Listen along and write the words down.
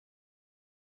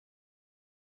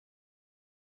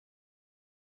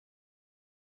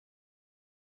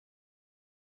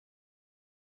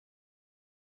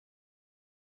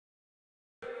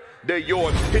They're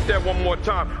yours. Hit that one more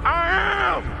time.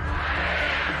 I am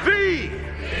the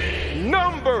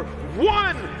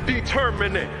 #1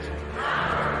 determinant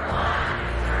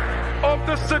of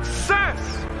the success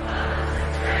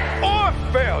or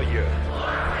failure.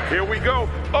 Here we go.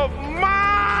 Of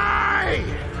my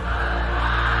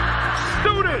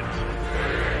students.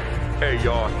 Hey,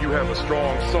 y'all, you have a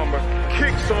strong summer.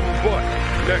 Kick some butt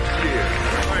next year.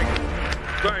 Thank you.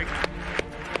 Thank you.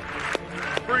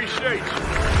 Appreciate you.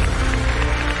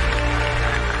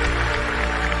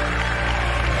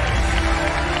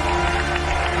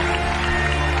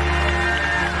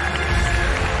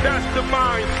 That's the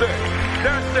mindset.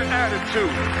 That's the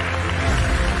attitude.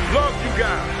 Love you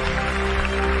guys.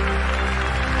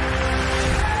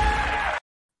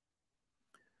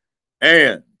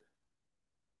 And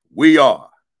we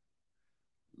are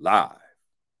live.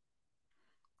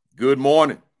 Good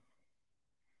morning.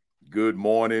 Good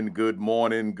morning, good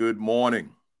morning, good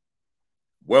morning.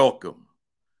 Welcome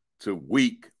to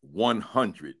week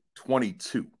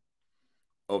 122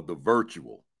 of the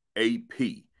virtual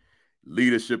AP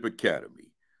Leadership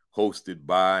Academy, hosted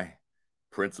by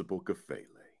Principal Kafele.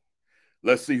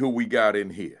 Let's see who we got in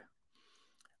here.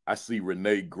 I see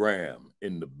Renee Graham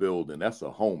in the building. That's a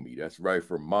homie. That's right,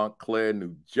 from Montclair,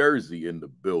 New Jersey in the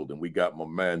building. We got my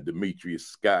man Demetrius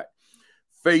Scott.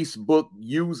 Facebook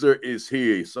user is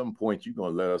here. At some point, you're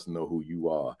going to let us know who you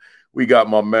are. We got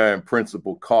my man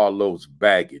Principal Carlos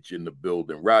Baggage in the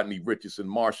building. Rodney Richardson,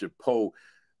 Marsha Poe.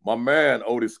 My man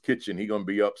Otis Kitchen, he going to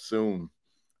be up soon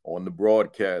on the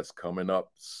broadcast, coming up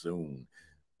soon.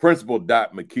 Principal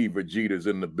Dot McKeever Jeter's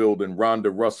in the building.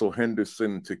 Rhonda Russell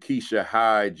Henderson, Takesha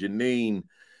Hyde, Janine,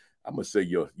 I'm going to say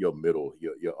your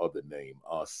other name.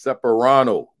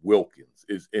 Separano Wilkins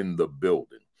is in the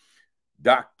building.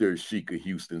 Dr. Sheikah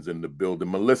Houston's in the building.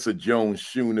 Melissa Jones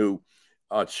Chunu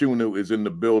is in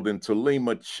the building.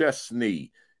 Talima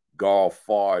Chesney,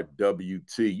 Golfar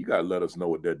WT. You got to let us know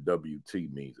what that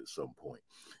WT means at some point.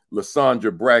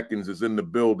 Lysandra Brackens is in the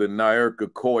building.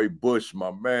 Nyerka Coy Bush, my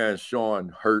man Sean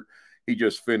Hurt. He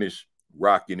just finished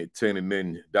rocking at 10. And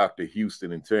then Dr.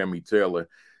 Houston and Tammy Taylor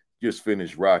just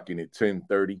finished rocking at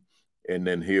 10:30. And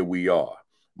then here we are.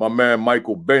 My man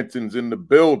Michael Benton's in the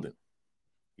building.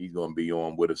 He's going to be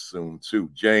on with us soon, too.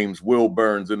 James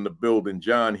Wilburn's in the building.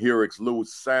 John Herricks,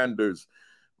 Lewis Sanders,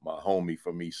 my homie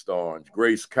from East Orange.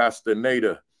 Grace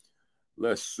Castaneda.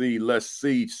 Let's see.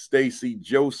 Stacy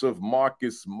Joseph,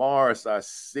 Marcus Morris, I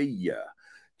see ya.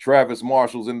 Travis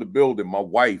Marshall's in the building. My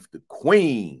wife, the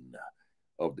queen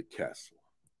of the castle.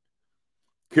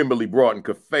 Kimberly Broughton,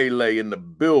 Kafele in the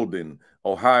building.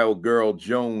 Ohio Girl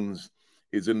Jones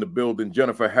is in the building.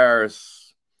 Jennifer Harris.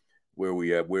 Where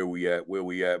we at?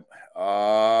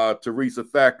 Teresa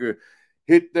Thacker,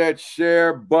 hit that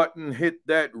share button, hit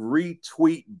that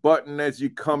retweet button as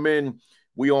you come in.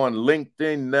 We on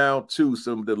LinkedIn now, too.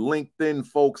 Some of the LinkedIn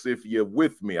folks, if you're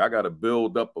with me, I got to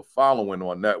build up a following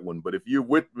on that one. But if you're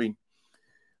with me,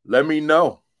 let me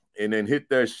know. And then hit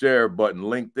that share button.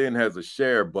 LinkedIn has a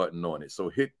share button on it. So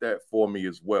hit that for me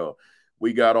as well.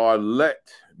 We got Arlette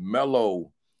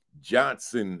Mello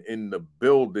Johnson in the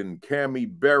building. Cammie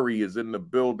Berry is in the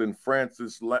building.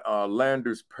 Francis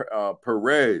Landers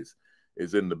Perez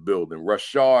is in the building.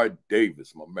 Rashard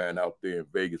Davis, my man out there in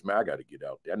Vegas. Man, I got to get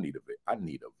out there. I need a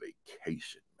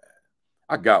vacation, man.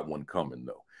 I got one coming,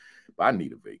 though. But I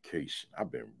need a vacation.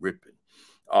 I've been ripping.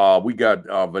 We got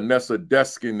Vanessa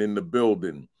Deskin in the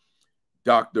building.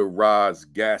 Dr. Roz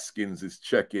Gaskins is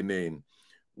checking in.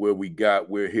 Here we go.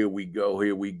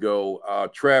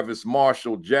 Travis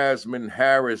Marshall, Jasmine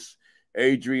Harris,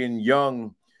 Adrian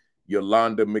Young,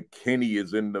 Yolanda McKinney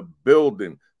is in the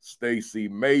building. Stacy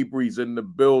Mabry's in the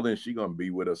building. She's going to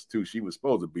be with us, too. She was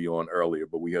supposed to be on earlier,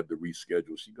 but we had to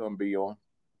reschedule. She's going to be on.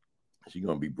 She's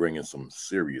going to be bringing some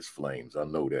serious flames. I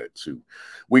know that, too.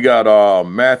 We got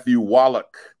Matthew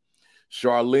Wallach,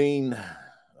 Charlene.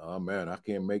 Oh, man, I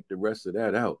can't make the rest of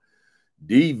that out.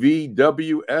 DVWSYT.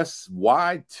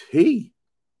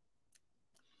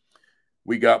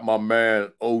 We got my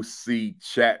man O.C.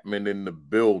 Chapman in the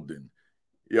building.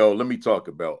 Yo, let me talk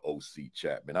about O.C.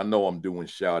 Chapman. I know I'm doing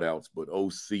shout outs, but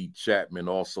O.C. Chapman,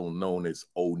 also known as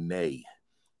Onay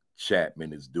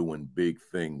Chapman, is doing big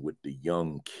thing with the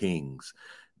Young Kings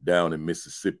down in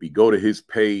Mississippi. Go to his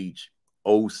page,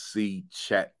 O.C.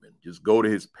 Chapman. Just go to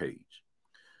his page.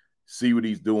 See what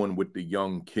he's doing with the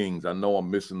Young Kings. I know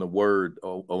I'm missing the word,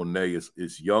 Onay.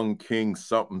 It's Young Kings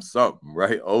something,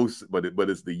 right? But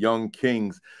it's the Young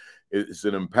Kings. It's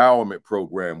an empowerment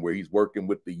program where he's working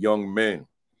with the young men.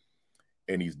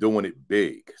 and he's doing it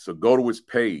big. So go to his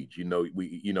page.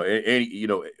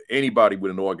 Anybody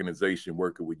with an organization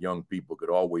working with young people could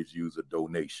always use a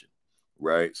donation,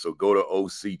 right? So go to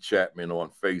OC Chapman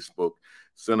on Facebook,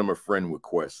 send him a friend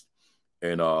request,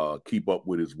 and keep up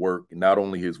with his work. Not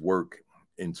only his work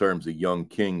in terms of Young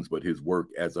Kings, but his work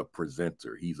as a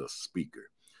presenter. He's a speaker,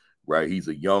 right? He's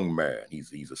a young man.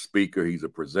 He's a speaker. He's a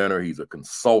presenter. He's a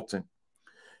consultant,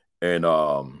 and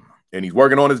he's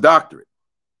working on his doctorate.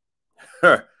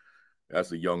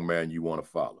 That's a young man you want to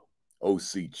follow.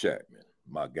 OC Chapman,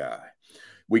 my guy.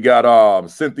 We got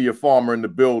Cynthia Farmer in the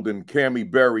building, Cammie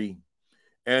Berry,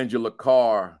 Angela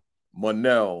Carr,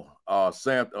 Monell,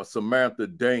 Samantha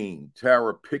Dane,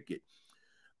 Tara Pickett,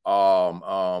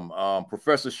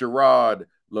 Professor Sherrod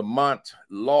Lamont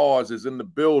Laws is in the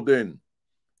building.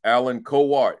 Alan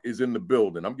Coart is in the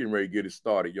building. I'm getting ready to get it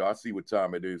started, y'all. I see what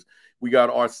time it is. We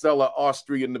got Arcella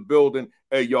Austri in the building.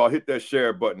 Hey, y'all, hit that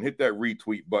share button, hit that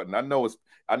retweet button. I know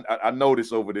I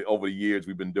noticed over the years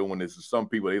we've been doing this. Some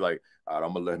people, they like, all right,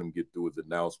 I'm gonna let him get through his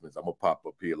announcements. I'm gonna pop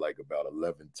up here like about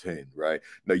 11:10, right?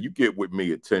 Now you get with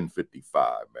me at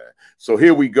 10:55, man. So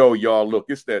here we go, y'all. Look,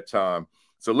 it's that time.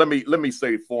 So let me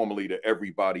say it formally to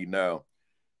everybody now.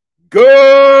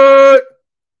 Good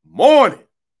morning.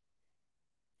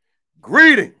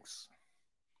 Greetings.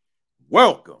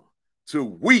 Welcome to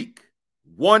week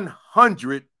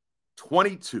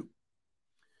 122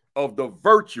 of the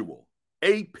virtual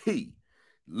AP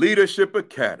Leadership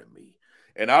Academy.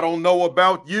 And I don't know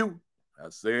about you, I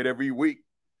say it every week,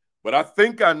 but I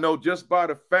think I know just by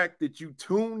the fact that you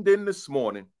tuned in this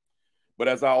morning. But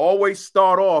as I always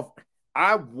start off,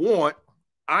 I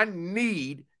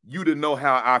need you to know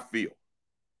how I feel.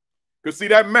 Because see,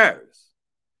 that matters.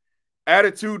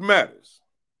 Attitude matters.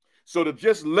 So to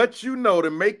just let you know, to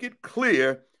make it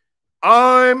clear,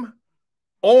 I'm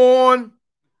on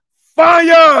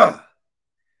fire.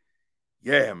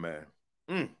 Yeah, man.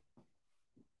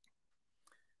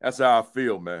 That's how I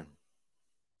feel, man.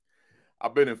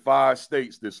 I've been in 5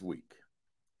 states this week,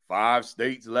 5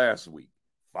 states last week,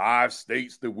 5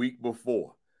 states the week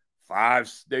before, 5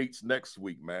 states next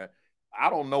week, man. I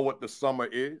don't know what the summer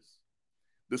is.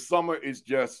 The summer is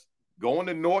just going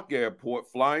to Newark Airport,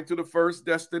 flying to the first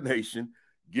destination,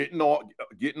 getting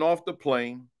off the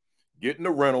plane, getting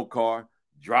the rental car,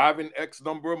 driving X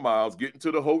number of miles, getting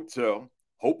to the hotel,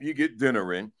 hope you get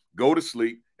dinner in, go to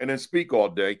sleep, and then speak all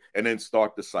day, and then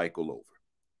start the cycle over.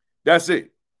 That's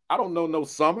it. I don't know no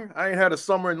summer. I ain't had a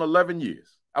summer in 11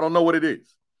 years. I don't know what it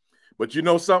is. But you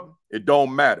know something? It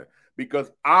don't matter because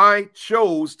I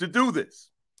chose to do this.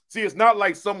 See, it's not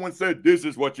like someone said, this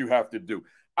is what you have to do.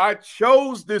 I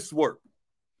chose this work.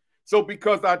 So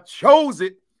because I chose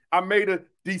it, I made a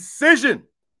decision.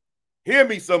 Hear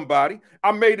me, somebody.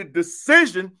 I made a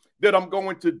decision that I'm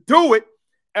going to do it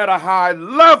at a high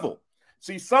level.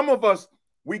 See, some of us,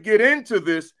 we get into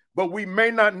this, but we may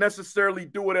not necessarily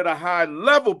do it at a high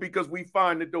level because we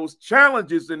find that those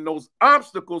challenges and those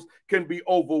obstacles can be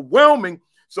overwhelming.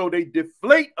 So they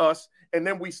deflate us, and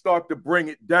then we start to bring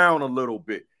it down a little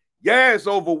bit. Yeah, it's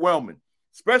overwhelming.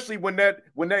 Especially when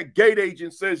that gate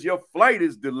agent says your flight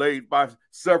is delayed by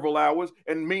several hours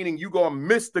and meaning you're going to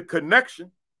miss the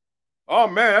connection. Oh,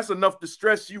 man, that's enough to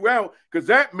stress you out because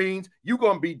that means you're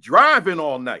going to be driving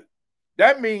all night.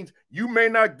 That means you may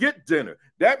not get dinner.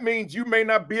 That means you may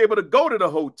not be able to go to the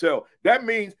hotel. That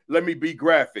means, let me be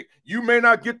graphic, you may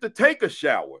not get to take a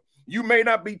shower. You may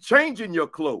not be changing your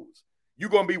clothes. You're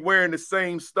going to be wearing the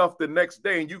same stuff the next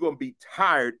day and you're going to be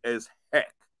tired as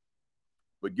heck.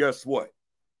 But guess what?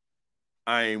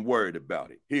 I ain't worried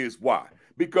about it. Here's why.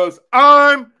 Because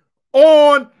I'm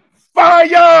on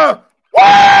fire. Woo!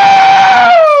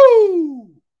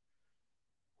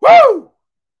 Woo!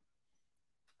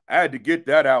 I had to get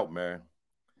that out, man.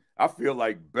 I feel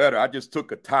like better. I just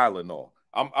took a Tylenol.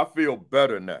 I feel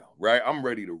better now, right? I'm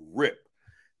ready to rip.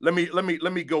 Let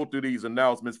me go through these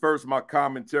announcements. First, my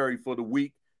commentary for the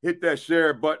week. Hit that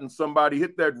share button, somebody.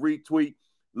 Hit that retweet.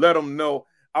 Let them know.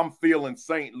 I'm feeling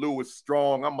St. Louis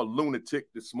strong. I'm a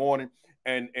lunatic this morning,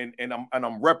 and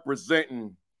I'm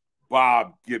representing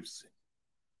Bob Gibson,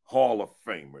 Hall of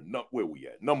Famer. Where we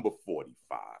at? Number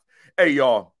 45. Hey,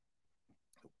 y'all.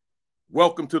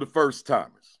 Welcome to the first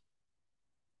timers.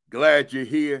 Glad you're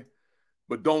here,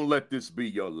 but don't let this be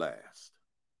your last.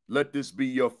 Let this be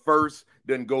your first.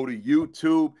 Then go to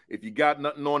YouTube. If you got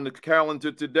nothing on the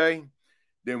calendar today,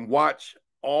 then watch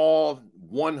all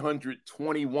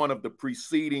 121 of the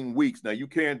preceding weeks. Now, you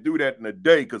can't do that in a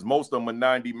day because most of them are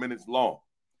 90 minutes long.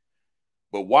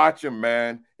 But watch them,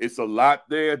 man. It's a lot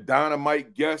there.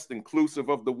 Dynamite guest, inclusive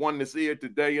of the one that's here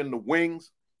today in the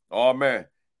wings. Oh, man.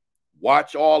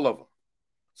 Watch all of them.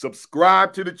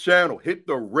 Subscribe to the channel. Hit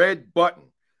the red button.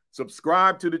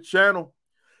 Subscribe to the channel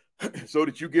so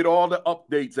that you get all the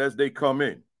updates as they come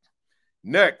in.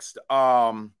 Next, we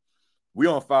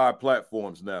on 5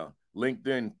 platforms now.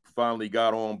 LinkedIn finally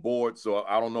got on board, so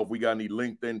I don't know if we got any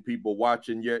LinkedIn people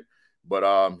watching yet, but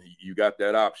you got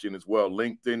that option as well.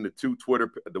 LinkedIn,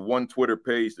 the 1 Twitter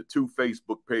page, the 2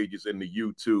 Facebook pages, and the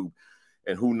YouTube.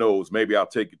 And who knows, maybe I'll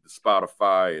take it to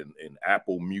Spotify and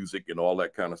Apple Music and all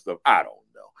that kind of stuff. I don't know.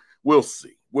 We'll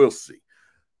see. We'll see.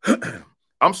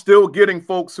 I'm still getting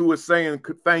folks who are saying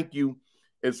thank you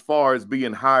as far as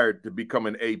being hired to become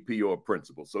an AP or a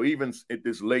principal. So even at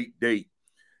this late date,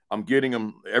 I'm getting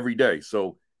them every day.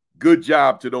 So good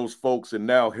job to those folks. And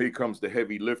now here comes the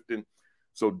heavy lifting.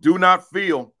 So do not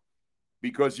feel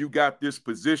because you got this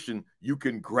position, you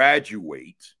can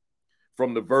graduate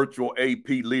from the virtual AP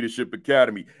Leadership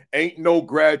Academy. Ain't no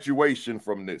graduation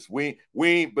from this. We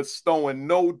ain't bestowing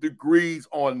no degrees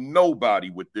on nobody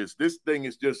with this. This thing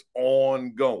is just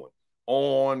ongoing.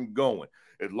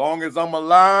 As long as I'm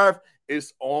alive,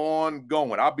 it's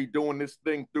ongoing. I'll be doing this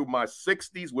thing through my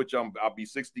 60s, which I'll be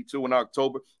 62 in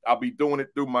October. I'll be doing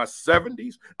it through my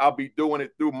 70s. I'll be doing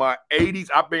it through my 80s.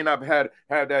 I may not have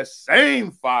had that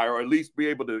same fire, or at least be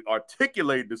able to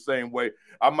articulate the same way.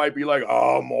 I might be like,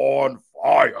 oh, I'm on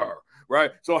fire,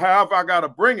 right? So however I got to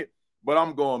bring it, but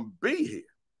I'm going to be here,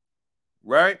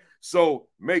 right? So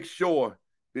make sure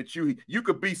that you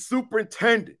could be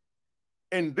superintendent.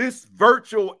 And this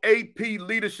virtual AP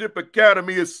Leadership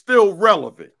Academy is still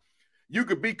relevant. You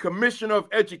could be commissioner of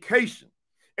education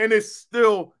and it's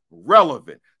still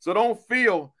relevant. So don't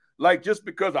feel like just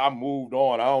because I moved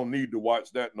on, I don't need to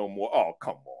watch that no more. Oh,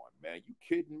 come on, man. You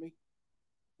kidding me?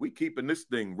 We keeping this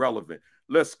thing relevant.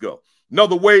 Let's go.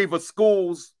 Another wave of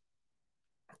schools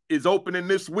is opening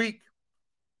this week.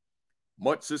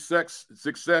 Much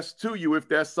success to you. If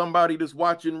there's somebody that's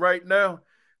watching right now,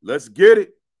 let's get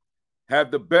it. Have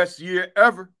the best year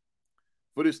ever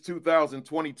for this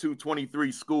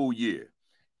 2022-23 school year.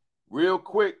 Real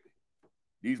quick,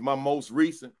 these are my most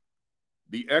recent.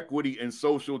 The Equity and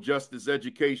Social Justice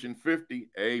Education 50.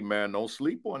 Hey, man, don't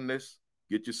sleep on this.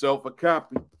 Get yourself a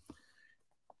copy.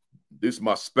 This is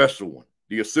my special one.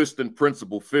 The Assistant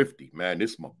Principal 50. Man,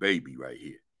 this is my baby right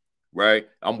here, right?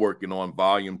 I'm working on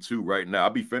volume 2 right now. I'll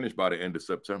be finished by the end of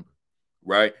September,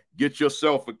 right? Get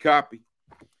yourself a copy.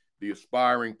 The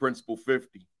Aspiring Principal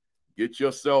 50. Get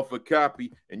yourself a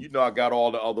copy. And you know I got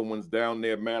all the other ones down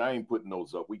there, man. I ain't putting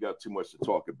those up. We got too much to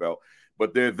talk about.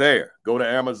 But they're there. Go to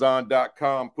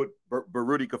Amazon.com, put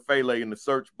Baruti Kafele in the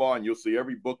search bar, and you'll see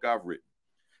every book I've written,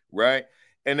 right?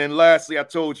 And then lastly, I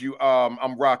told you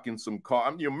I'm rocking some car.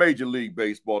 I'm Major League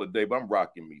Baseball today, but I'm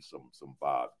rocking me some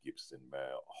Bob Gibson, man,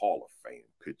 Hall of Fame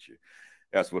picture.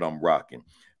 That's what I'm rocking.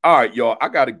 All right, y'all, I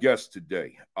got a guest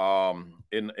today. And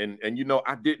you know,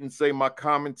 I didn't say my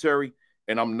commentary,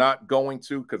 and I'm not going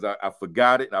to because I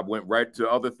forgot it. I went right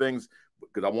to other things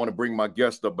because I want to bring my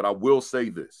guest up, but I will say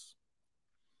this.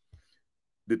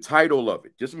 The title of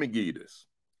it, just let me give you this.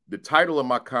 The title of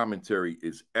my commentary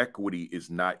is Equity is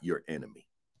Not Your Enemy,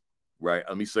 right?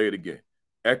 Let me say it again.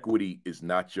 Equity is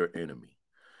not your enemy.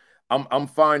 I'm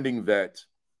finding that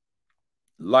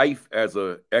life as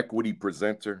an equity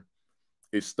presenter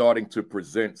is starting to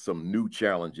present some new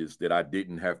challenges that I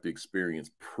didn't have to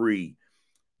experience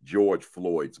pre-George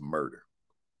Floyd's murder.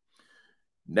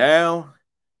 Now,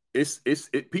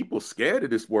 people scared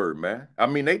of this word, man. I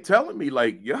mean, they telling me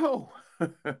like, yo,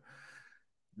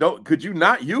 could you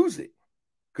not use it?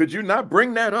 Could you not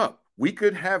bring that up? We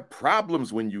could have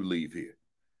problems when you leave here.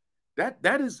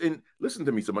 That is listen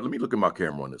to me, somebody. Let me look at my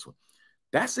camera on this one.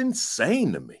 That's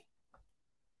insane to me.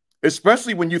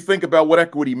 Especially when you think about what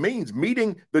equity means,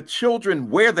 meeting the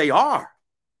children where they are,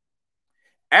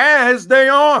 as they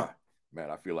are.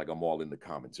 Man, I feel like I'm all in the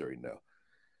commentary now.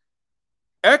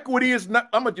 Equity is not,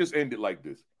 I'm going to just end it like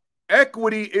this.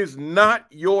 Equity is not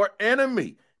your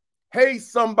enemy. Hey,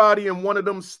 somebody in one of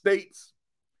them states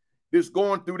that's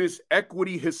going through this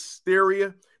equity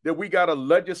hysteria that we got to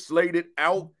legislate it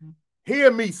out.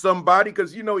 Hear me, somebody,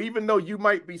 because, you know, even though you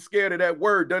might be scared of that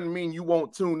word, doesn't mean you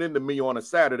won't tune into me on a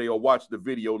Saturday or watch the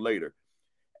video later.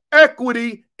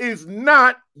 Equity is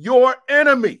not your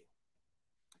enemy.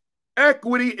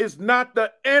 Equity is not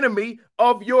the enemy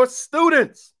of your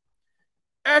students.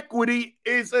 Equity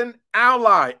is an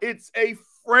ally. It's a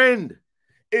friend.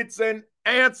 It's an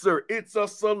answer. It's a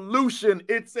solution.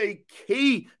 It's a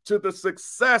key to the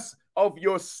success of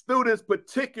your students,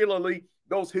 particularly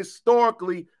those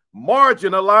historically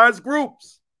marginalized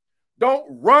groups. Don't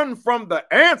run from the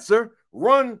answer,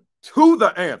 run to the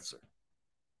answer.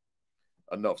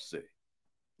 Enough said.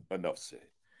 Enough said.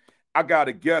 I got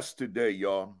a guest today,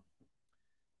 y'all.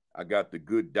 I got the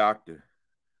good doctor,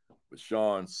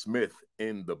 VaShawn Smith,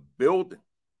 in the building.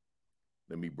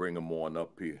 Let me bring him on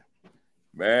up here.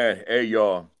 Man, hey,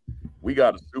 y'all. We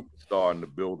got a superstar in the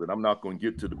building. I'm not going to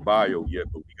get to the bio yet,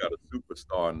 but we got a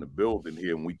superstar in the building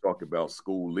here when we talk about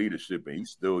school leadership, and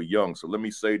he's still young. So let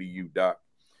me say to you, Doc,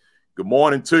 good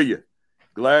morning to you.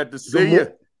 Glad to see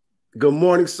you. Good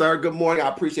morning, sir. Good morning. I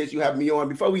appreciate you having me on.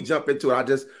 Before we jump into it, I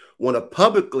just want to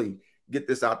publicly get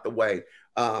this out the way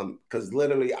because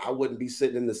literally I wouldn't be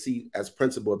sitting in the seat as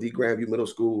principal of the Grandview Middle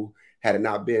School had it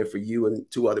not been for you and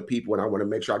two other people, and I want to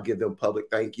make sure I give them public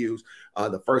thank yous.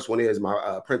 The first one is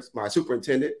my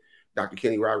superintendent, Dr.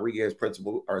 Kenny Rodriguez,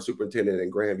 principal or superintendent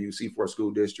in Grandview C4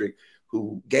 School District,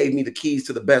 who gave me the keys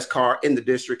to the best car in the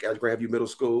district at Grandview Middle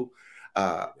School.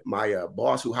 My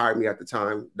boss who hired me at the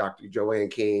time, Dr. Joanne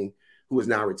King, who is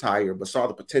now retired, but saw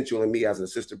the potential in me as an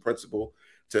assistant principal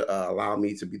to allow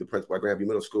me to be the principal at Grandview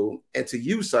Middle School. And to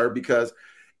you, sir, because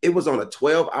it was on a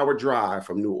 12-hour drive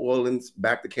from New Orleans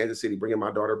back to Kansas City, bringing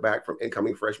my daughter back from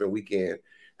incoming freshman weekend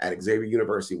at Xavier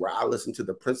University, where I listened to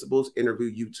the principal's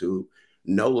interview YouTube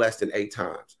no less than 8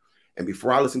 times. And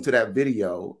before I listened to that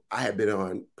video, I had been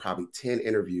on probably 10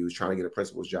 interviews trying to get a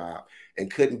principal's job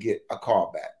and couldn't get a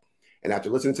call back. And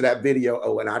after listening to that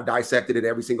video, and I dissected it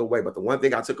every single way, but the one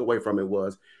thing I took away from it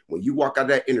was when you walk out of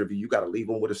that interview, you got to leave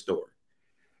them with a story.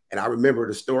 And I remember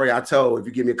the story I told. If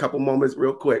you give me a couple moments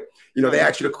real quick, you know, they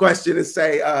ask you the question and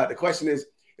say, the question is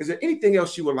there anything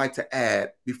else you would like to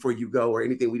add before you go or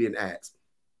anything we didn't ask?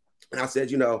 And I said,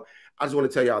 you know, I just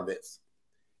want to tell y'all this.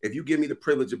 If you give me the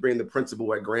privilege of being the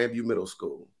principal at Grandview Middle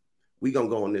School, we going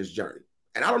to go on this journey.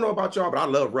 And I don't know about y'all, but I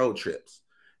love road trips.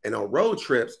 And on road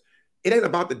trips, it ain't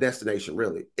about the destination,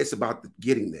 really. It's about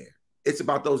getting there. It's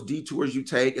about those detours you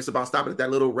take. It's about stopping at that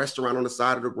little restaurant on the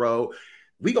side of the road.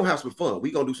 We going to have some fun. We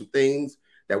going to do some things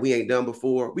that we ain't done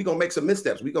before. We going to make some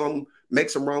missteps. We going to make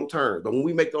some wrong turns. But when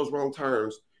we make those wrong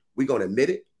turns, we going to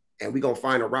admit it, and we going to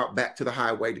find a route back to the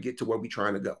highway to get to where we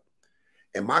trying to go.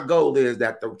 And my goal is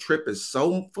that the trip is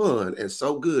so fun and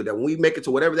so good that when we make it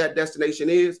to whatever that destination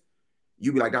is,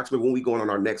 you be like, Dr. Smith, when we going on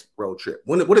our next road trip?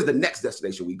 What is the next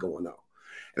destination we going on?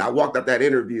 And I walked out that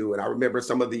interview, and I remember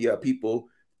some of the people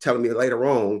telling me later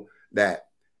on that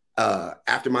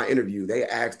after my interview, they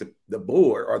asked the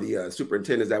board or the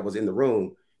superintendents that was in the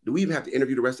room, do we even have to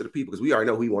interview the rest of the people? Because we already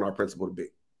know who we want our principal to be.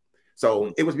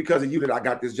 So it was because of you that I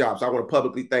got this job. So I want to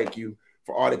publicly thank you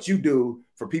for all that you do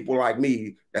for people like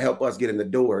me to help us get in the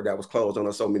door that was closed on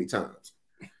us so many times.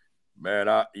 Man,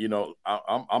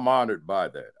 I'm honored by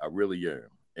that. I really am.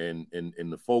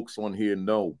 And the folks on here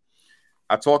know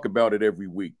I talk about it every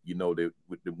week, you know,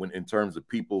 when in terms of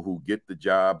people who get the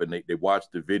job and they watch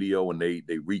the video and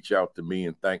they reach out to me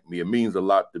and thank me. It means a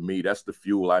lot to me. That's the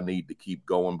fuel I need to keep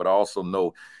going. But I also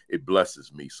know it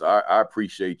blesses me. So I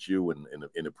appreciate you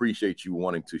and appreciate you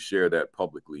wanting to share that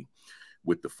publicly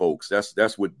with the folks.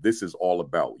 That's what this is all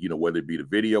about. You know, whether it be the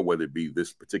video, whether it be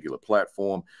this particular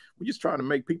platform, we're just trying to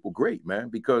make people great, man,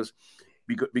 because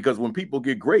when people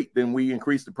get great, then we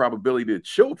increase the probability that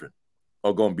children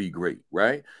are going to be great,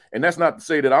 right? And that's not to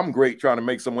say that I'm great trying to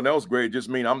make someone else great. It just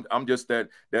mean I'm just that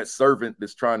servant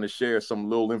that's trying to share some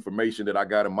little information that I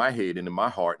got in my head and in my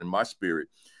heart and my spirit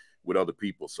with other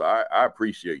people. So I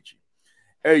appreciate you.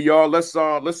 Hey, y'all, let's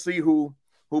see who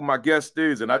my guest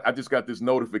is. And I just got this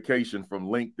notification from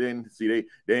LinkedIn. See,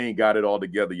 they ain't got it all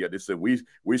together yet. They said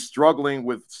we're struggling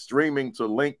with streaming to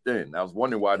LinkedIn. I was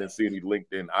wondering why I didn't see any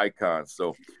LinkedIn icons.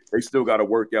 So they still got to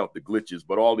work out the glitches,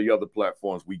 but all the other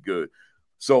platforms, we good.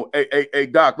 So, hey,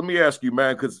 Doc, let me ask you,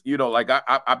 man, because, you know, like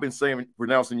I've been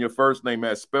pronouncing your first name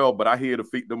as spelled, but I hear the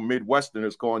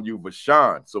Midwesterners calling you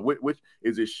VaShawn. So which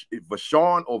is it,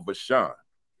 VaShawn or VaShawn?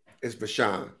 It's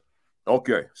VaShawn.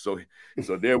 Okay, so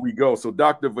there we go. So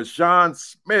Dr. VaShawn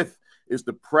Smith is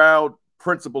the proud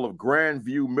principal of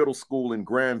Grandview Middle School in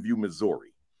Grandview,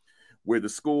 Missouri, where the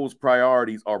school's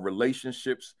priorities are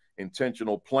relationships,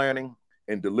 intentional planning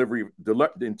and delivery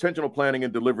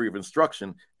of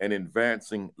instruction, and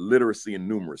advancing literacy and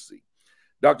numeracy.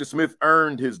 Dr. Smith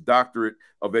earned his doctorate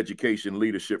of education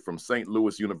leadership from St.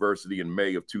 Louis University in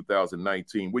May of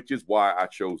 2019, which is why I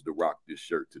chose to rock this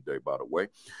shirt today, by the way.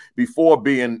 Before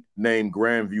being named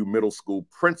Grandview Middle School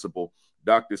principal,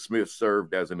 Dr. Smith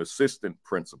served as an assistant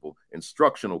principal,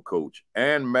 instructional coach,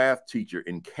 and math teacher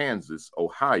in Kansas,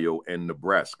 Ohio, and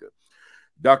Nebraska.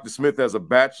 Dr. Smith has a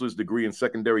bachelor's degree in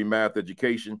secondary math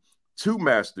education, 2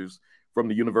 masters from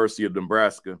the University of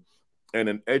Nebraska, and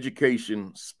an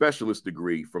education specialist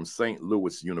degree from St.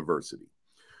 Louis University.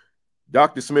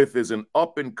 Dr. Smith is an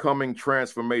up-and-coming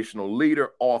transformational leader,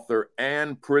 author,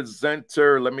 and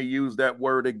presenter. Let me use that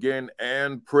word again,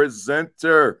 and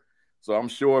presenter. So I'm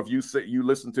sure if you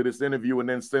listen to this interview and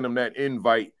then send him that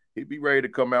invite, he'd be ready to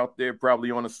come out there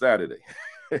probably on a Saturday.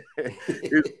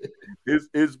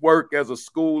 His work as a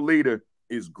school leader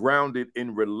is grounded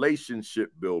in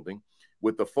relationship building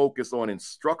with a focus on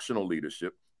instructional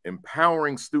leadership,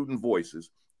 empowering student voices,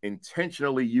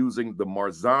 intentionally using the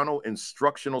Marzano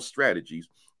instructional strategies,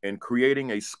 and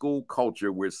creating a school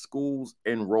culture where schools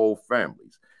enroll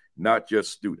families, not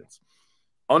just students.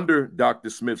 Under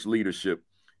Dr. Smith's leadership,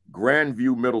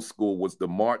 Grandview Middle School was the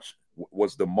March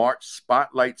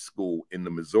Spotlight School in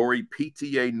the Missouri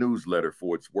PTA newsletter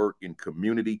for its work in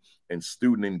community and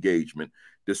student engagement,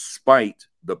 despite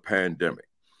the pandemic.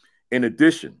 In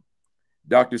addition,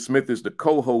 Dr. Smith is the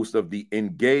co-host of the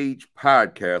Engage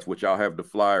podcast, which I'll have the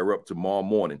flyer up tomorrow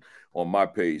morning on my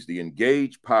page. The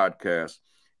Engage podcast,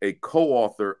 a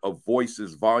co-author of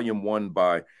Voices Volume 1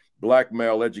 by Black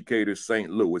Male Educators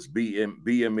St. Louis,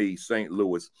 BME St.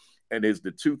 Louis, and is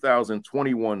the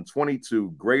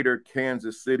 2021-22 Greater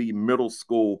Kansas City Middle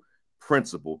School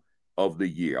Principal of the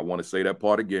Year. I want to say that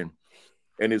part again.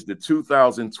 And is the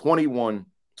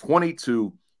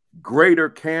 2021-22 Greater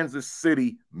Kansas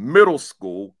City Middle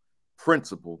School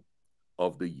Principal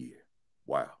of the Year.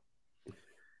 Wow.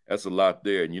 That's a lot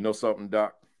there. And you know something,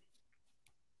 Doc?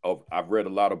 I've read a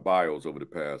lot of bios over the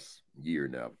past year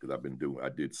now because I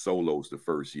did solos the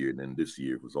first year, and then this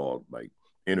year was all like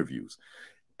interviews.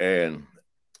 And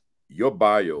your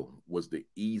bio was the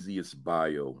easiest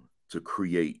bio to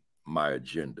create my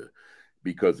agenda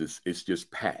because it's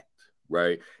just packed.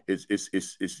 Right. It's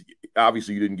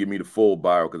obviously you didn't give me the full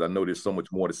bio because I know there's so much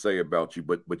more to say about you,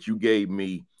 but you gave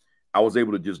me, I was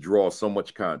able to just draw so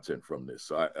much content from this.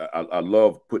 So I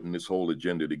love putting this whole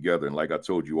agenda together. And like I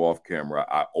told you off camera,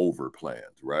 I over planned.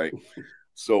 Right.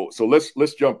 So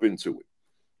let's jump into it.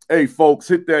 Hey, folks,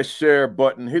 hit that share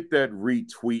button, hit that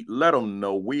retweet. Let them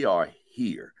know we are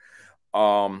here.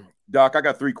 Doc, I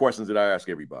got 3 questions that I ask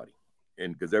everybody.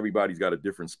 And because everybody's got a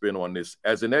different spin on this.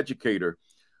 As an educator,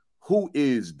 who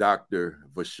is Dr.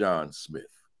 VaShawn Smith?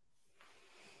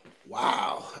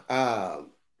 Wow. I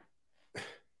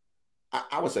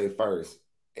would say first,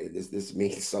 and this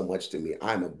means so much to me,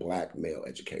 I'm a Black male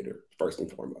educator, first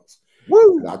and foremost.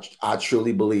 Woo! I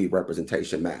truly believe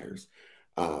representation matters.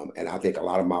 And I think a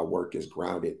lot of my work is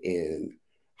grounded in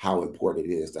how important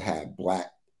it is to have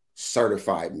Black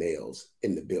certified males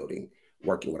in the building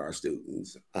working with our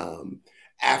students.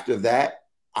 After that,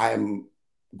 I'm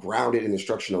grounded in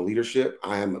instructional leadership.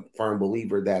 I am a firm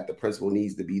believer that the principal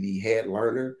needs to be the head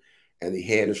learner and the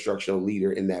head instructional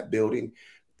leader in that building.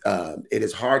 It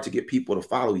is hard to get people to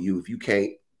follow you if you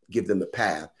can't give them the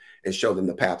path and show them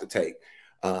the path to take.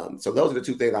 So those are the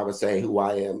 2 things I would say who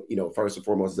I am, first and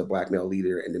foremost as a Black male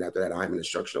leader. And then after that, I'm an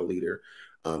instructional leader,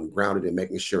 grounded in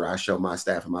making sure I show my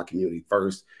staff and my community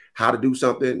first how to do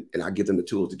something, and I give them the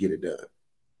tools to get it done.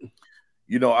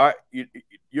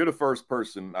 You're the first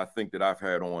person I think that I've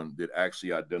had on that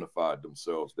actually identified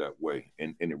themselves that way.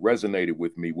 And it resonated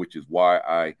with me, which is why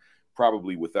I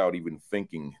probably without even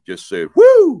thinking just said,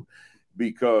 woo,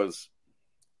 because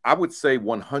I would say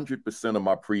 100% of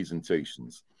my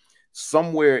presentations,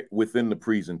 somewhere within the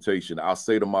presentation, I'll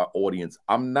say to my audience,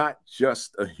 I'm not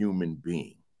just a human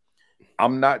being.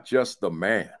 I'm not just a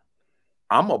man.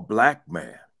 I'm a Black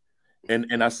man.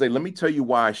 And I say, let me tell you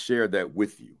why I share that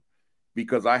with you.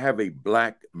 Because I have a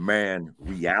Black man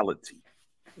reality.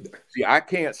 See, I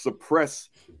can't suppress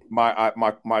my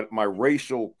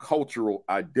racial, cultural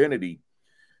identity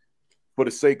for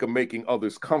the sake of making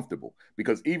others comfortable.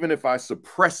 Because even if I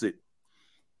suppress it,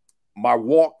 my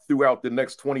walk throughout the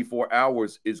next 24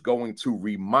 hours is going to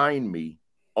remind me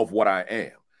of what I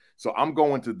am. So I'm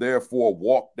going to therefore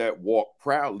walk that walk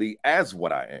proudly as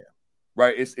what I am.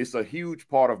 Right? It's a huge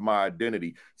part of my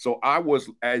identity. So I was,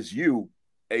 as you,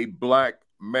 a Black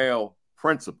male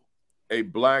principal, a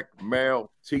Black male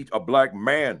teacher, a Black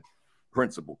man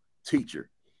principal, teacher,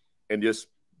 and just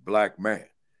Black man.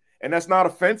 And that's not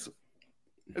offensive.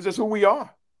 It's just who we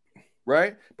are,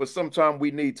 right? But sometimes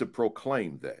we need to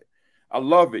proclaim that. I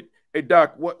love it. Hey,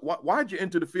 Doc, why'd you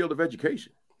enter the field of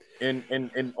education?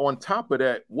 And on top of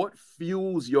that, what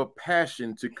fuels your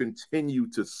passion to continue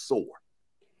to soar?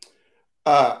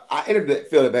 I entered the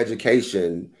field of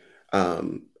education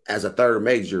as a 3rd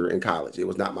major in college. It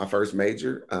was not my first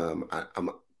major.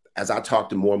 As I talk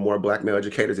to more and more Black male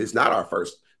educators, it's not our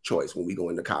first choice when we go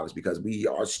into college because we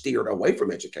are steered away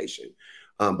from education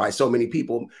by so many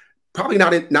people. Probably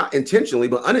not intentionally,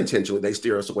 but unintentionally, they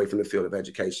steer us away from the field of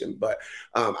education. But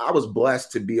I was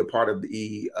blessed to be a part of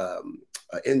the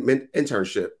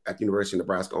internship at the University of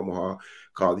Nebraska, Omaha,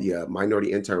 called the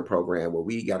Minority Intern Program, where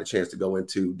we got a chance to go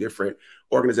into different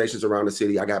organizations around the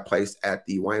city. I got placed at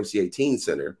the YMCA Teen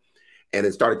Center and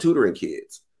then started tutoring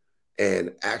kids.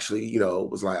 And actually, you know,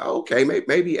 was like, oh, okay,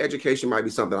 maybe education might be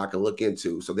something I can look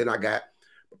into. So then I got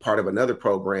part of another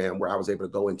program where I was able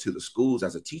to go into the schools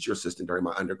as a teacher assistant during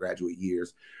my undergraduate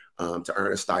years to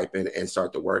earn a stipend and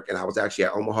start to work. And I was actually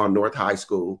at Omaha North High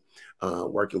School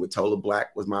working with Tola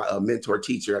Black, was my mentor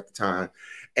teacher at the time.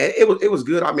 And it was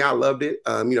good. I mean, I loved it.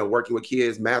 You know, working with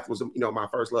kids. Math was, you know, my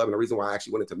first love. And the reason why I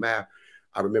actually went into math,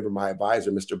 I remember my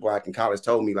advisor, Mr. Black in college,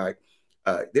 told me, like,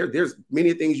 there's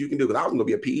many things you can do, because I was going to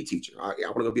be a PE teacher. I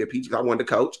want to go be a PE teacher. I wanted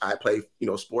to coach. I play, you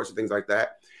know, sports and things like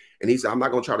that. And he said, I'm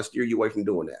not going to try to steer you away from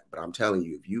doing that. But I'm telling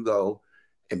you, if you go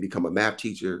and become a math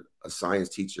teacher, a science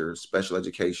teacher, special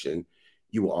education,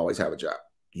 you will always have a job.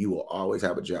 You will always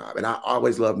have a job. And I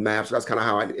always loved math. So that's kind of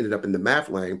how I ended up in the math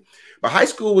lane. But high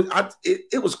school,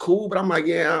 it was cool. But I'm like,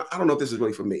 yeah, I don't know if this is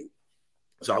really for me.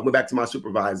 So I went back to my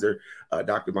supervisor,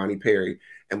 Dr. Bonnie Perry,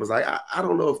 and was like, I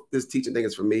don't know if this teaching thing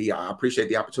is for me. I appreciate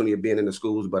the opportunity of being in the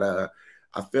schools, but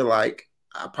I feel like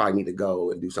I probably need to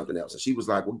go and do something else. And she was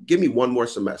like, well, give me one more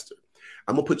semester.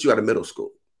 I'm going to put you out of middle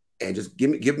school and just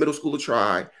give middle school a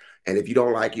try. And if you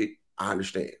don't like it, I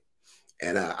understand.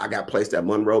 And I got placed at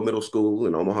Monroe Middle School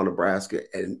in Omaha, Nebraska.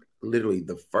 And literally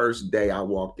the first day I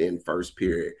walked in, first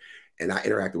period, and I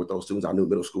interacted with those students, I knew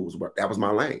middle school that was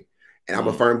my lane. And I'm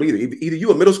a firm believer. Either you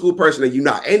a middle school person or you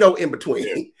not. Ain't no in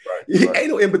between. Right. Ain't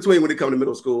no in between when it comes to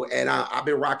middle school. And I've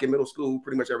been rocking middle school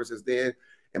pretty much ever since then.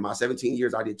 In my 17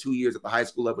 years, I did 2 years at the high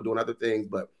school level doing other things.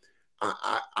 But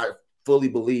I fully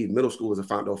believe middle school is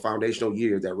a foundational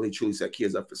year that really truly set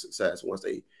kids up for success once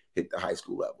they hit the high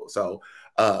school level. So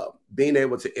being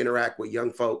able to interact with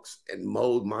young folks and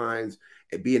mold minds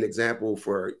and be an example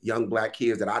for young Black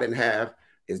kids that I didn't have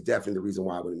is definitely the reason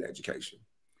why I went into education.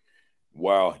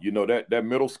 Wow, you know, that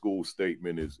middle school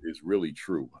statement is really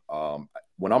true.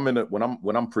 When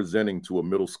I'm presenting to a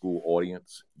middle school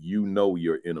audience, you know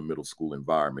you're in a middle school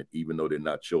environment, even though they're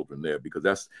not children there, because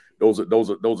those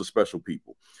are special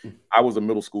people. I was a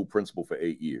middle school principal for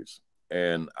 8 years,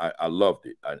 and I loved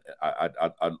it.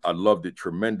 I loved it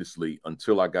tremendously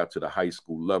until I got to the high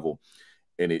school level,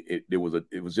 and it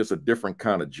was just a different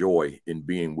kind of joy in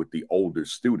being with the older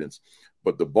students.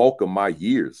 But the bulk of my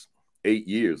years, 8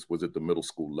 years, was at the middle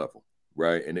school level,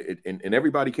 right? And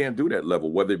everybody can't do that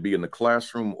level, whether it be in the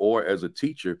classroom or as a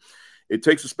teacher. It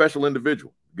takes a special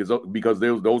individual because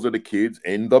those are the kids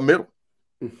in the middle.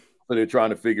 So they're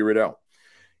trying to figure it out.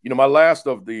 You know, my last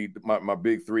of my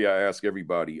big three, I ask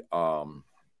everybody, and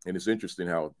it's interesting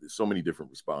how there's so many different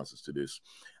responses to this.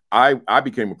 I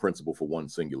became a principal for one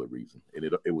singular reason, and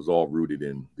it was all rooted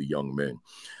in the young men,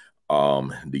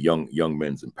 the young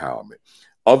men's empowerment.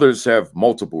 Others have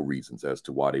multiple reasons as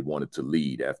to why they wanted to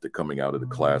lead after coming out of the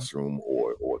classroom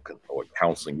or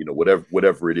counseling, you know,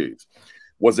 whatever it is.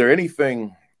 Was there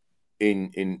anything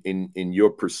in your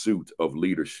pursuit of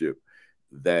leadership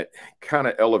that kind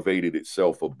of elevated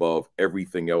itself above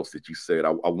everything else that you said? I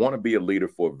want to be a leader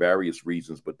for various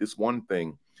reasons, but this one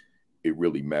thing, it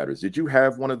really matters. Did you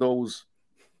have one of those?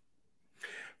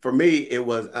 For me, it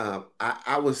was,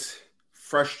 I was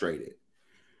frustrated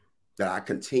that I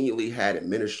continually had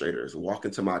administrators walk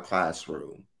into my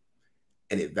classroom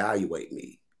and evaluate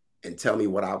me and tell me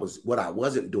what I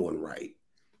wasn't doing right,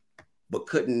 but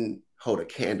couldn't hold a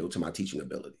candle to my teaching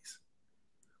abilities.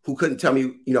 Who couldn't tell me,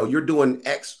 you know, you're doing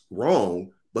X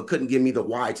wrong, but couldn't give me the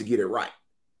Y to get it right.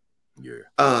 Yeah.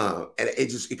 And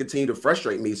it continued to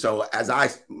frustrate me. So as I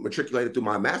matriculated through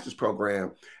my master's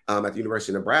program at the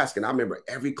University of Nebraska, and I remember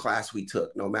every class we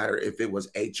took, no matter if it was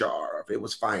HR or if it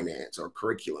was finance or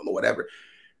curriculum or whatever,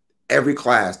 every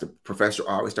class the professor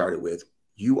always started with,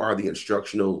 you are the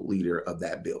instructional leader of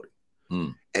that building.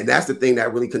 And that's the thing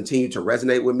that really continued to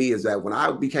resonate with me, is that when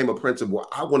I became a principal,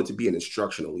 I wanted to be an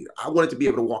instructional leader. I wanted to be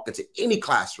able to walk into any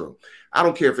classroom. I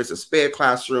don't care if it's a SPED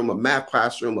classroom, a math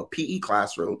classroom, a PE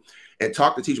classroom, and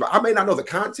talk to teachers. I may not know the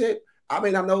content. I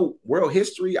may not know world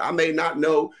history. I may not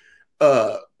know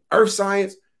earth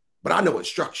science, but I know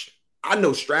instruction. I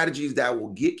know strategies that will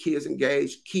get kids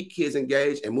engaged, keep kids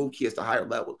engaged, and move kids to higher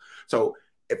levels. So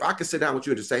if I could sit down with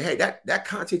you and just say, hey, that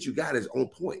content you got is on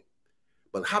point,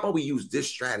 but how about we use this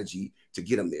strategy to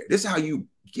get them there? This is how you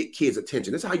get kids'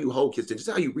 attention. This is how you hold kids' attention. This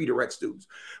is how you redirect students.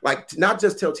 Like, to not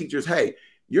just tell teachers, hey,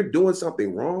 you're doing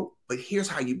something wrong, but here's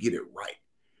how you get it right.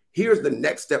 Here's the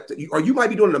next step. Or you might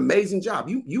be doing an amazing job.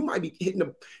 You might be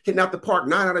hitting out the park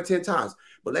 9 out of 10 times,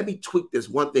 but let me tweak this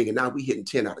one thing, and now we hitting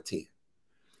 10 out of 10.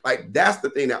 Like, that's the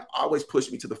thing that always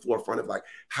pushed me to the forefront of, like,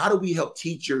 how do we help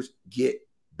teachers get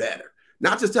better?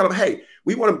 Not just tell them, hey,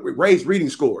 we want to raise reading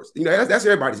scores. You know, that's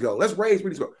everybody's goal. Let's raise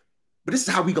reading scores. But this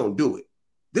is how we're going to do it.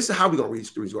 This is how we're going to read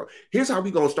reading scores. Here's how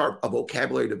we're going to start a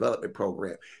vocabulary development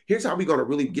program. Here's how we're going to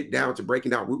really get down to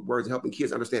breaking down root words and helping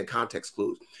kids understand context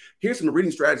clues. Here's some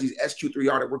reading strategies,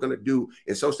 SQ3R, that we're going to do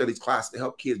in social studies class to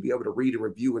help kids be able to read and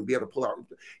review and be able to pull out.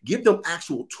 Give them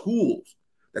actual tools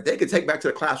that they can take back to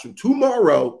the classroom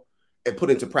tomorrow and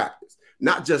put into practice,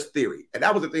 not just theory. And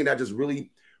that was the thing that just really,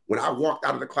 when I walked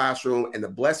out of the classroom, and the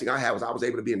blessing I had was I was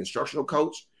able to be an instructional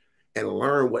coach and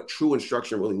learn what true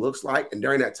instruction really looks like. And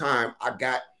during that time, I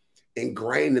got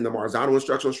ingrained in the Marzano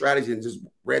instructional strategy and just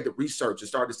read the research and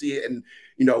started to see it. And,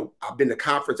 you know, I've been to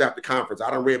conference after conference.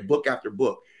 I done read book after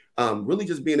book. Really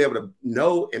just being able to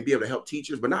know and be able to help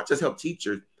teachers, but not just help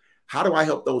teachers. How do I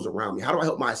help those around me? How do I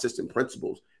help my assistant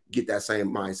principals get that same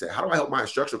mindset? How do I help my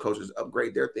instructional coaches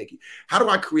upgrade their thinking? How do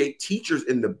I create teachers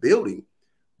in the building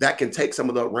that can take some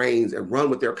of the reins and run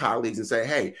with their colleagues and say,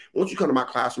 hey, why don't you come to my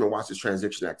classroom and watch this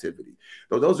transition activity?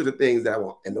 So those are the things that I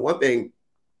want. And the one thing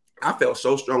I felt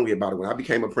so strongly about it when I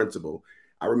became a principal,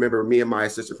 I remember me and my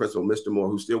assistant principal, Mr. Moore,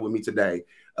 who's still with me today,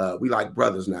 we like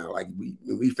brothers now. Like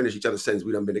we finish each other's sentences.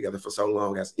 We done been together for so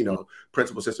long as, you know,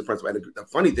 principal, assistant principal. And the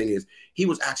funny thing is he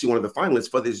was actually one of the finalists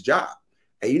for this job.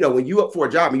 And, you know, when you up for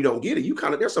a job and you don't get it, you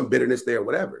kind of, there's some bitterness there or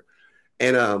whatever.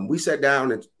 And we sat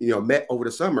down and, you know, met over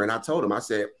the summer. And I told him, I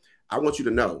said, I want you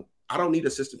to know, I don't need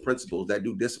assistant principals that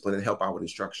do discipline and help out with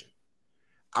instruction.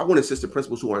 I want assistant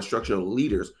principals who are instructional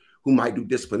leaders who might do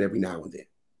discipline every now and then.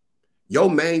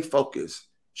 Your main focus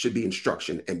should be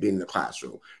instruction and being in the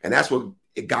classroom. And that's what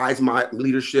it guides my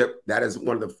leadership. That is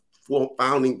one of the four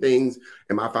founding things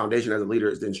in my foundation as a leader,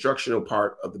 is the instructional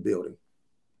part of the building.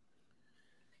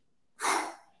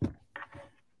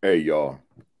 Hey, y'all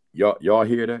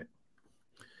hear that?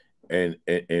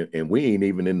 And we ain't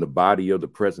even in the body of the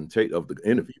presentation of the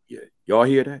interview yet. Y'all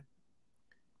hear that?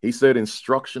 He said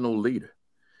instructional leader.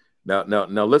 Now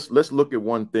let's look at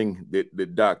one thing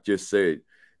that Doc just said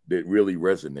that really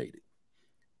resonated.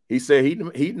 He said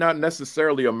he's not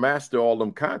necessarily a master of all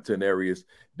them content areas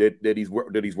that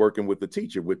he's working with the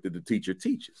teacher, with the teacher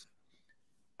teaches.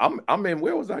 I'm in,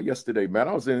 where was I yesterday, man?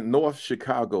 I was in North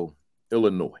Chicago,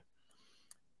 Illinois.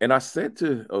 And I said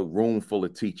to a room full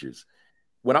of teachers,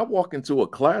 when I walk into a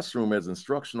classroom as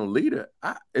instructional leader,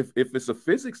 if it's a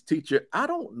physics teacher, I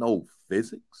don't know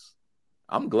physics.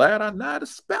 I'm glad I know how to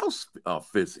spell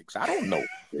physics. I don't know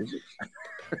physics.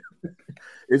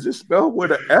 Is it spelled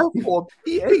with an F or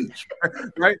PH?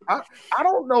 Right? I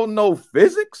don't know no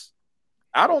physics.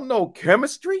 I don't know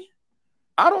chemistry.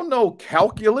 I don't know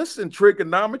calculus and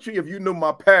trigonometry. If you knew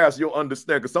my past, you'll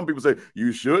understand. Because some people say,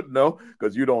 you should know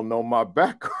because you don't know my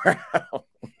background.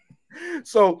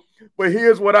 So, but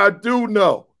here's what I do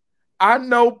know. I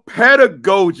know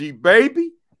pedagogy,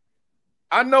 baby.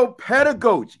 I know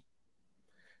pedagogy.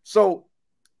 So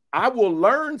I will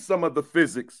learn some of the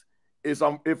physics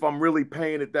if I'm really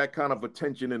paying it that kind of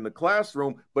attention in the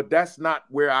classroom, but that's not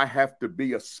where I have to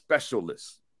be a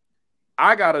specialist.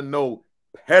 I got to know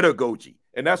pedagogy.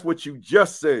 And that's what you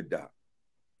just said, Doc.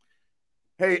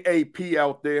 Hey, AP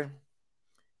out there,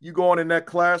 you going in that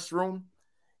classroom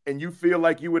and you feel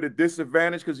like you at a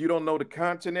disadvantage because you don't know the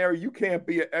content area. You can't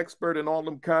be an expert in all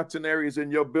them content areas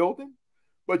in your building.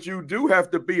 But you do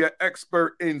have to be an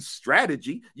expert in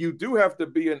strategy. You do have to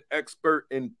be an expert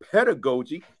in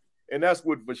pedagogy. And that's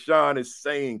what VaShawn is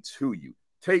saying to you.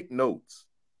 Take notes.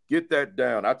 Get that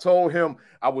down. I told him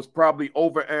I was probably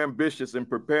over ambitious in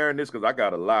preparing this because I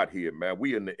got a lot here, man.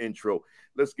 We in the intro.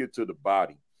 Let's get to the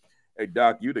body. Hey,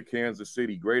 Doc, you the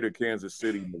Greater Kansas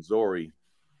City, Missouri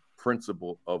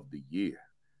Principal of the Year.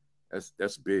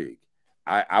 That's big.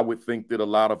 I would think that a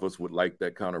lot of us would like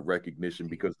that kind of recognition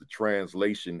because the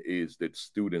translation is that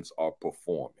students are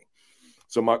performing.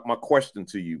 So my question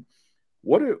to you,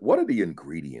 what are the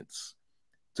ingredients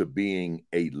to being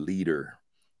a leader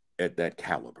at that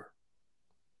caliber?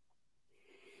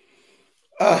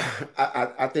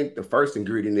 I think the first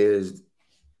ingredient is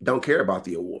don't care about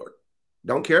the award.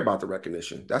 Don't care about the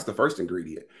recognition. That's the first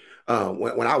ingredient.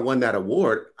 When I won that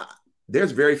award,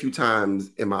 there's very few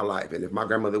times in my life, and if my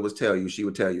grandmother was tell you, she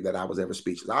would tell you that I was ever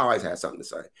speechless. I always had something to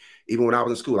say. Even when I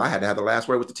was in school, I had to have the last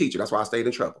word with the teacher. That's why I stayed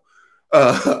in trouble.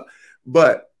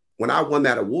 But when I won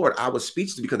that award, I was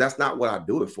speechless because that's not what I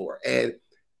do it for. And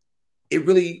it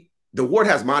really, the award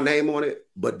has my name on it,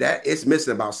 but that it's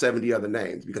missing about 70 other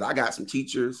names because I got some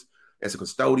teachers and some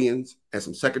custodians and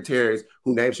some secretaries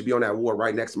whose names should be on that award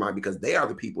right next to mine because they are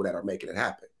the people that are making it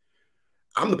happen.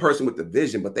 I'm the person with the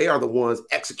vision, but they are the ones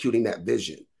executing that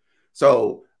vision.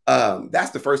 So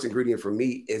that's the first ingredient for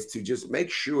me, is to just make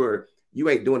sure you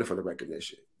ain't doing it for the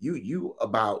recognition. You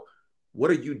about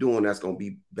what are you doing that's going to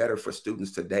be better for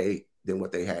students today than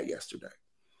what they had yesterday?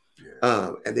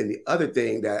 Yeah. And then the other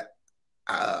thing that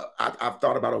I've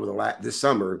thought about over this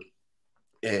summer,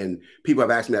 and people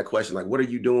have asked me that question, like, what are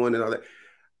you doing and all that?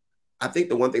 I think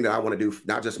the one thing that I want to do,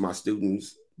 not just for my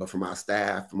students, but for my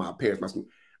staff, for my parents, my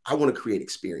students, I want to create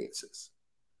experiences.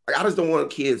 Like, I just don't want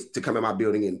kids to come in my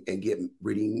building and get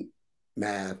reading,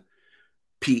 math,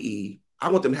 PE. I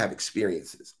want them to have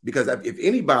experiences, because if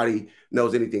anybody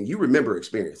knows anything, you remember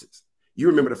experiences. You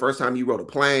remember the first time you rode a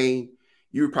plane.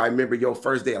 You probably remember your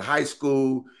first day of high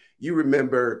school. You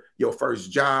remember your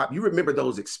first job. You remember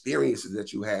those experiences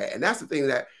that you had. And that's the thing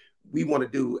that we want to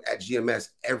do at GMS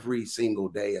every single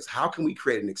day, is how can we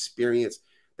create an experience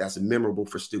that's memorable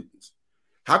for students?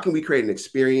 How can we create an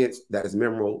experience that is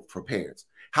memorable for parents?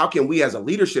 How can we as a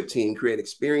leadership team create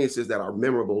experiences that are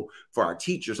memorable for our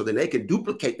teachers, so then they can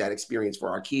duplicate that experience for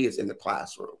our kids in the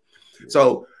classroom? Yeah.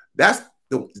 So that's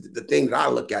the thing that I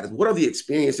look at, is what are the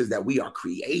experiences that we are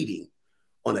creating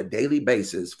on a daily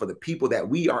basis for the people that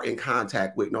we are in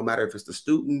contact with, no matter if it's the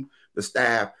student, the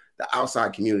staff, the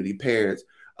outside community, parents.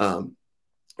 And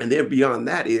then beyond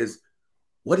that is,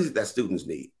 what is it that students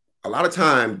need? A lot of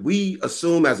time we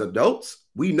assume as adults,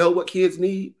 we know what kids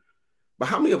need, but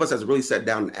how many of us has really sat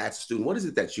down and asked a student, what is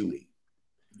it that you need?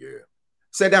 Yeah.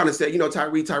 Sat down and said, you know,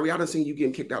 Tyree, I done seen you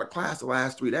getting kicked out of class the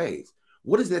last 3 days.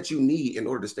 What is it that you need in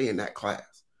order to stay in that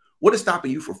class? What is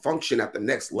stopping you from functioning at the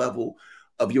next level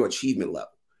of your achievement level?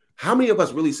 How many of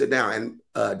us really sit down?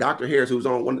 And Dr. Harris, who's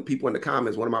on one of the people in the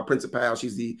comments, one of my principals,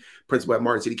 she's the principal at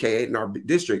Martin City K8 in our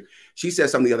district. She said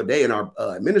something the other day in our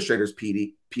administrators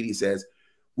PD says,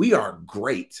 we are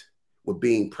great with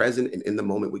being present and in the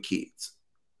moment with kids.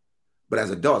 But as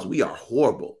adults, we are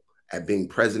horrible at being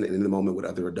present and in the moment with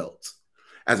other adults.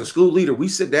 As a school leader, we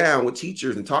sit down with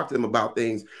teachers and talk to them about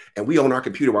things, and we on our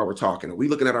computer while we're talking, or we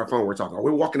looking at our phone, we're talking, or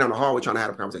we're walking down the hallway trying to have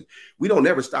a conversation. We don't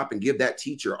ever stop and give that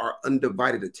teacher our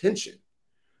undivided attention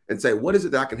and say, what is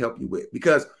it that I can help you with?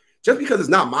 Because just because it's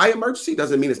not my emergency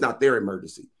doesn't mean it's not their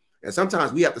emergency. And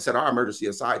sometimes we have to set our emergency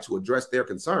aside to address their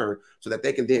concern, so that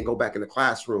they can then go back in the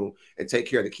classroom and take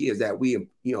care of the kids that we,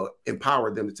 you know,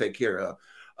 empower them to take care of.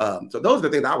 So those are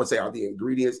the things I would say are the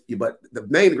ingredients. But the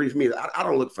main ingredient for me is I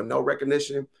don't look for no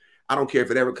recognition. I don't care if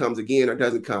it ever comes again or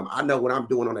doesn't come. I know what I'm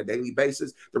doing on a daily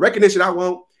basis. The recognition I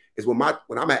want is when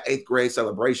I'm at 8th grade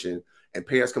celebration and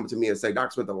parents come to me and say,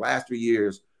 Dr. Smith, the last 3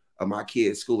 years of my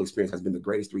kids' school experience has been the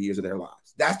greatest 3 years of their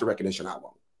lives. That's the recognition I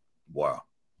want. Wow.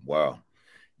 Wow.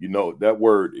 You know, that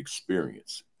word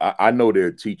experience. I know there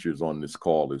are teachers on this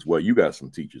call as well. You got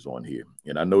some teachers on here,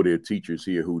 and I know there are teachers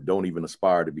here who don't even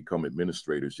aspire to become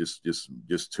administrators.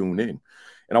 Just tune in.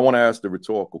 And I want to ask the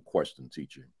rhetorical question,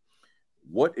 teacher.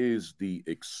 What is the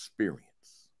experience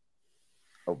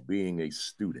of being a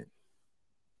student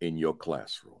in your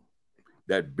classroom?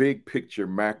 That big picture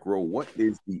macro, what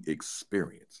is the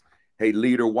experience? Hey,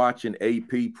 leader watching,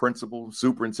 AP, principal,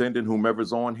 superintendent,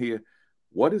 whomever's on here,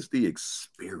 what is the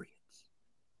experience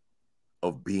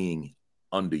of being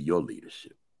under your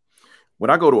leadership? When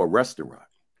I go to a restaurant,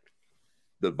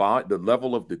 the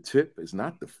level of the tip is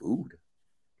not the food.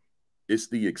 It's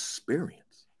the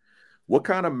experience. What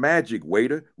kind of magic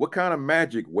waiter, what kind of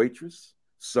magic waitress,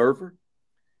 server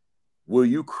will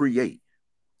you create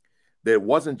that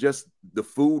wasn't just the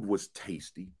food was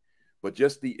tasty, but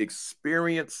just the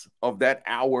experience of that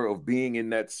hour of being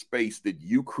in that space that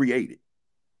you created?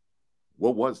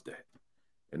 What was that?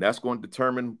 And that's going to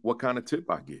determine what kind of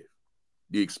tip I give.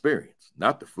 The experience,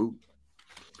 not the food.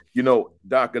 You know,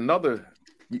 Doc,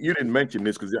 you didn't mention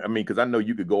this because I know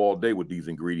you could go all day with these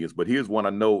ingredients, but here's one I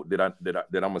know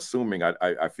that I'm assuming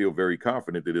I feel very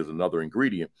confident that there's another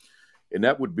ingredient, and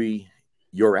that would be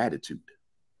your attitude,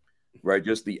 right?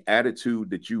 Just the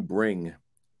attitude that you bring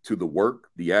to the work,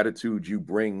 the attitude you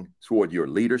bring toward your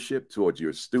leadership, towards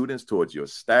your students, towards your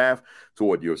staff,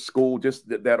 toward your school, just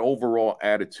that overall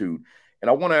attitude. And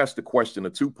I want to ask the question, a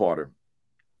two-parter,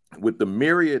 with the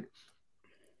myriad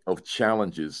of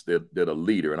challenges that a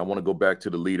leader, and I want to go back to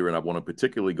the leader, and I want to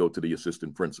particularly go to the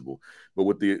assistant principal, but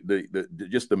with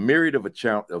just the myriad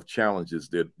of challenges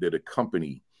that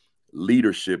accompany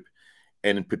leadership,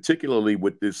 and particularly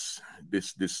with this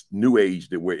new age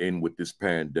that we're in with this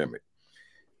pandemic.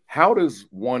 How does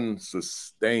one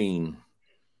sustain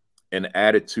an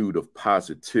attitude of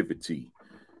positivity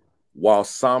while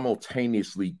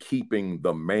simultaneously keeping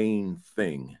the main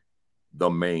thing,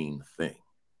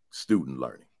 student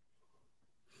learning?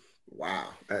 Wow.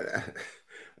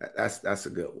 That's a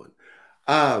good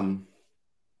one.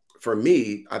 For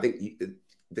me, I think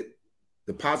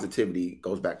the positivity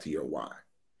goes back to your why.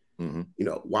 Mm-hmm. You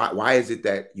know, why is it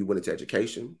that you went into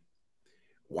education?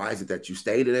 Why is it that you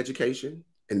stayed in education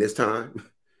in this time?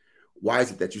 Why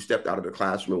is it that you stepped out of the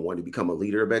classroom and wanted to become a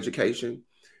leader of education?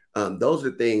 Those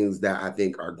are things that I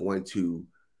think are going to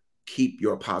keep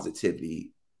your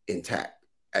positivity intact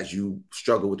as you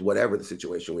struggle with whatever the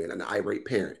situation we're in, an irate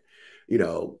parent, you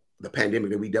know, the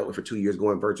pandemic that we dealt with for 2 years,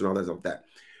 going virtual and all that stuff like that.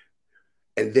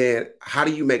 And then how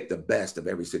do you make the best of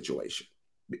every situation?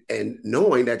 And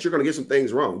knowing that you're going to get some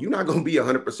things wrong. You're not going to be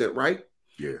 100% right.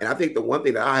 Yeah. And I think the one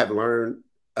thing that I have learned,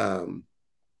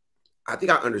 I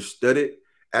think I understood it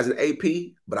as an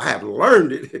AP, but I have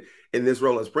learned it in this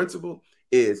role as principal,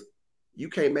 is you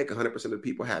can't make 100% of the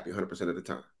people happy 100% of the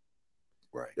time.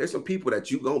 Right. There's some people that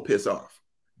you gonna piss off.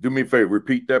 Do me a favor,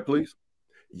 repeat that, please.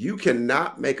 You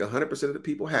cannot make 100% of the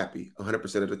people happy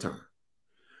 100% of the time.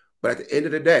 But at the end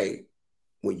of the day,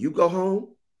 when you go home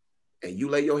and you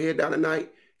lay your head down at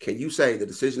night, can you say the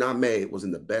decision I made was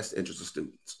in the best interest of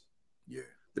students? Yeah.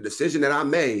 The decision that I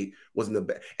made was in the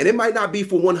best. And it might not be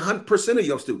for 100% of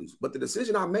your students, but the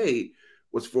decision I made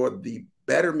was for the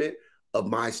betterment of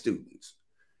my students.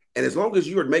 And as long as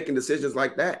you are making decisions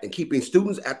like that and keeping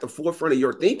students at the forefront of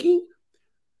your thinking,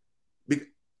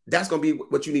 that's going to be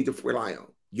what you need to rely on.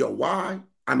 Your why,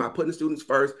 am I putting students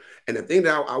first? And the thing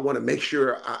that I want to make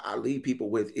sure I leave people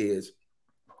with is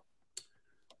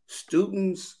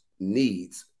students'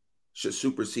 needs should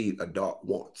supersede adult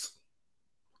wants.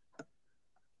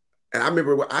 And I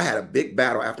remember I had a big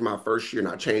battle after my first year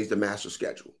and I changed the master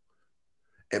schedule.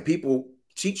 And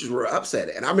teachers were upset.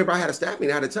 And I remember I had a staff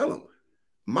meeting, I had to tell them,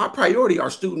 my priority are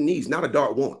student needs, not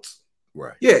adult wants.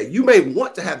 Right. Yeah, you may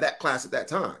want to have that class at that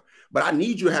time, but I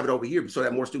need you to have it over here so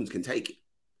that more students can take it.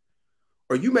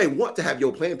 Or you may want to have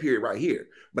your plan period right here,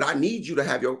 but I need you to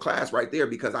have your class right there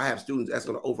because I have students that's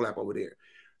going to overlap over there.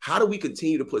 How do we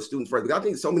continue to put students first? Because I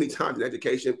think so many times in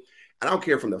education, I don't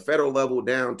care from the federal level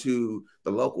down to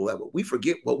the local level, we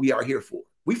forget what we are here for.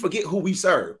 We forget who we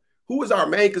serve. Who is our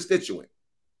main constituent?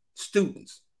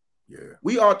 Students. Yeah.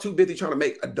 We are too busy trying to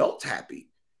make adults happy.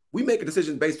 We make a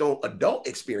decision based on adult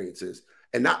experiences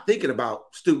and not thinking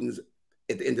about students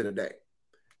at the end of the day.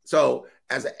 So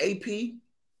as an AP,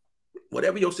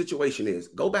 whatever your situation is,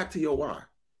 go back to your why.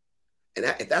 And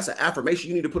if that's an affirmation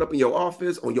you need to put up in your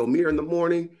office, on your mirror in the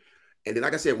morning, and then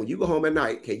like I said, when you go home at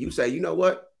night, can you say, you know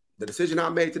what? The decision I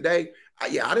made today, I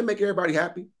didn't make everybody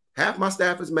happy. Half my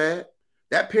staff is mad.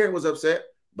 That parent was upset,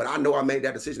 but I know I made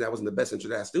that decision that was in the best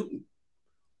interest of that student.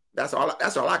 That's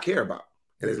all I care about.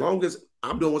 And as long as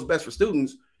I'm doing what's best for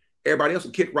students, everybody else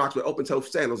can kick rocks with open-toe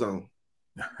sandals on.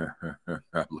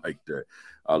 I like that.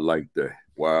 I like that.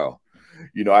 Wow.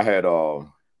 You know, I had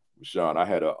VaShawn, I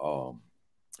had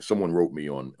someone wrote me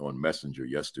on Messenger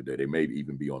yesterday. They may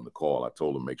even be on the call. I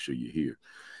told them, make sure you're here.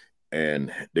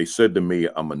 And they said to me,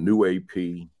 I'm a new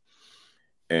AP.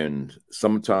 And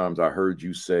sometimes I heard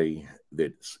you say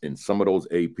that in some of those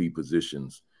AP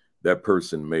positions, that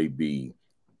person may be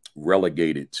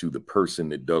relegated to the person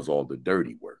that does all the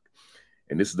dirty work.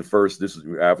 And this is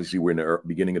obviously we're in the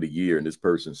beginning of the year. And this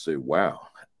person said, wow,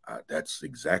 that's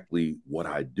exactly what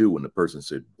I do. And the person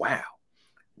said, wow.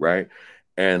 Right.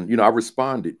 And, you know, I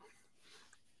responded,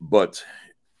 but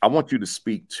I want you to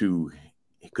speak to,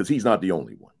 because he's not the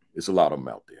only one. It's a lot of them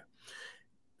out there.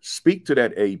 Speak to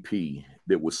that AP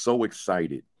that was so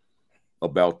excited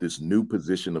about this new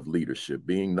position of leadership,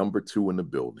 being number 2 in the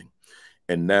building.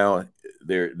 And now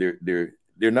they're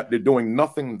doing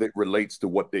nothing that relates to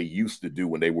what they used to do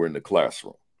when they were in the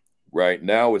classroom. Right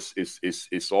now,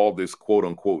 it's all this quote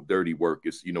unquote dirty work.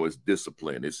 It's, you know, it's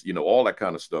discipline. It's, you know, all that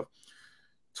kind of stuff.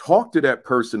 Talk to that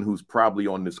person who's probably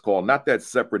on this call, not that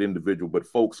separate individual, but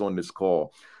folks on this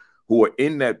call who are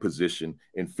in that position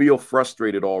and feel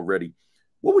frustrated already.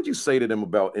 What would you say to them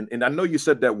about, and I know you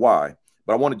said that why,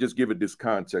 but I want to just give it this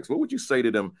context. What would you say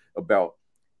to them about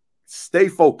stay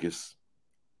focused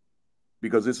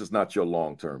because this is not your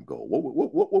long-term goal?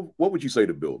 What would you say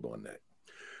to build on that?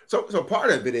 So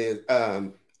part of it is,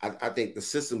 I think the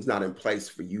system's not in place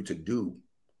for you to do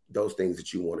those things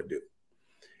that you want to do.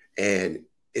 And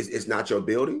it's not your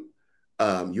building.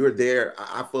 You're there.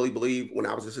 I fully believe when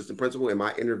I was assistant principal in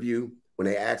my interview, when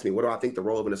they asked me, what do I think the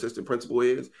role of an assistant principal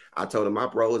is? I told them my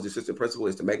role as assistant principal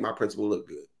is to make my principal look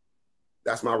good.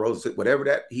 That's my role. Whatever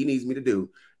that he needs me to do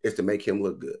is to make him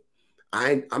look good.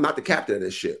 I'm not the captain of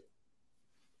this ship.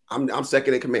 I'm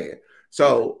second in command.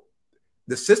 So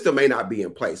the system may not be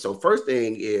in place. So first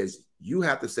thing is you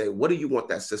have to say, what do you want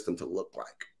that system to look like?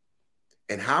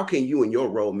 And how can you in your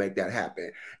role make that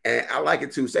happen? And I like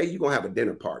it too. Say you're going to have a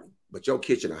dinner party, but your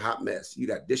kitchen a hot mess. You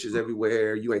got dishes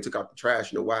everywhere. You ain't took out the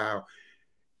trash in a while.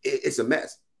 It's a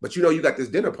mess. But you know you got this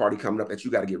dinner party coming up that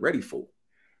you got to get ready for.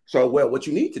 So, well, what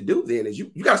you need to do then is you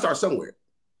got to start somewhere.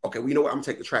 Okay, well, you know what? I'm gonna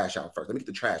take the trash out first. Let me get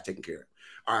the trash taken care of.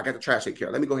 All right, I got the trash taken care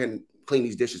of. Let me go ahead and clean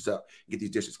these dishes up, get these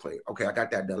dishes clean. Okay, I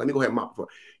got that done. Let me go ahead and mop the floor.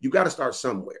 You got to start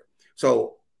somewhere.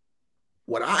 So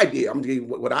what I did, I'm gonna give you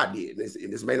what I did.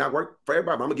 This may not work for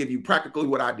everybody, but I'm gonna give you practically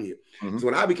what I did. So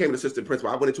when I became an assistant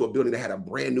principal, I went into a building that had a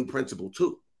brand new principal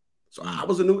too. So I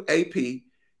was a new AP,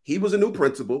 he was a new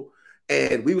principal,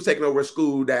 and we was taking over a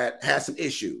school that had some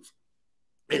issues,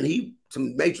 and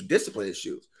some major discipline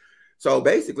issues. So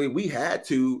basically, we had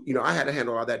to, I had to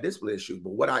handle all that discipline issues.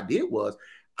 But what I did was,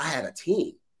 I had a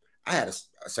team. I had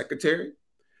a secretary.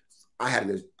 I had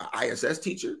an ISS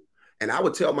teacher, and I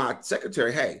would tell my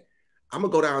secretary, "Hey, I'm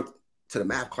gonna go down to the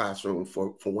math classroom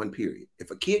for one period. If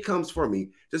a kid comes for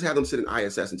me, just have them sit in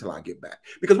ISS until I get back,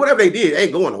 because whatever they did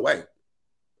ain't going away."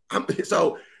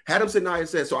 So had them sit in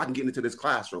ISS so I can get into this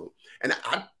classroom, and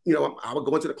I would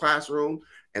go into the classroom.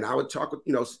 And I would talk with,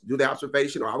 do the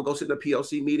observation, or I would go sit in a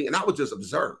PLC meeting, and I would just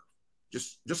observe,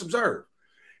 just observe.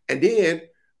 And then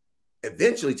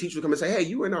eventually teacher would come and say, "Hey,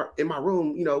 you were in my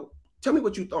room, tell me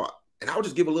what you thought." And I would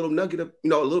just give a little nugget of, a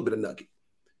little bit of nugget.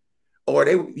 Or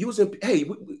in PLC, "Hey,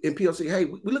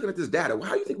 we're looking at this data. Well,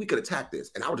 how do you think we could attack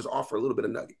this?" And I would just offer a little bit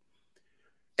of nugget.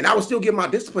 And I would still get my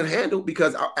discipline handled,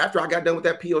 because after I got done with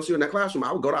that PLC in that classroom,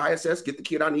 I would go to ISS, get the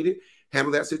kid I needed,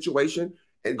 handle that situation,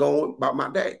 and go on about my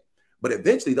day. But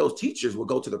eventually those teachers would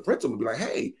go to the principal and be like,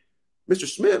 "Hey, Mr.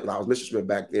 Smith," I was Mr. Smith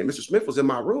back then, "Mr. Smith was in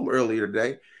my room earlier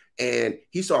today, and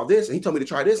he saw this, and he told me to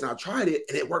try this, and I tried it,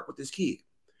 and it worked with this kid."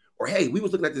 Or, "Hey, we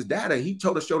was looking at this data, and he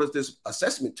showed us this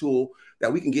assessment tool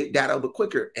that we can get data a little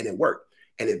quicker, and it worked."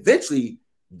 And eventually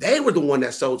they were the one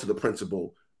that sold to the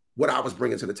principal what I was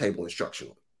bringing to the table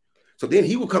instructionally. So then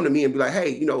he would come to me and be like,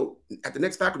 "Hey, at the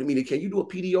next faculty meeting, can you do a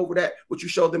PD over that, what you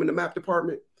showed them in the math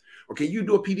department? Or can you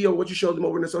do a PD on what you showed them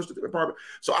over in the social department?"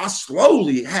 So I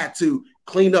slowly had to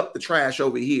clean up the trash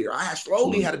over here. I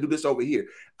slowly had to do this over here.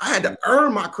 I had to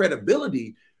earn my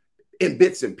credibility in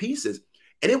bits and pieces.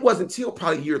 And it wasn't until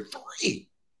probably year 3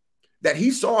 that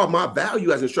he saw my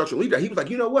value as instructional leader. He was like,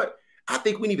 "You know what? I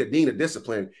think we need a dean of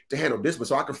discipline to handle discipline,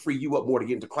 so I can free you up more to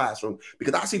get into classroom,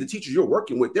 because I see the teachers you're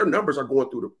working with, their numbers are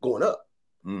going up."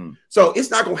 So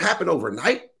it's not going to happen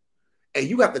overnight. And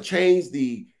you have to change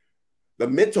the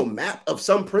mental map of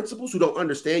some principals who don't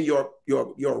understand your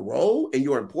role and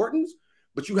your importance,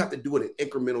 but you have to do it in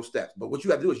incremental steps. But what you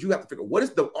have to do is you have to figure out, what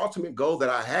is the ultimate goal that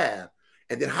I have?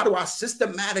 And then how do I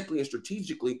systematically and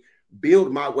strategically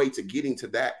build my way to getting to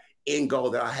that end goal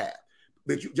that I have?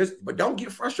 But don't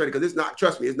get frustrated, because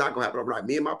trust me, it's not going to happen overnight.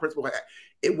 Me and my principal,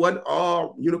 it wasn't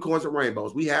all unicorns and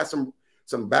rainbows. We had some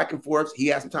back and forths. He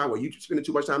had some time where you spending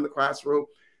too much time in the classroom.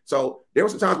 So there were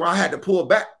some times where I had to pull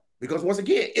back, because once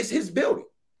again, it's his building.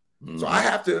 So I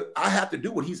have to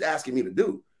do what he's asking me to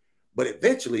do. But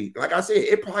eventually, like I said,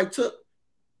 it probably took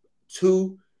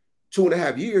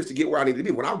 2.5 years to get where I needed to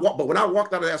be. When I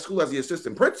walked out of that school as the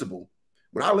assistant principal,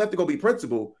 when I left to go be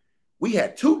principal, we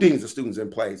had 2 deans of students in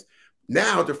place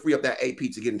now to free up that AP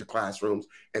to get into classrooms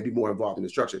and be more involved in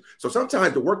instruction. So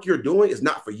sometimes the work you're doing is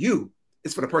not for you,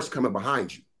 it's for the person coming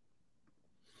behind you.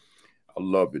 I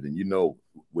love it. And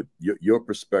with your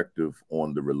perspective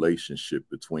on the relationship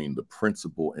between the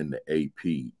principal and the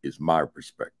AP is my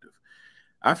perspective.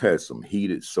 I've had some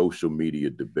heated social media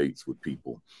debates with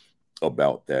people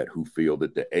about that, who feel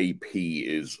that the AP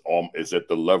is at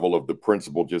the level of the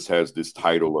principal, just has this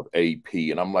title of AP.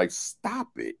 And I'm like, stop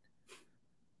it.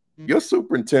 Your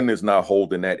superintendent is not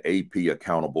holding that AP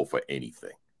accountable for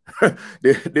anything.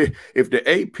 If the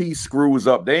AP screws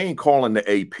up, they ain't calling the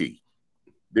AP.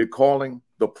 They're calling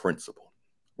the principal,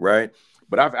 right?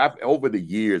 But I've over the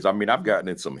years, I've gotten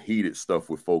in some heated stuff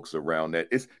with folks around that.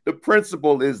 The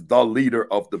principal is the leader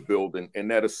of the building, and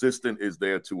that assistant is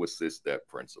there to assist that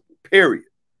principal, period,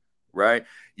 right?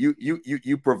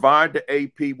 You provide the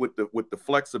AP with the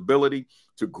flexibility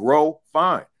to grow,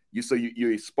 fine.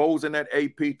 You're exposing that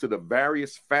AP to the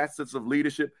various facets of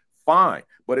leadership, fine.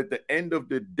 But at the end of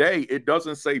the day, it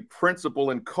doesn't say principal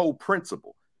and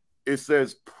co-principal. It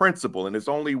says principal, and there's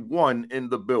only one in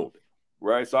the building,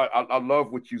 right? So I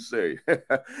love what you say.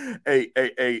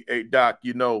 Hey, Doc,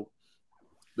 the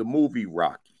movie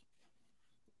Rocky,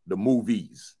 the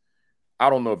movies, I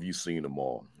don't know if you've seen them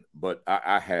all, but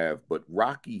I have. But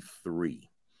Rocky 3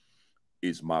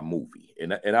 is my movie.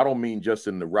 And I don't mean just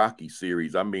in the Rocky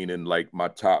series. I mean in like my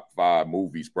top 5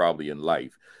 movies probably in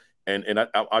life. And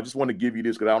I just want to give you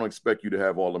this, because I don't expect you to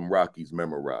have all them Rockies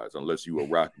memorized unless you're a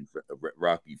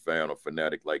Rocky fan or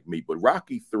fanatic like me. But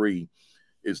Rocky 3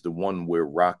 is the one where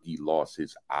Rocky lost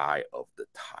his eye of the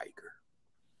tiger,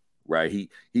 right?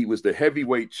 He was the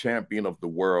heavyweight champion of the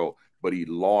world, but he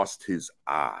lost his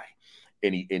eye.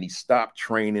 and he stopped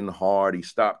training hard. He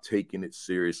stopped taking it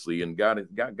seriously and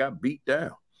got beat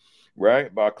down,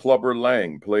 right, by Clubber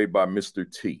Lang, played by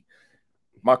Mr. T.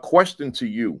 My question to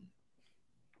you: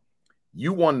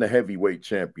 you won the heavyweight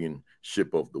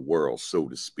championship of the world, so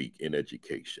to speak, in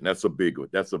education. That's a big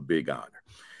honor.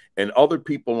 And other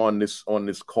people on this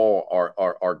call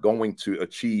are going to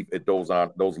achieve at those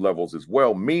levels as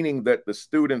well, meaning that the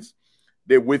students,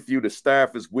 they're with you, the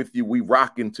staff is with you, we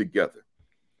rocking together.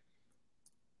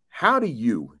 How do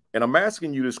you, and I'm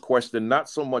asking you this question not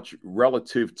so much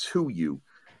relative to you,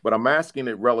 but I'm asking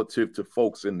it relative to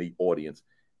folks in the audience.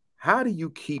 How do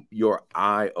you keep your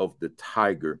eye of the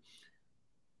tiger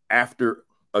after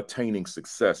attaining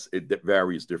success at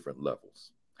various different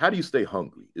levels? How do you stay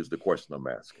hungry is the question I'm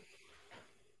asking.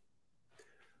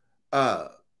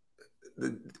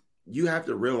 You have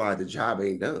to realize the job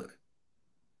ain't done.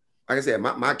 Like I said,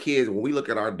 my kids, when we look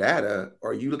at our data,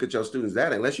 or you look at your students'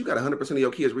 data, unless you got 100% of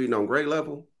your kids reading on grade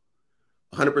level,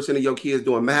 100% of your kids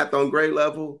doing math on grade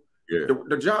level, yeah,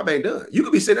 the job ain't done. You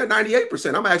could be sitting at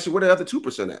 98%. I'm actually where the other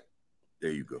 2% at.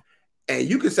 There you go. And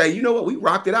you could say, you know what, we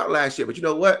rocked it out last year, but you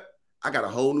know what? I got a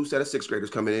whole new set of 6th graders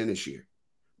coming in this year.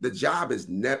 The job is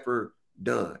never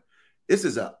done. This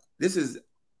is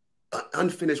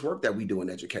unfinished work that we do in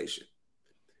education.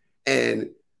 And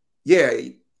yeah,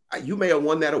 you may have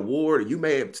won that award, or you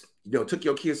may have, took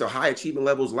your kids to high achievement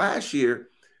levels last year,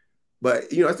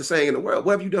 but that's the saying in the world,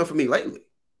 what have you done for me lately?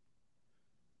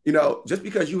 Just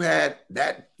because you had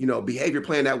that, behavior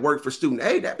plan that worked for student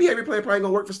A, that behavior plan probably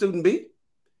gonna work for student B.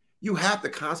 You have to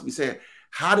constantly be saying,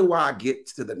 how do I get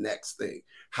to the next thing?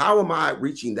 How am I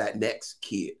reaching that next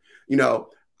kid?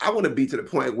 I want to be to the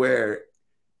point where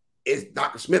it's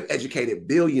Dr. Smith educated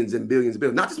billions and billions and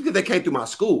billions, not just because they came through my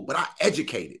school, but I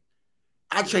educated.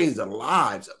 I changed the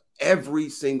lives of every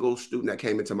single student that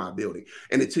came into my building.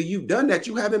 And until you've done that,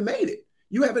 you haven't made it.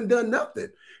 You haven't done nothing.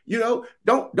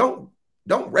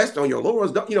 Don't rest on your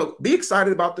laurels. Don't, be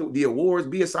excited about the awards.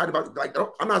 Be excited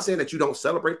about, I'm not saying that you don't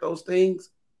celebrate those things,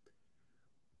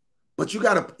 but you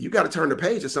gotta turn the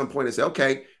page at some point and say,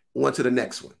 okay, on to the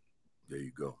next one. There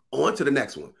you go. On to the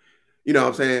next one. You know what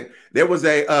I'm saying? There was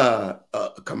a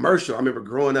commercial I remember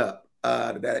growing up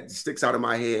that sticks out in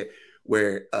my head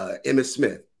where Emmitt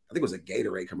Smith, I think it was a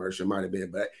Gatorade commercial, it might have been,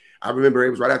 but I remember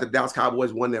it was right after the Dallas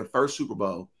Cowboys won their first Super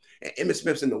Bowl, and Emmitt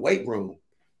Smith's in the weight room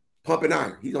pumping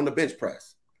iron. He's on the bench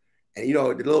press. And, the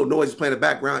little noise is playing in the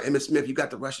background. Emmitt Smith, you got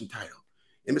the rushing title.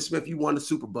 Emmitt Smith, you won the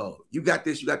Super Bowl. You got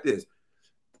this, you got this.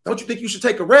 Don't you think you should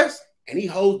take a rest? And he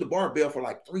holds the barbell for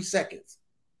like 3 seconds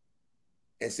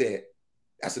and said,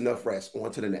 that's enough rest.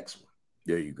 On to the next one.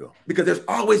 There you go. Because there's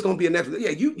always going to be a next one. Yeah,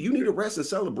 you need to rest and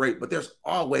celebrate, but there's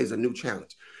always a new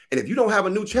challenge. And if you don't have a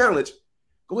new challenge,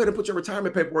 go ahead and put your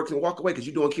retirement paperwork and walk away, because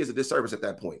you're doing kids a disservice at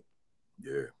that point.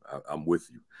 Yeah, I'm with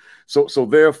you. So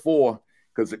therefore,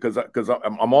 because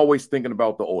I'm always thinking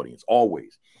about the audience,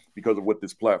 always, because of what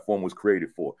this platform was created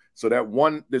for. So that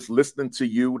one that's listening to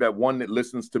you, that one that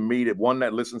listens to me, that one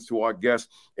that listens to our guests,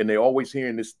 and they always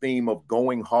hearing this theme of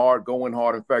going hard, going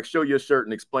hard. In fact, show your shirt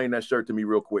and explain that shirt to me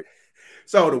real quick.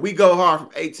 So we go hard from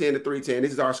 8:10 to 3:10.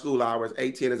 This is our school hours.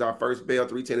 8:10 is our first bell.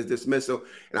 3:10 is dismissal.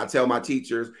 And I tell my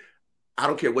teachers, I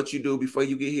don't care what you do before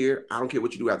you get here. I don't care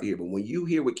what you do after here. But when you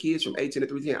here with kids from 8:10 to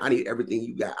 3:10, I need everything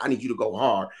you got. I need you to go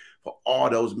hard for all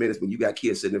those minutes when you got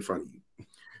kids sitting in front of you.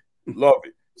 Love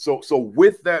it. So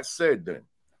with that said, then,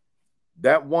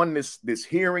 that one that's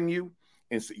hearing you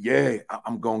and say, yeah,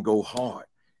 I'm going to go hard.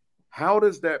 How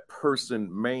does that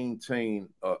person maintain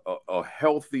a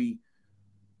healthy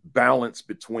balance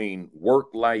between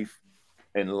work life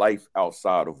and life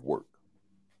outside of work?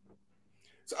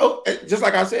 So just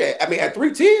like I said, I mean, at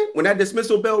 3:10, when that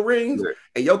dismissal bell rings, yeah,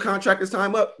 and your contract is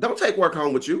time up, don't take work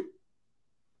home with you.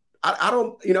 I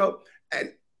don't,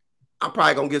 and I'm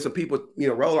probably gonna get some people,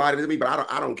 roll out of me, but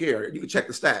I don't care. You can check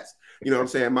the stats. You know what I'm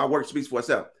saying? My work speaks for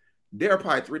itself. There are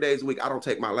probably 3 days a week I don't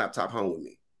take my laptop home with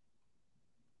me,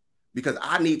 because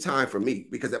I need time for me.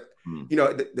 Because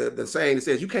the saying that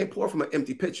says you can't pour from an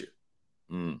empty pitcher.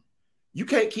 You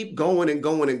can't keep going and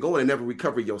going and going and never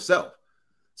recover yourself.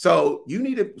 So you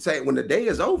need to say, when the day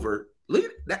is over, leave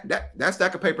that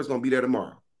stack of paper is going to be there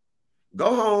tomorrow.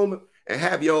 Go home and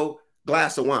have your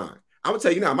glass of wine. I'm gonna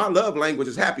tell you now, my love language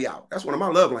is happy hour. That's one of my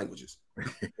love languages.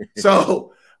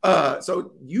 So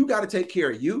you got to take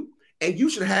care of you, and you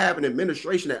should have an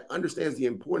administration that understands the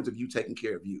importance of you taking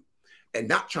care of you and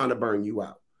not trying to burn you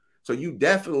out. So you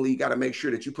definitely got to make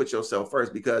sure that you put yourself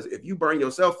first, because if you burn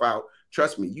yourself out,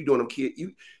 trust me, you doing them kid,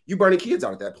 you burning kids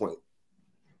out at that point.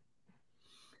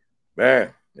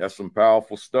 Man, that's some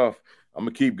powerful stuff. I'm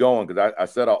gonna keep going, because I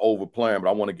said I overplan, but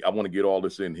I want to get all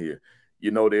this in here.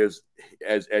 you know, there's,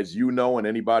 as you know, and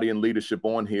anybody in leadership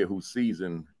on here who's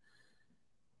seasoned,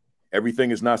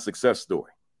 everything is not a success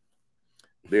story.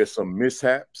 There's some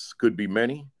mishaps, could be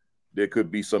many. There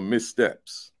could be some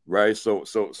missteps, right? So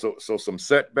some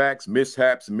setbacks,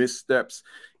 mishaps, missteps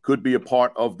could be a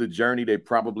part of the journey. They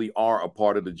probably are a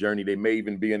part of the journey. They may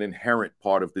even be an inherent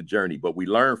part of the journey, but we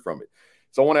learn from it.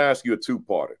 So I want to ask you a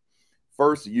two-parter.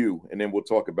 First, you, and then we'll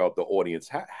talk about the audience.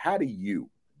 How do you,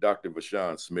 Dr.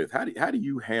 VaShawn Smith, how do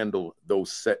you handle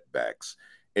those setbacks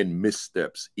and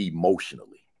missteps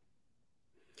emotionally?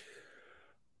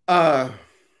 Wow.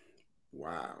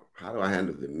 How do I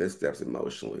handle the missteps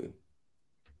emotionally?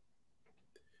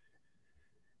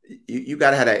 You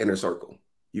got to have that inner circle.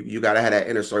 You got to have that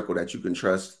inner circle that you can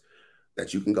trust,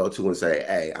 that you can go to and say,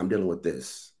 hey, I'm dealing with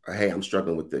this, or hey, I'm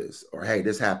struggling with this, or hey,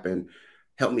 this happened.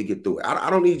 Help me get through it. I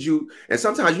don't need you. And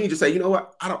sometimes you need to say, you know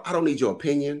what? I don't need your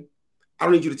opinion. I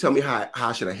don't need you to tell me how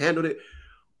I should have handled it.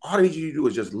 All I need you to do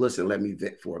is just listen, let me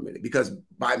vent for a minute. Because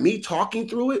by me talking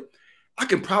through it, I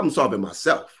can problem solve it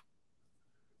myself.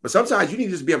 But sometimes you need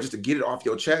to just be able just to get it off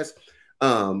your chest.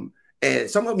 And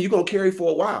some of them you're going to carry for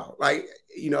a while. Like,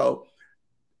 you know,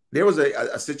 there was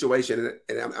a situation,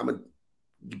 and I'm going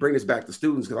to bring this back to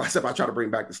students, because I said I try to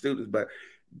bring back the students. But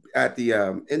at the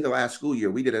end of last school year,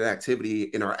 we did an activity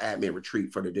in our admin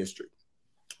retreat for the district.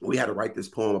 We had to write this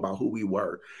poem about who we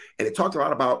were. And it talked a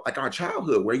lot about like our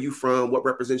childhood, where you from, what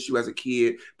represents you as a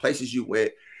kid, places you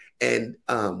went. And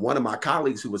one of my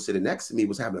colleagues who was sitting next to me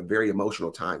was having a very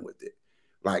emotional time with it,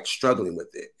 like struggling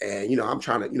with it. And, you know, I'm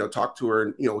trying to, you know, talk to her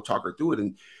and, you know, talk her through it.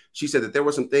 And she said that there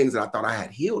were some things that I thought I had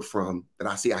healed from that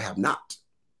I see I have not.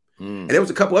 And there was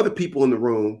a couple other people in the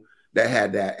room that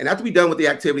had that. And after we done with the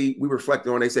activity, we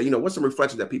reflected on, they said, you know, what's some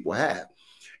reflections that people have?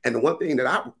 And the one thing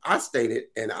that I stated,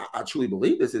 and I truly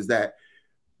believe this, is that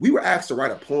we were asked to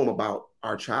write a poem about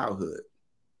our childhood.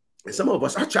 And some of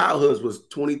us, our childhoods was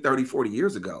 20, 30, 40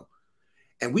 years ago.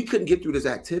 And we couldn't get through this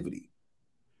activity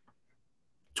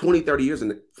 20, 30 years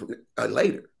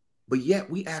later. But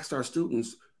yet we asked our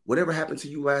students, whatever happened to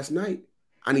you last night,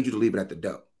 I need you to leave it at the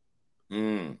door.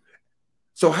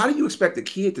 So how do you expect a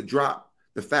kid to drop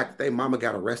the fact that their mama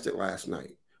got arrested last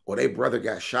night, or their brother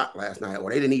got shot last night,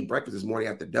 or they didn't eat breakfast this morning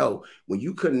at the door, when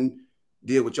you couldn't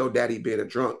deal with your daddy being a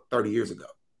drunk 30 years ago,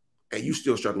 and you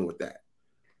still struggling with that?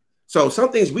 So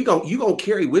some things you gonna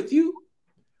carry with you,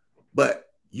 but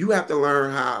you have to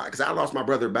learn how. Because I lost my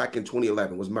brother back in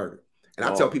 2011, was murdered, and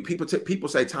I tell people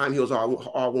say time heals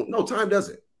all wounds. No, time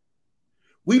doesn't.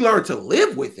 We learn to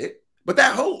live with it, but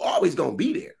that hole always gonna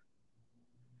be there.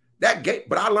 That gate,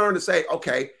 but I learned to say,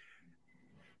 okay,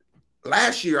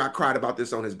 last year I cried about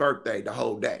this on his birthday the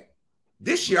whole day.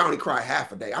 This year I only cry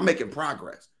half a day. I'm making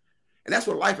progress. And that's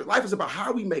what life is. Life is about how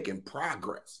are we making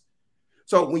progress.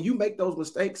 So when you make those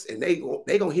mistakes and they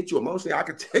gonna hit you emotionally, I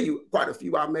can tell you quite a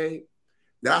few I made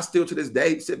that I still to this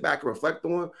day sit back and reflect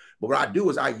on. But what I do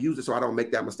is I use it so I don't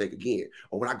make that mistake again.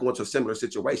 Or when I go into a similar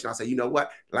situation, I say, you know what?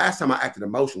 Last time I acted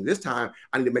emotionally, this time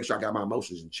I need to make sure I got my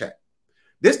emotions in check.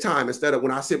 This time, instead of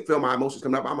when I feel my emotions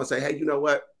coming up, I'm gonna say, hey, you know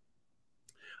what?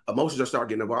 Emotions are starting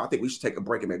getting involved. I think we should take a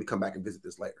break and maybe come back and visit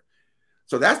this later.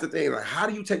 So that's the thing. Like, how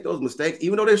do you take those mistakes,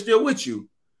 even though they're still with you,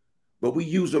 but we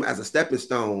use them as a stepping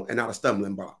stone and not a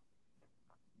stumbling block?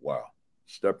 Wow.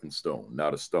 Stepping stone,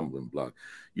 not a stumbling block.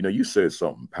 You know, you said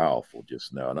something powerful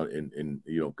just now, and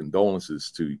you know,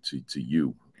 condolences to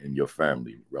you and your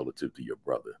family relative to your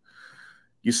brother.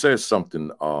 You said something.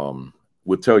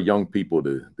 We'll tell young people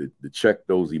to check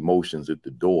those emotions at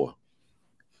the door,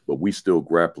 but we still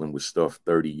grappling with stuff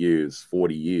 30 years,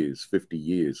 40 years, 50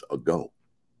 years ago,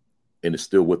 and it's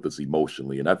still with us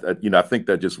emotionally. And I think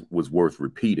that just was worth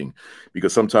repeating,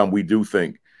 because sometimes we do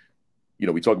think, you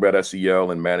know, we talk about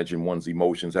SEL and managing one's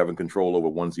emotions, having control over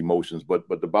one's emotions, but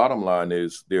the bottom line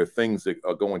is there are things that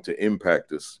are going to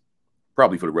impact us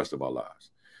probably for the rest of our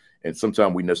lives. And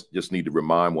sometimes we just need to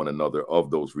remind one another of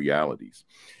those realities.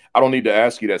 I don't need to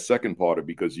ask you that second part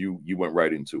because you went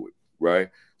right into it, right?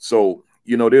 So,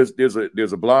 you know, there's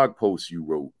a blog post you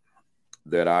wrote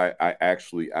that I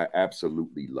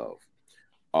absolutely love.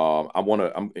 I'm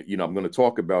going to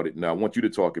talk about it now. I want you to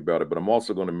talk about it, but I'm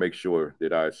also going to make sure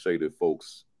that I say to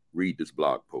folks, read this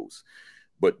blog post.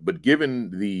 But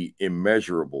given the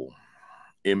immeasurable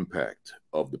impact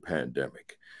of the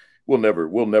pandemic, we'll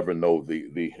never know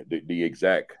the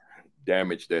exact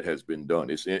damage that has been done.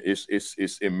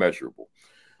 It's immeasurable.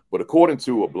 But according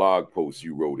to a blog post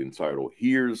you wrote entitled,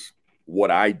 "Here's What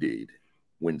I Did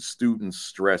When Student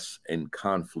Stress and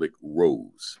Conflict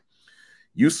Rose,"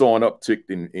 you saw an uptick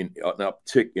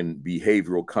in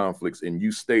behavioral conflicts, and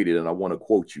you stated, and I want to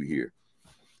quote you here,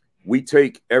 we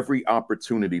take every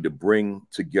opportunity to bring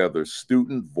together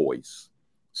student voice,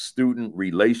 student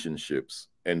relationships,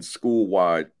 and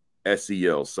school-wide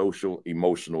SEL, social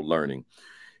emotional learning.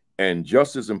 And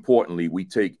just as importantly, we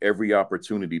take every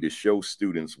opportunity to show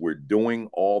students we're doing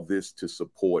all this to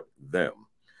support them.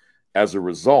 As a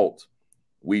result,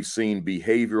 we've seen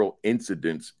behavioral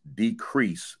incidents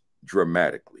decrease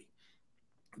dramatically.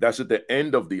 That's at the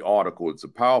end of the article. It's a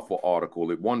powerful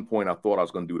article. At one point, I thought I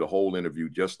was going to do the whole interview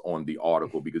just on the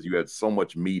article because you had so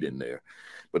much meat in there.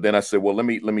 But then I said, well, let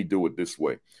me do it this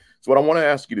way. So what I want to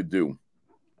ask you to do,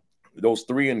 those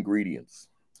three ingredients,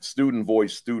 student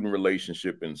voice, student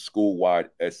relationship, and school-wide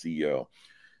SEL,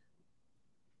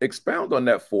 expound on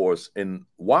that for us. And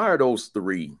why are those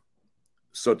three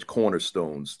such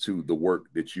cornerstones to the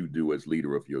work that you do as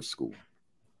leader of your school?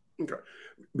 Okay.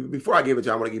 Before I give it to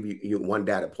you, I want to give you one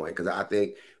data point, because I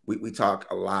think we talk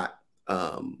a lot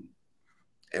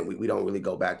and we don't really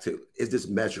go back to, is this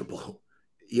measurable?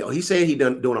 You know, he's saying he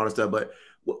done doing all this stuff, but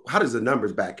how does the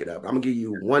numbers back it up? I'm gonna give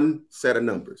you one set of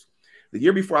numbers. The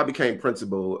year before I became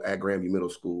principal at Grandview Middle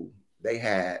School, they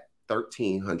had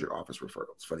 1,300 office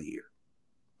referrals for the year.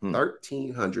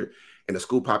 1,300 and a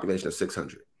school population of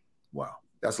 600. Wow.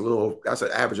 That's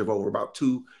an average of over about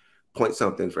 2 point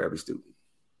something for every student.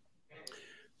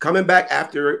 Coming back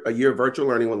after a year of virtual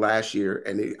learning last year,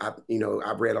 and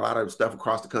I've read a lot of stuff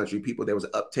across the country. There was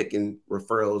an uptick in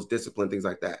referrals, discipline, things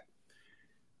like that.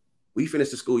 We finished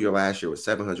the school year last year with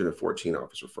 714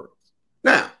 office referrals.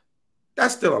 Now,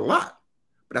 that's still a lot,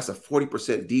 but that's a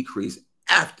 40% decrease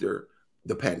after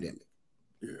the pandemic.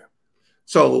 Yeah.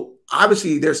 So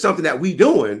obviously, there's something that we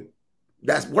doing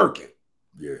that's working.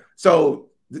 Yeah.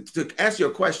 So to answer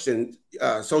your question,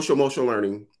 social emotional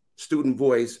learning, student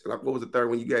voice, what was the third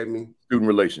one you gave me? Student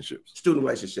relationships. Student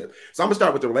relationship. So I'm gonna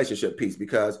start with the relationship piece,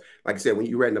 because like I said, when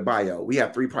you read in the bio, we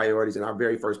have 3 priorities, and our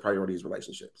very first priority is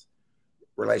relationships.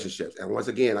 And once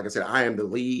again, like I said, I am the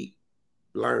lead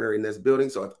learner in this building.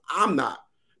 So if I'm not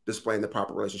displaying the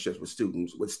proper relationships with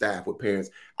students, with staff, with parents,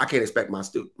 I can't expect my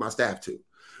staff to.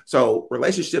 So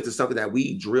relationships is something that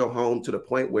we drill home to the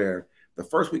point where the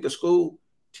first week of school,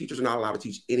 teachers are not allowed to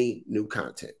teach any new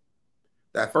content.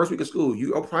 That first week of school,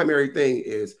 your primary thing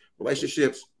is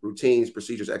relationships, routines,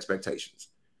 procedures, expectations.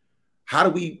 How do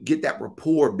we get that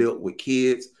rapport built with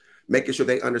kids, making sure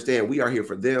they understand we are here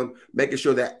for them, making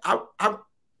sure that I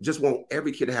just want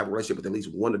every kid to have a relationship with at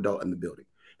least one adult in the building,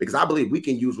 because I believe we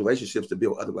can use relationships to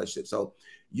build other relationships. So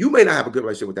you may not have a good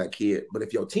relationship with that kid, but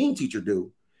if your team teacher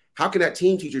do, how can that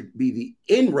team teacher be the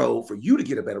inroad for you to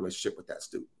get a better relationship with that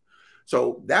student?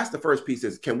 So that's the first piece,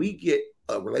 is can we get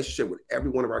a relationship with every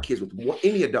one of our kids, with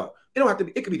any adult? It don't have to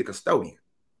be, it could be the custodian.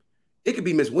 It could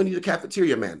be Miss Wendy, the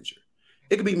cafeteria manager.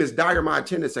 It could be Miss Dyer, my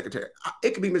attendance secretary.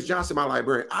 It could be Miss Johnson, my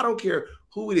librarian. I don't care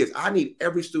who it is. I need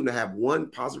every student to have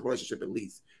one positive relationship at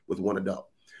least with one adult.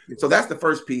 So that's the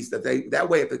first piece, that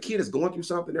way, if the kid is going through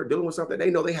something, they're dealing with something, they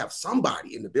know they have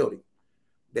somebody in the building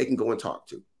they can go and talk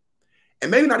to. And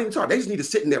maybe not even talk, they just need to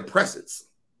sit in their presence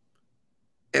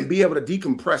and be able to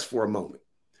decompress for a moment.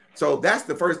 So that's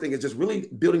the first thing, is just really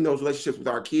building those relationships with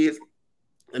our kids.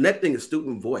 And that thing is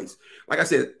student voice. Like I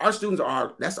said, our students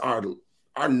that's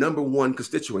our number one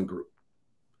constituent group.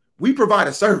 We provide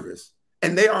a service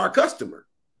and they are our customer.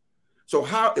 So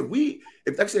if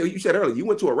like I said, you said earlier, you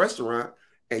went to a restaurant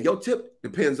and your tip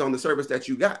depends on the service that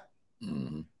you got.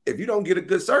 Mm-hmm. If you don't get a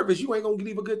good service, you ain't gonna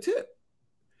leave a good tip.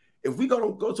 If we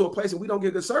go to a place and we don't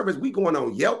get good service, we going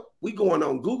on Yelp, we going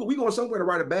on Google, we going somewhere to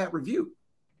write a bad review.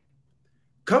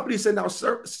 Companies send out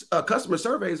customer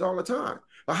surveys all the time.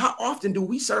 But how often do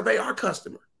we survey our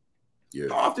customer? Yeah.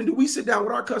 How often do we sit down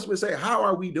with our customer and say, how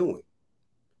are we doing?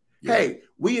 Yeah. Hey,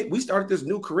 we started this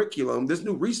new curriculum, this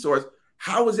new resource.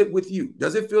 How is it with you?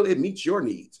 Does it feel it meets your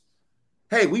needs?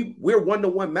 Hey, we're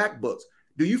one-to-one MacBooks.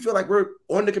 Do you feel like we're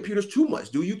on the computers too much?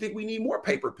 Do you think we need more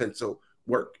paper pencil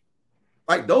work?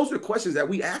 Like, those are questions that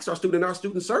we ask our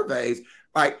student surveys.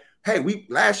 Like, hey,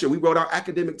 last year we wrote out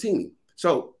academic teaming.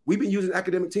 So we've been using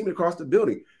academic teaming across the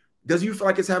building. Does you feel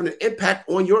like it's having an impact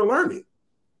on your learning?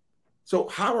 So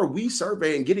how are we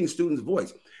surveying, getting students'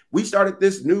 voice? We started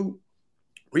this new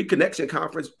reconnection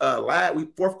conference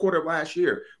fourth quarter of last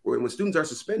year, where when students are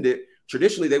suspended,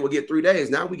 traditionally they would get 3 days.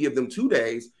 Now we give them 2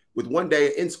 days with 1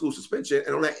 day in school suspension.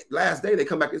 And on that last day, they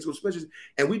come back in school suspension,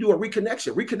 and we do a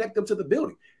reconnect them to the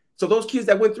building. So those kids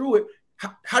that went through it,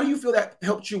 how do you feel that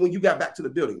helped you when you got back to the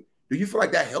building? Do you feel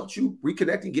like that helped you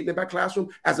reconnecting, getting in back classroom,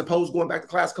 as opposed to going back to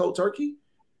class cold turkey?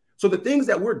 So the things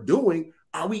that we're doing,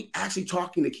 are we actually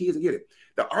talking to kids and get it?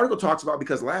 The article talks about,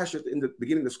 because last year, in the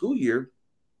beginning of the school year,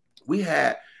 we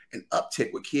had an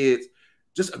uptick with kids,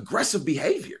 just aggressive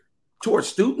behavior towards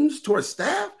students, towards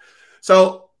staff.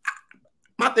 So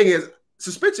my thing is,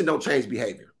 suspension don't change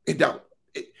behavior. It don't.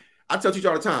 I tell teachers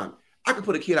all the time, I can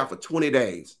put a kid out for 20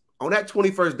 days. On that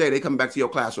 21st day, they come back to your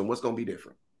classroom. What's going to be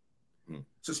different?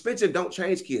 Suspension don't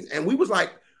change kids. And we was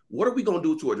like, what are we going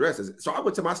to do to address this? So I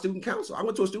went to my student council. I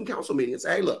went to a student council meeting and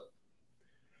said, hey, look,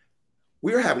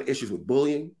 we are having issues with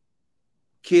bullying,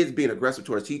 kids being aggressive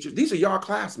towards teachers. These are y'all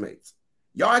classmates.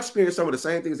 Y'all experience some of the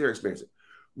same things they're experiencing.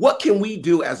 What can we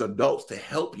do as adults to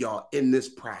help y'all in this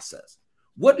process?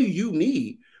 What do you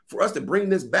need for us to bring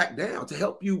this back down to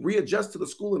help you readjust to the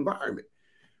school environment?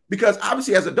 Because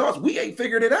obviously as adults, we ain't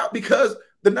figured it out because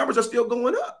the numbers are still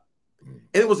going up.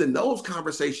 And it was in those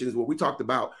conversations where we talked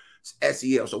about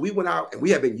SEL. So we went out and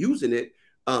we have been using it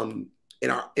in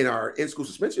our in-school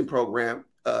suspension program.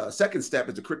 Second step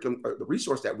is the curriculum, or the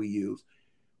resource that we use.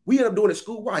 We end up doing it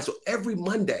school-wide. So every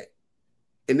Monday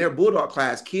in their Bulldog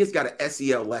class, kids got an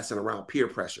SEL lesson around peer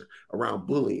pressure, around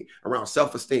bullying, around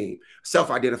self-esteem,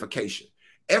 self-identification.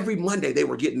 Every Monday they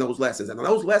were getting those lessons. And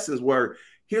those lessons were,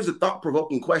 here's a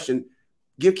thought-provoking question.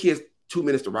 Give kids 2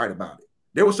 minutes to write about it.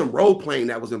 There was some role playing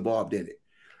that was involved in it.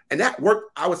 And that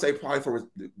worked, I would say, probably for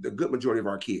the good majority of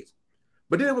our kids.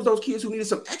 But then there was those kids who needed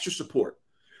some extra support.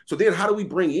 So then how do we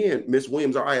bring in Miss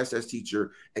Williams, our ISS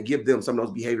teacher, and give them some of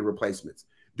those behavior replacements?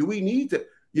 Do we need to,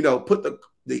 put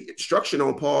the instruction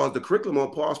on pause, the curriculum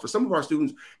on pause for some of our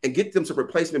students and get them some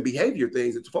replacement behavior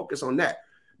things and to focus on that?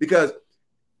 Because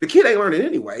the kid ain't learning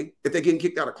anyway if they're getting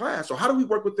kicked out of class. So how do we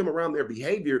work with them around their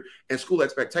behavior and school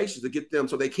expectations to get them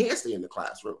so they can stay in the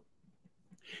classroom?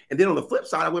 And then on the flip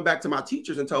side, I went back to my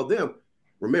teachers and told them,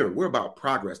 remember, we're about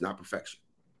progress, not perfection.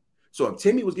 So if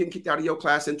Timmy was getting kicked out of your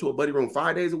class into a buddy room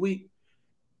 5 days a week,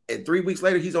 and 3 weeks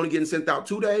later, he's only getting sent out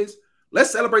 2 days,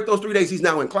 let's celebrate those 3 days he's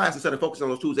now in class instead of focusing on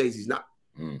those 2 days he's not.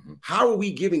 Mm-hmm. How are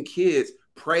we giving kids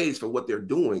praise for what they're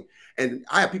doing? And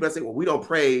I have people that say, well, we don't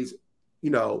praise,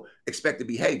 expected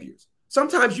behaviors.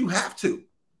 Sometimes you have to.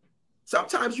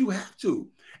 Sometimes you have to.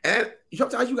 And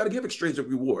sometimes you got to give extrinsic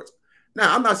rewards.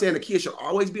 Now, I'm not saying the kids should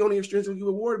always be on the extrinsic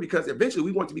reward because eventually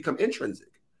we want to become intrinsic.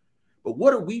 But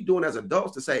what are we doing as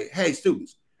adults to say, hey,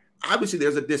 students, obviously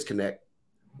there's a disconnect.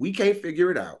 We can't figure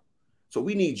it out. So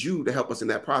we need you to help us in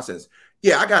that process.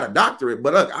 Yeah, I got a doctorate,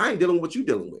 but look, I ain't dealing with what you're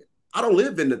dealing with. I don't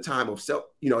live in the time of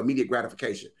immediate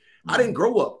gratification. I didn't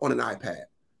grow up on an iPad.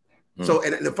 So,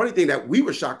 and the funny thing that we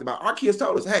were shocked about, our kids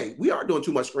told us, hey, we are doing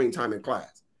too much screen time in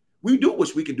class. We do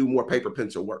wish we could do more paper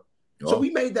pencil work. So we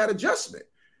made that adjustment.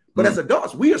 But as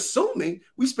adults, we assuming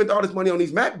we spent all this money on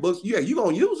these MacBooks. Yeah, you're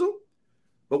going to use them.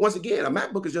 But once again, a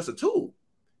MacBook is just a tool.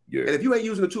 Yeah. And if you ain't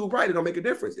using the tool right, it don't make a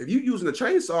difference. If you're using a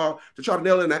chainsaw to try to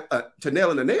nail in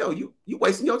a nail, you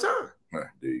wasting your time.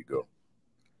 There you go.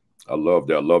 I love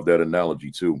that. I love that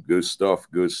analogy too. Good stuff.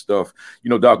 Good stuff.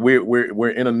 Doc, we're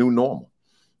in a new normal.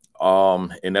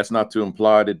 And that's not to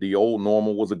imply that the old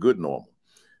normal was a good normal,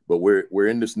 but we're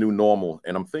in this new normal.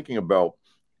 And I'm thinking about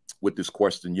with this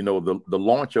question, the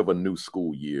launch of a new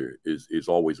school year is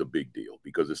always a big deal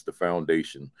because it's the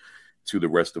foundation to the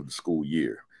rest of the school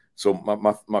year. So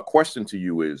my question to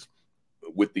you is,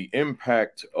 with the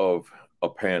impact of a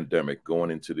pandemic going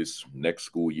into this next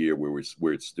school year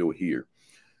where it's still here,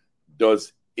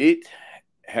 does it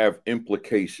have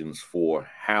implications for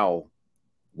how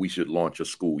we should launch a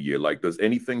school year? Like, does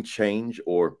anything change,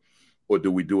 or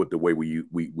do we do it the way we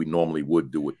normally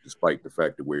would do it, despite the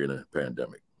fact that we're in a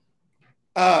pandemic?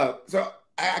 So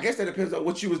I guess that depends on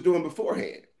what you was doing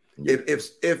beforehand. Yeah.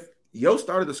 If your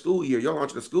start of the school year, your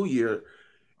launch of the school year,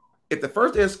 if the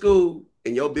first day of school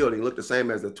in your building looked the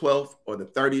same as the 12th or the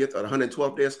 30th or the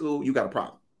 112th day of school, you got a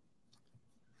problem.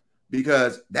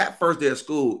 Because that first day of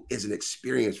school is an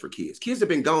experience for kids. Kids have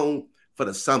been gone for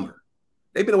the summer.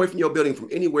 They've been away from your building from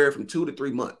anywhere from 2 to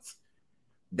 3 months.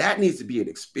 That needs to be an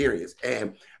experience.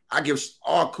 And I give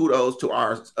all kudos to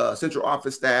our central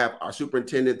office staff, our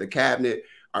superintendent, the cabinet,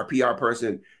 our PR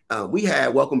person. We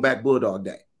had Welcome Back Bulldog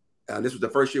Day. This was the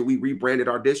first year we rebranded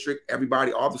our district.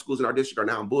 All the schools in our district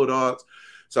are now Bulldogs.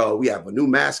 So we have a new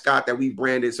mascot that we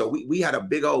branded. So we had a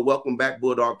big old Welcome Back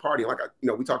Bulldog party. Like,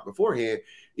 we talked beforehand,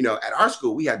 at our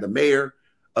school, we had the mayor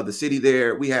of the city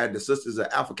there. We had the Sisters of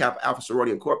Alpha Kappa Alpha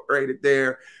Sorority Incorporated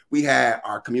there. We had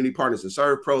our community partners in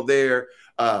Serve Pro there.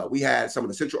 We had some of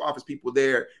the central office people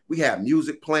there. We had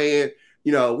music playing.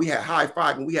 We had high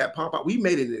five and we had pump out. We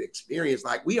made it an experience.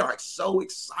 Like, we are so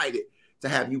excited to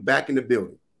have you back in the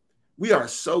building. We are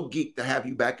so geeked to have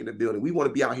you back in the building. We want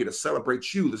to be out here to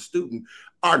celebrate you, the student,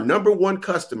 our #1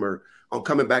 customer, on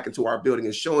coming back into our building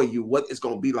and showing you what it's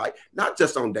going to be like, not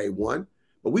just on day one,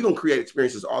 but we're going to create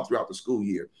experiences all throughout the school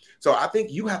year. So I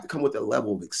think you have to come with a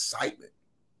level of excitement,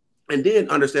 and then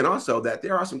understand also that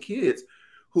there are some kids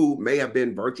who may have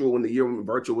been virtual in the year when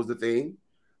virtual was the thing.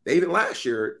 They even last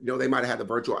year, they might have had the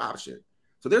virtual option.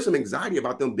 So there's some anxiety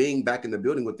about them being back in the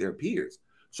building with their peers.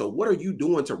 So what are you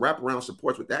doing to wrap around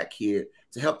supports with that kid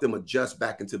to help them adjust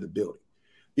back into the building?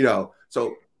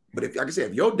 But if, like I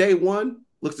said, if your day one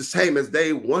looks the same as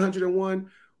day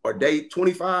 101 or day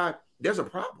 25, there's a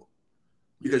problem,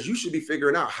 because you should be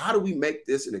figuring out, how do we make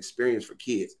this an experience for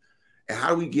kids? And how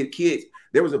do we get kids?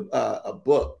 There was a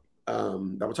book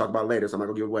that we'll talk about later, so I'm not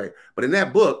gonna give it away. But in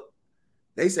that book,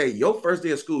 they say your first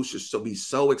day of school should be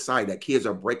so excited that kids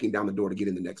are breaking down the door to get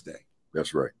in the next day.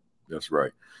 That's right. That's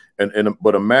right.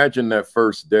 But imagine that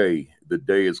first day, the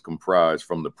day is comprised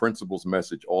from the principal's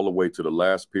message all the way to the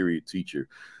last period teacher.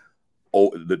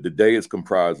 The day is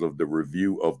comprised of the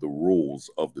review of the rules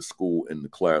of the school in the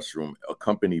classroom,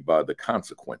 accompanied by the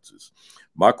consequences.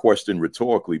 My question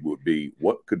rhetorically would be,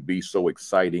 what could be so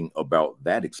exciting about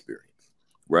that experience?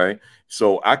 Right.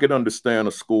 So I could understand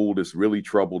a school that's really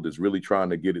troubled, is really trying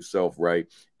to get itself right,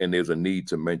 and there's a need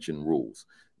to mention rules.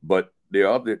 But there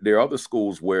are other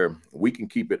schools where we can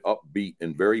keep it upbeat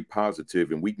and very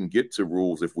positive, and we can get to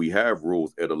rules if we have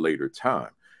rules at a later time.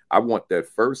 I want that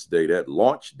first day, that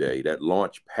launch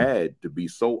pad, to be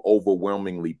so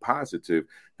overwhelmingly positive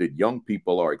that young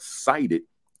people are excited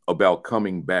about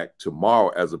coming back tomorrow,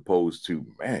 as opposed to,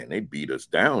 man, they beat us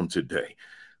down today.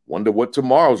 Wonder what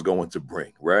tomorrow's going to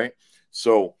bring, right?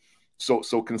 So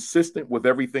consistent with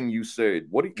everything you said.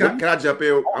 Can I jump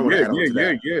in? I want to add on to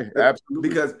that. Yeah, absolutely.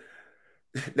 Because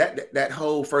that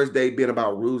whole first day being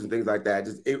about rules and things like that,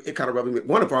 just it kind of rubbed me.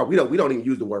 One of our we don't even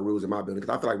use the word rules in my building,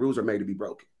 because I feel like rules are made to be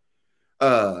broken.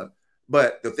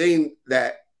 But the thing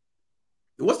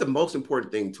what's the most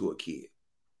important thing to a kid?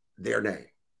 Their name.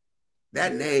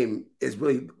 That name is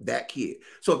really that kid.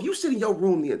 So if you sit in your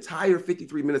room the entire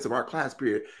 53 minutes of our class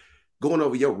period going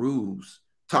over your rules,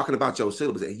 talking about your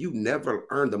syllabus, and you never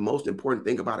earned the most important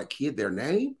thing about a kid, their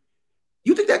name,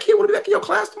 you think that kid want to be back in your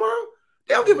class tomorrow?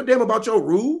 They don't give a damn about your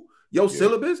rule, your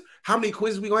syllabus, how many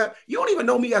quizzes we gonna have. You don't even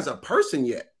know me as a person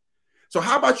yet. So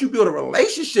how about you build a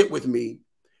relationship with me,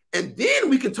 and then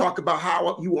we can talk about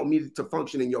how you want me to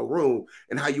function in your room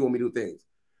and how you want me to do things.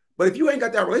 But if you ain't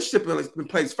got that relationship in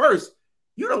place first,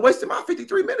 you done wasted my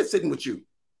 53 minutes sitting with you.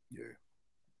 Yeah.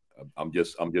 I'm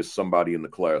just somebody in the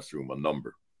classroom, a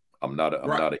number. I'm not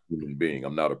a human being.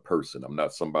 I'm not a person. I'm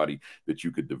not somebody that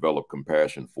you could develop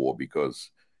compassion for,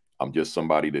 because I'm just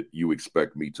somebody that you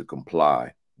expect me to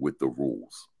comply with the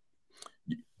rules.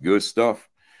 Good stuff.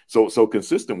 So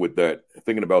consistent with that,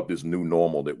 thinking about this new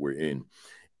normal that we're in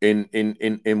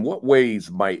what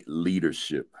ways might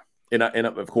leadership, and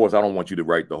of course, I don't want you to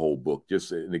write the whole book,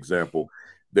 just an example,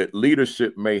 that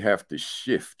leadership may have to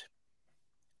shift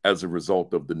as a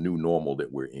result of the new normal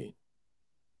that we're in?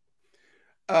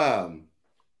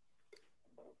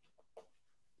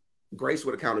 Grace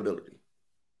with accountability.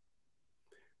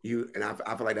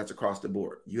 I feel like that's across the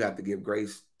board. You have to give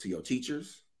grace to your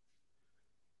teachers,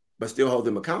 but still hold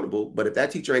them accountable. But if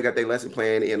that teacher ain't got their lesson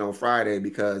plan in on Friday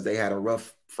because they had a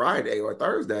rough Friday or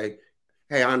Thursday,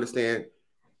 hey, I understand.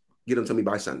 Get them to me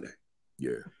by Sunday.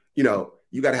 Yeah.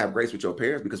 You got to have grace with your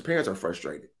parents, because parents are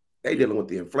frustrated. They dealing with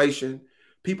the inflation.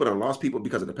 People done lost people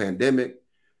because of the pandemic.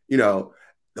 The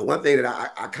one thing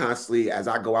that I constantly, as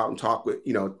I go out and talk with,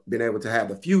 been able to have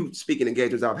the few speaking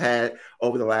engagements I've had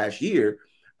over the last year,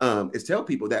 is tell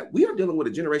people that we are dealing with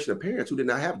a generation of parents who did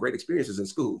not have great experiences in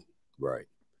school. Right.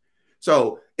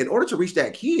 So in order to reach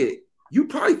that kid, you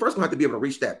probably first gonna have to be able to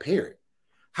reach that parent.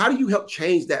 How do you help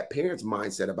change that parent's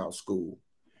mindset about school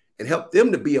and help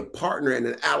them to be a partner and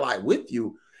an ally with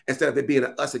you, instead of it being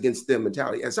an us against them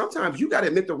mentality? And sometimes you got to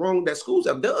admit the wrong that schools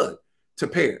have done to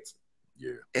parents.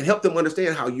 Yeah. And help them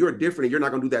understand how you're different and you're not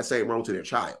going to do that same wrong to their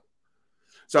child.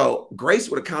 So grace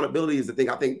with accountability is the thing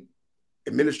I think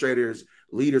administrators,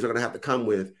 leaders are going to have to come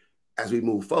with as we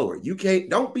move forward.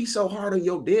 Don't be so hard on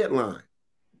your deadline.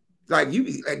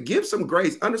 Give some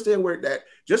grace. Understand where that,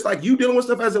 just like you dealing with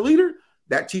stuff as a leader,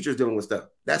 that teacher's dealing with stuff,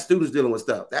 that student's dealing with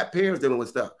stuff, that parent's dealing with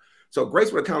stuff. So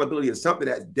grace with accountability is something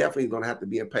that's definitely going to have to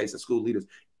be in place as school leaders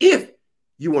if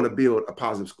you want to build a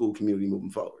positive school community moving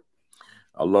forward.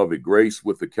 I love it. Grace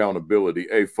with accountability.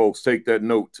 Hey, folks, take that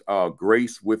note.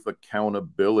 Grace with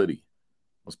accountability.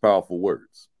 Those powerful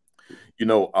words.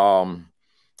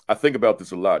 I think about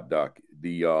this a lot, Doc.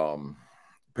 The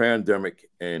pandemic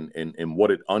and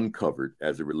what it uncovered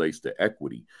as it relates to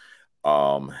equity.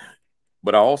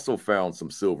 But I also found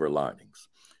some silver linings.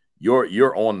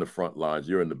 You're on the front lines.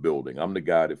 You're in the building. I'm the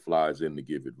guy that flies in to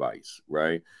give advice,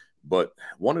 right? But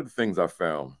one of the things I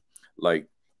found,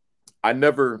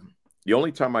 the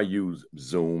only time I used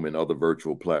Zoom and other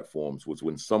virtual platforms was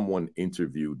when someone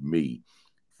interviewed me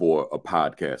for a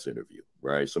podcast interview,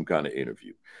 right? Some kind of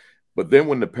interview. But then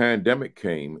when the pandemic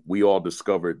came, we all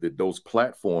discovered that those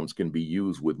platforms can be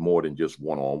used with more than just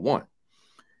one-on-one.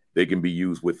 They can be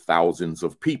used with thousands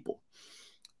of people.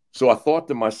 So I thought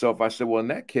to myself, I said, well, in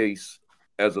that case,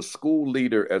 as a school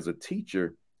leader, as a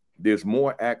teacher, there's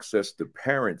more access to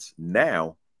parents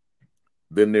now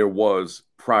than there was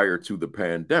prior to the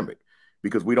pandemic,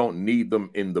 because we don't need them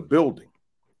in the building.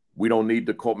 We don't need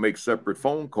to make separate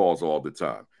phone calls all the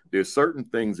time. There's certain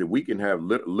things that we can have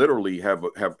literally have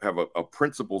a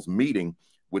principals meeting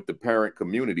with the parent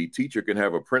community. Teacher can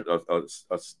have a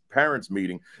parents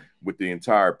meeting with the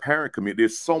entire parent community.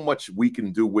 There's so much we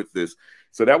can do with this.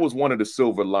 So that was one of the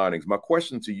silver linings. My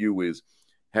question to you is,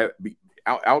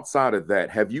 outside of that,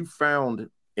 have you found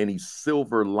any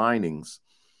silver linings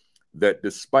that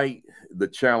despite the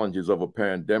challenges of a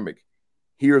pandemic,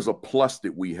 here's a plus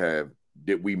that we have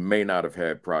that we may not have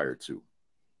had prior to?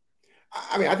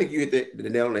 I mean, I think you hit the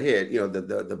nail on the head. You know,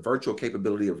 the virtual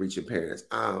capability of reaching parents.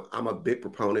 I'm a big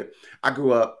proponent. I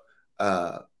grew up,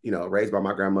 raised by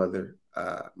my grandmother.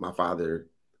 My father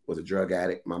was a drug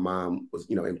addict. My mom was,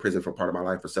 in prison for part of my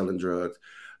life for selling drugs.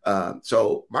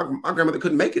 So my grandmother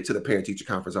couldn't make it to the parent-teacher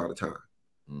conference all the time.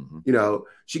 Mm-hmm.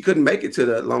 She couldn't make it to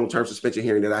the long-term suspension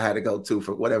hearing that I had to go to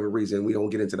for whatever reason. We don't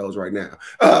get into those right now.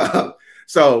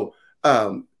 So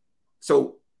I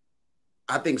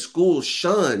think schools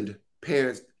shunned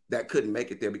parents that couldn't make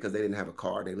it there because they didn't have a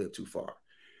car, they lived too far,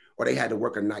 or they had to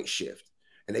work a night shift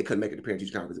and they couldn't make it to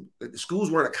parent-teacher conference. The schools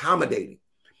weren't accommodating.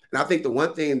 And I think the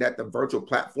one thing that the virtual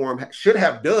platform should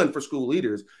have done for school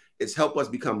leaders is help us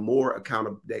become more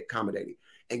accommodating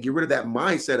and get rid of that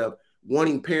mindset of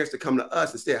wanting parents to come to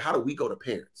us. Instead, how do we go to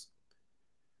parents?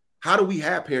 How do we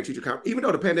have parent-teacher conference? Even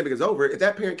though the pandemic is over, if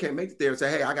that parent can't make it there and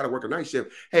say, hey, I got to work a night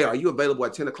shift. Hey, are you available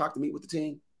at 10 o'clock to meet with the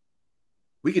team?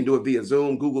 We can do it via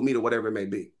Zoom, Google Meet, or whatever it may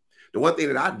be. The one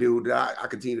thing that I do, that I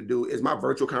continue to do, is my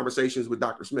virtual conversations with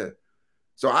Dr. Smith.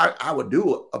 So I would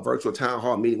do a virtual town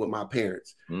hall meeting with my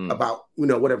parents about,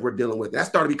 whatever we're dealing with. That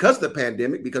started because of the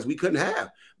pandemic, because we couldn't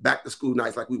have back to school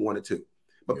nights like we wanted to.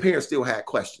 But parents still had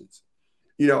questions.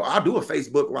 I'll do a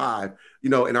Facebook Live,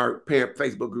 in our parent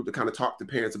Facebook group to kind of talk to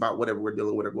parents about whatever we're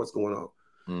dealing with or what's going on.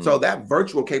 So that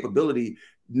virtual capability,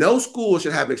 no school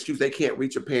should have an excuse they can't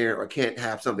reach a parent or can't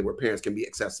have something where parents can be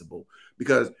accessible,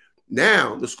 because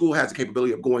now the school has the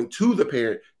capability of going to the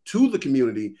parent, to the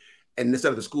community, and instead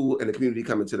of the school and the community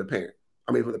coming to the parent.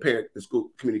 I mean, for the parent, the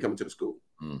school community coming to the school.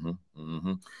 Mm-hmm,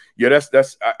 mm-hmm. Yeah,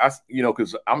 that's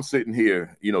because I'm sitting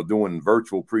here, doing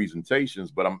virtual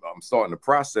presentations, but I'm starting to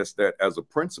process that as a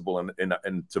principal,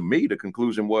 and to me, the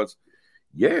conclusion was,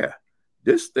 yeah,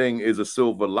 this thing is a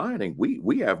silver lining.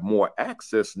 We have more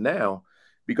access now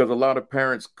because a lot of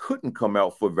parents couldn't come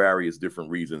out for various different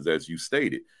reasons, as you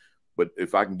stated. But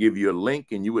if I can give you a link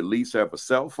and you at least have a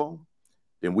cell phone,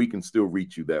 then we can still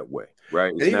reach you that way,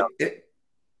 right? Even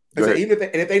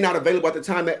if they're not available at the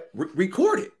time, that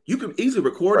record it. You can easily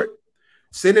record it,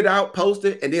 send it out, post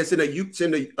it, and then send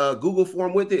a Google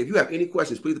form with it. If you have any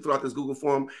questions, please fill out this Google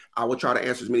form. I will try to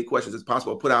answer as many questions as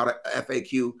possible. Put out a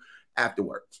FAQ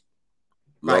afterwards.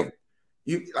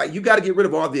 You got to get rid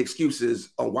of all the excuses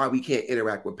on why we can't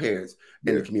interact with parents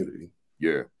in the community.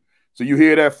 Yeah. So you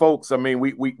hear that, folks? I mean,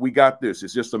 we got this.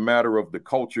 It's just a matter of the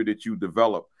culture that you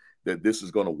develop, that this is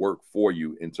going to work for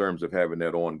you in terms of having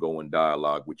that ongoing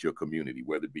dialogue with your community,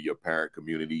 whether it be your parent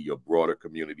community, your broader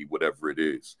community, whatever it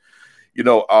is.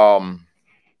 VaShawn,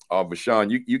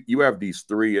 you have these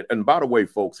three. And by the way,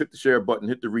 folks, hit the share button,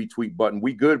 hit the retweet button.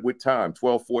 We good with time,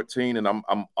 12:14, and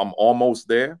I'm almost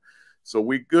there. So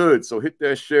we good. So hit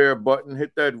that share button,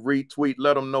 hit that retweet,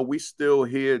 let them know we still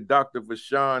here. Dr.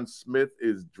 VaShawn Smith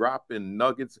is dropping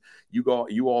nuggets. You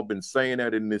all been saying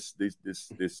that in this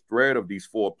thread of these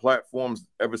 4 platforms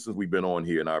ever since we've been on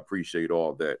here, and I appreciate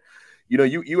all that.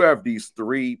 You have these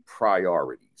 3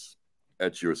 priorities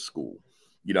at your school.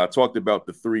 I talked about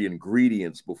the 3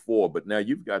 ingredients before, but now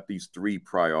you've got these 3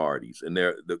 priorities, and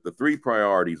the 3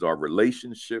 priorities are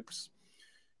relationships,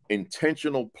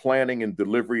 intentional planning and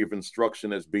delivery of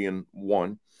instruction as being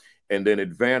one, and then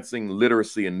advancing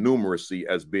literacy and numeracy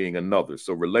as being another.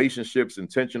 So relationships,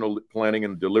 intentional planning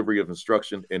and delivery of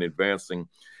instruction, and advancing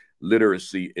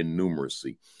literacy and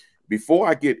numeracy. Before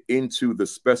I get into the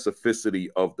specificity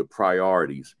of the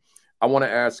priorities, I want to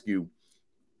ask you,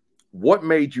 what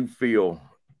made you feel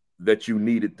that you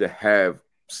needed to have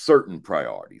certain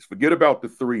priorities? Forget about the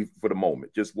 3 for the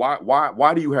moment. Just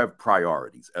why do you have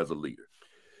priorities as a leader?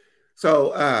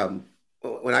 So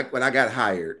when I got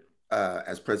hired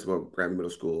as principal of Grandview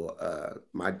Middle School,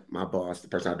 my boss, the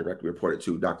person I directly reported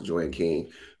to, Dr. Joanne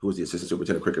King, who was the assistant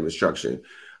superintendent of curriculum instruction,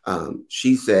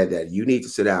 She said that you need to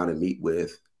sit down and meet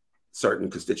with certain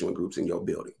constituent groups in your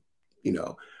building, you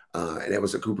know. And there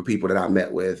was a group of people that I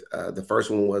met with. The first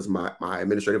one was my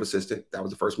administrative assistant. That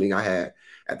was the first meeting I had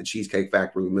at the Cheesecake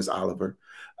Factory with Miss Oliver.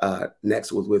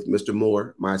 Next was with Mr.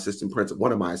 Moore, my assistant principal,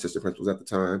 one of my assistant principals at the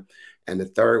time. And the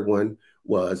third one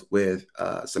was with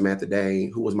Samantha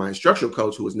Dane, who was my instructional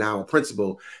coach, who is now a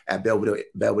principal at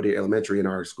Belvedere Elementary in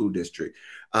our school district.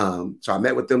 So I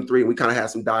met with them three, and we kind of had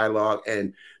some dialogue.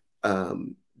 And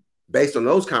based on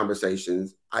those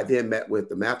conversations, I then met with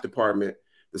the math department,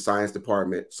 the science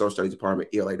department, social studies department,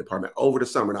 ELA department over the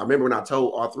summer. And I remember when I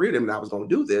told all three of them that I was going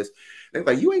to do this, they were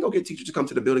like, you ain't going to get teachers to come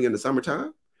to the building in the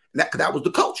summertime. And that was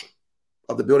the culture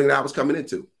of the building that I was coming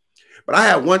into. But I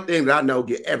had one thing that I know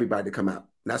get everybody to come out,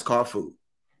 and that's called food.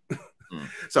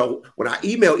 So when I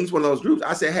emailed each one of those groups,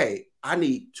 I said, hey, I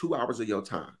need 2 hours of your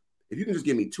time. If you can just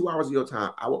give me 2 hours of your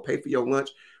time, I will pay for your lunch.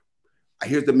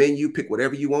 Here's the menu. Pick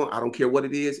whatever you want. I don't care what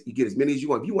it is. You get as many as you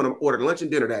want. If you want to order lunch and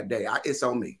dinner that day, it's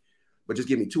on me. But just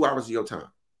give me 2 hours of your time.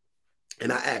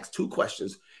 And I asked 2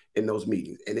 questions in those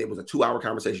meetings, and it was a 2-hour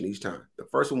conversation each time. The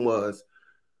first one was,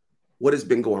 what has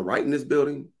been going right in this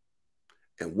building?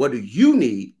 And what do you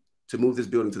need to move this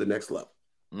building to the next level?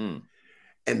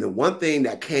 And the one thing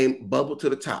that bubbled to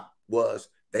the top was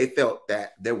they felt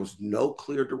that there was no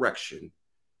clear direction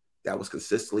that was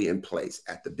consistently in place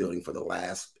at the building for the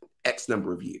last X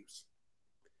number of years.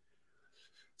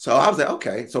 So I was like,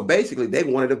 okay. So basically they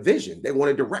wanted a vision. They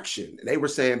wanted direction. And they were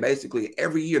saying basically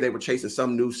every year they were chasing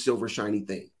some new silver shiny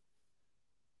thing.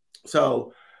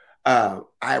 So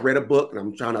I read a book, and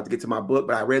I'm trying not to get to my book,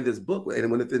 but I read this book.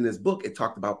 And within this book, it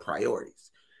talked about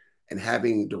priorities and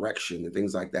having direction and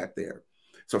things like that there.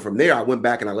 So from there, I went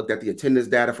back and I looked at the attendance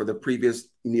data for the previous,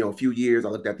 few years. I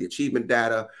looked at the achievement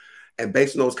data, and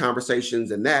based on those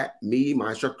conversations and that, me, my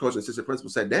instructor coach, and assistant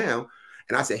principal sat down,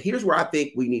 and I said, here's where I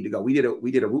think we need to go. We did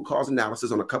a root cause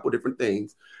analysis on a couple of different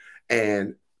things,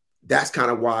 and that's kind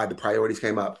of why the priorities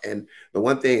came up. And the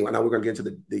one thing, I know we're going to get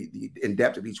into the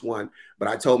in-depth of each one, but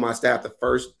I told my staff the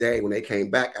first day when they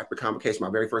came back after convocation, my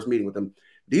very first meeting with them,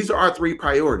 these are our 3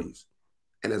 priorities.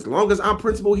 And as long as I'm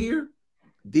principal here,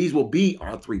 these will be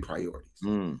our 3 priorities.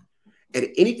 And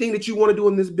anything that you want to do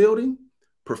in this building,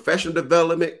 professional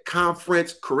development,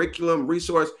 conference, curriculum,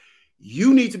 resource,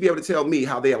 you need to be able to tell me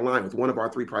how they align with one of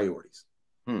our 3 priorities.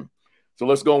 So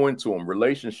let's go into them.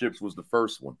 Relationships was the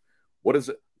first one. What is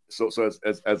it? So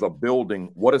as a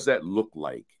building, what does that look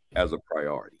like as a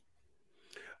priority?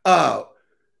 That's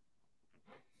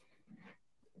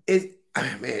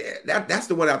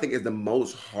the one I think is the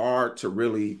most hard to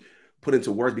really put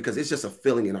into words, because it's just a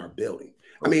feeling in our building.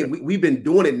 Okay. I mean, we've been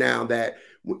doing it now that,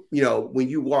 when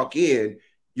you walk in,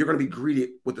 you're going to be greeted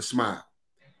with a smile.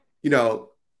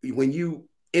 When you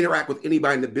interact with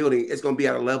anybody in the building, it's going to be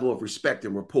at a level of respect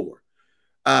and rapport.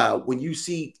 When you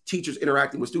see teachers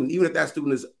interacting with students, even if that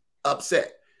student is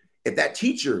upset, if that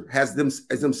teacher has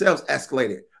themselves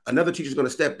escalated, another teacher is going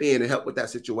to step in and help with that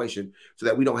situation so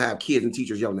that we don't have kids and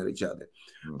teachers yelling at each other.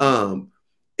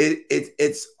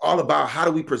 It's all about how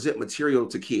do we present material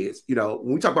to kids.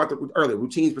 When we talk about earlier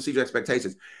routines, procedures,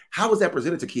 expectations, how is that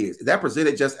presented to kids? Is that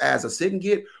presented just as a sit and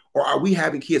get, or are we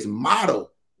having kids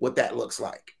model what that looks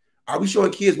like? Are we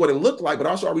showing kids what it looked like, but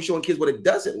also are we showing kids what it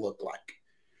doesn't look like?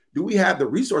 Do we have the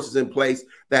resources in place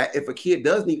that if a kid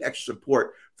does need extra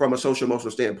support from a social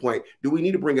emotional standpoint, do we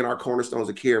need to bring in our cornerstones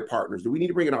of care partners? Do we need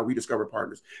to bring in our rediscover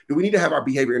partners? Do we need to have our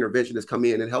behavior interventionists come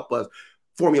in and help us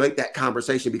formulate that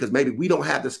conversation, because maybe we don't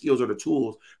have the skills or the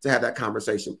tools to have that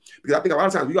conversation? Because I think a lot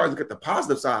of times we always look at the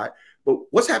positive side, but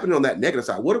what's happening on that negative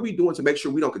side? What are we doing to make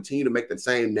sure we don't continue to make the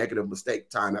same negative mistake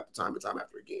time after time and time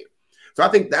after again? So I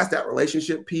think that's that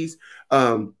relationship piece.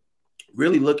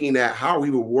 Really looking at how are we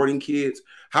rewarding kids?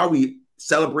 How are we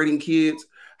celebrating kids?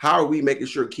 How are we making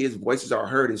sure kids' voices are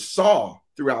heard and saw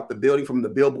throughout the building, from the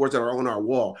billboards that are on our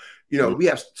wall? We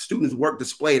have students' work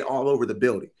displayed all over the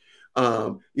building.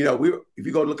 If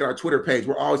you go look at our Twitter page,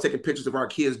 we're always taking pictures of our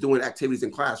kids doing activities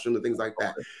in classroom and things like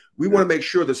that. We want to make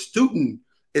sure the student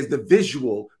is the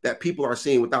visual that people are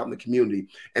seeing without in the community.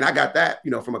 And I got that,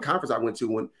 from a conference I went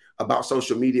to about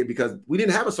social media, because we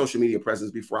didn't have a social media presence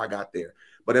before I got there.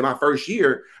 But in my first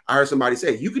year, I heard somebody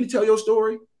say, you can tell your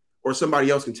story or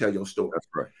somebody else can tell your story. That's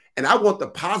right. And I want the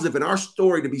positive in our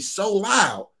story to be so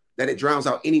loud that it drowns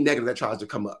out any negative that tries to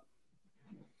come up.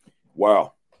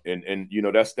 Wow. And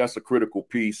that's a critical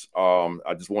piece.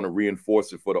 I just want to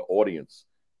reinforce it for the audience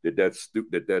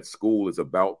that school is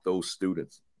about those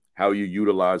students, how you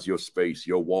utilize your space,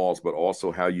 your walls, but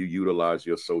also how you utilize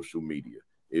your social media.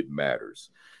 It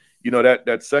matters. You know,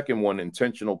 that second one,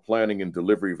 intentional planning and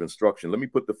delivery of instruction. Let me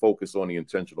put the focus on the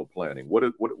intentional planning. What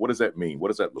does that mean? What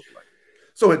does that look like?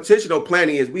 So intentional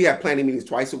planning is we have planning meetings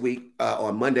twice a week.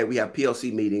 On Monday, we have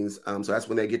PLC meetings. So that's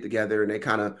when they get together and they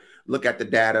kind of look at the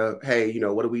data. Hey, you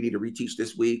know, what do we need to reteach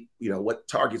this week? You know, what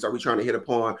targets are we trying to hit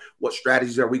upon? What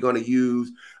strategies are we going to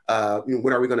use?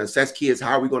 When are we going to assess kids?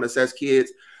 How are we going to assess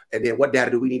kids? And then what data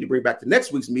do we need to bring back to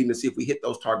next week's meeting to see if we hit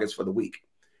those targets for the week?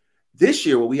 This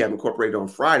year, what we have incorporated on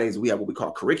Fridays, we have what we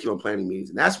call curriculum planning meetings.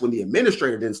 And that's when the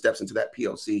administrator then steps into that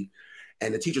PLC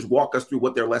and the teachers walk us through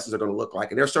what their lessons are going to look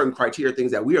like. And there are certain criteria,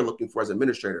 things that we are looking for as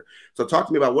administrator. So talk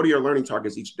to me about what are your learning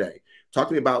targets each day? Talk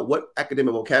to me about what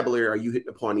academic vocabulary are you hitting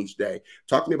upon each day?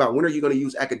 Talk to me about when are you going to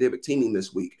use academic teaming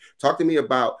this week? Talk to me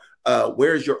about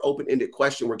where is your open-ended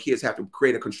question where kids have to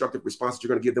create a constructive response that you're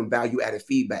going to give them value-added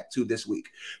feedback to this week.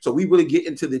 So we really get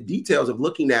into the details of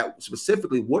looking at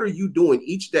specifically what are you doing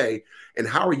each day and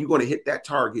how are you going to hit that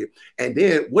target? And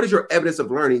then what is your evidence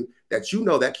of learning that you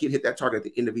know that kid hit that target at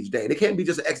the end of each day? And it can't be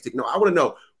just an exit. No, I want to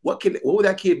know what would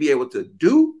that kid be able to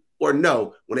do or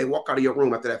know when they walk out of your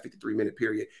room after that 53-minute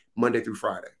period, Monday through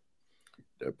Friday?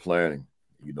 They're planning.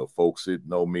 You know, folks that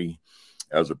know me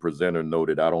as a presenter know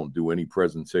that I don't do any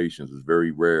presentations. It's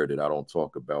very rare that I don't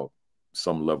talk about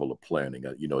some level of planning.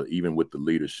 You know, even with the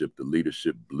leadership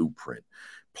blueprint,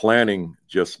 planning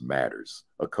just matters,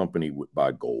 accompanied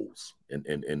by goals.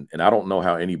 And I don't know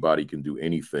how anybody can do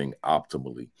anything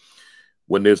optimally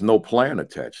when there's no plan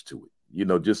attached to it. You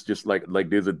know, just like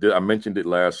I mentioned it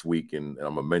last week, and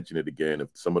I'm gonna mention it again. If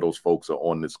some of those folks are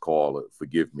on this call,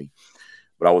 forgive me,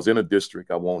 but I was in a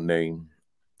district I won't name,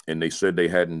 and they said they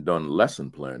hadn't done lesson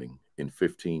planning in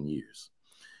 15 years.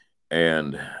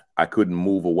 And I couldn't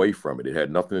move away from it. It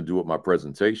had nothing to do with my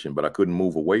presentation, but I couldn't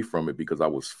move away from it because I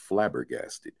was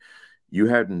flabbergasted. You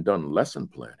hadn't done lesson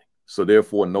planning. So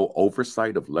therefore, no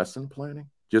oversight of lesson planning.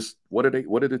 Just what are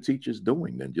the teachers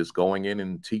doing then? Just going in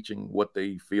and teaching what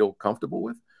they feel comfortable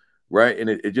with, right? And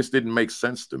it just didn't make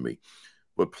sense to me.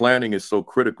 But planning is so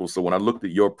critical. So when I looked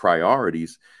at your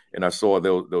priorities and I saw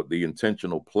the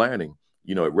intentional planning,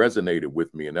 you know, it resonated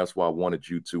with me, and that's why I wanted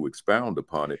you to expound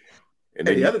upon it. And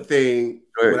the other thing,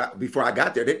 before I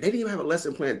got there, they didn't even have a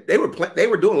lesson plan. They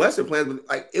were doing lesson plans, but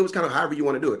like it was kind of however you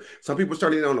want to do it. Some people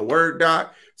turning it on a Word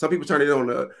doc. Some people turning it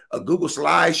on a Google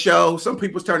slideshow. Some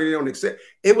people turning it on Excel.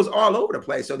 It was all over the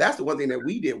place. So that's the one thing that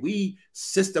we did. We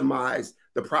systemized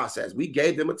the process. We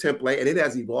gave them a template, and it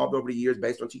has evolved over the years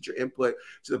based on teacher input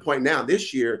to the point now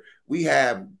this year they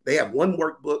have one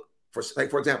workbook for, like,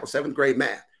 for example, 7th grade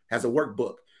math has a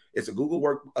workbook. It's a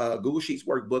Google Sheets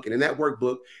workbook. And in that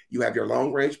workbook, you have your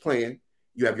long range plan,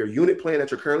 you have your unit plan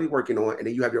that you're currently working on, and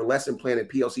then you have your lesson plan and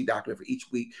PLC document for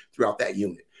each week throughout that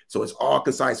unit. So it's all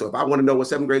concise. So if I want to know what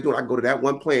 7th grade is doing, I can go to that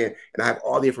one plan and I have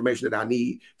all the information that I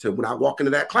need to, when I walk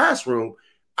into that classroom,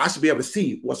 I should be able to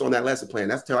see what's on that lesson plan.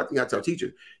 That's the thing I tell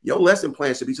teachers. Your lesson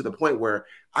plan should be to the point where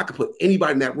I could put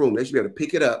anybody in that room. They should be able to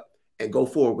pick it up and go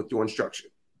forward with your instruction.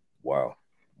 Wow.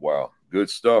 Wow. Good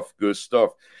stuff. Good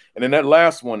stuff. And then that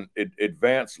last one,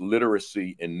 advanced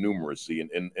literacy and numeracy.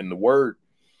 And the word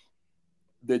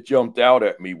that jumped out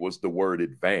at me was the word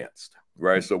advanced,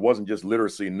 right? So it wasn't just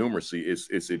literacy and numeracy.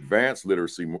 It's advanced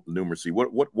literacy, numeracy.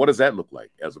 What does that look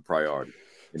like as a priority?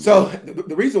 So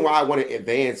the reason why I want to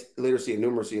advance literacy and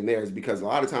numeracy in there is because a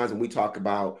lot of times when we talk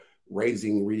about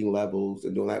raising reading levels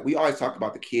and doing that, we always talk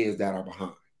about the kids that are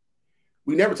behind.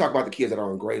 We never talk about the kids that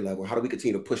are on grade level. How do we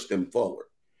continue to push them forward?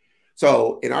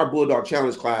 So in our Bulldog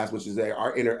Challenge class, which is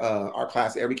our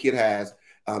class every kid has,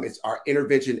 it's our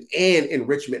intervention and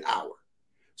enrichment hour.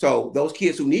 So those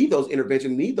kids who need those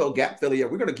intervention, need those gap filler,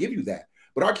 we're going to give you that.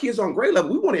 But our kids on grade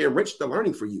level, we want to enrich the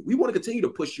learning for you. We want to continue to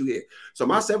push you here. So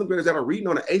my 7th graders that are reading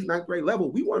on the 8th, 9th grade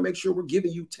level, we want to make sure we're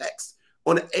giving you text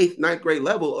on the 8th, 9th grade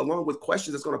level, along with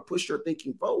questions that's going to push your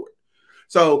thinking forward.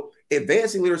 So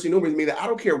advancing literacy and numeracy means that I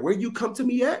don't care where you come to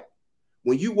me at.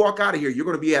 When you walk out of here, you're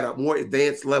going to be at a more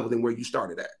advanced level than where you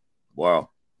started at. Wow.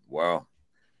 Wow.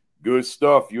 Good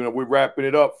stuff. You know, we're wrapping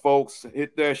it up, folks.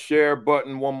 Hit that share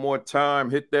button one more time.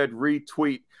 Hit that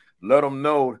retweet. Let them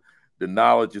know the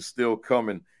knowledge is still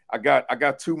coming. I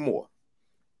got 2 more.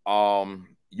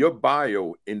 Your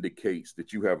bio indicates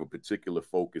that you have a particular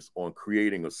focus on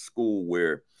creating a school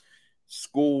where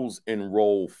schools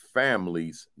enroll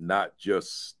families, not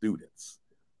just students.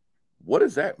 What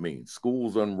does that mean?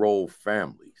 Schools enroll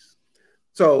families.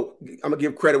 So I'm gonna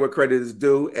give credit where credit is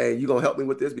due, and you're gonna help me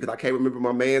with this because I can't remember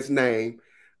my man's name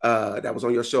that was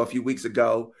on your show a few weeks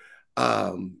ago.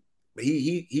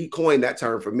 He coined that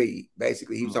term for me.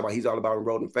 Basically, he was talking about he's all about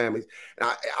enrolling families.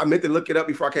 And I meant to look it up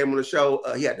before I came on the show.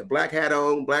 He had the black hat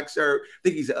on, black shirt. I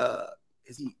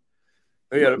think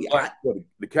Yeah,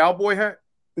 the cowboy hat.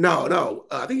 No.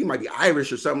 I think he might be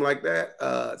Irish or something like that.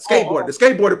 Skateboard, the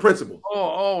skateboarder principal.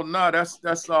 No,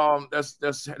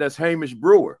 that's Hamish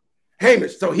Brewer.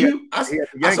 Hamish. So I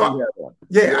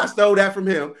stole that from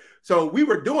him. So we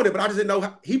were doing it, but I just didn't know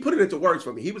how he put it into words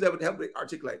for me. He was able to help me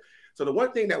articulate. So the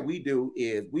one thing that we do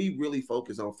is we really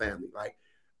focus on family. Like,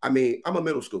 I mean, I'm a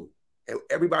middle school, and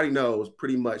everybody knows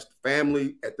pretty much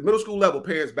family at the middle school level,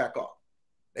 parents back off.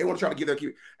 They want to try to give their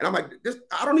kid. And I'm like,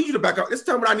 I don't need you to back off. This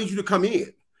time I need you to come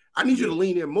in. I need you to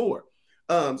lean in more.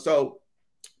 So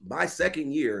my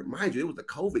second year, mind you, it was the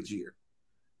COVID year.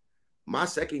 My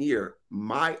second year,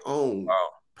 my own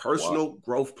personal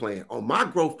growth plan, on my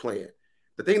growth plan,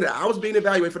 the thing that I was being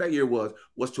evaluated for that year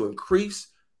was to increase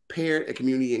parent and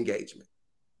community engagement.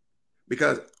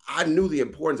 Because I knew the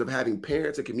importance of having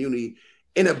parents and community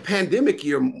in a pandemic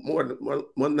year more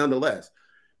nonetheless,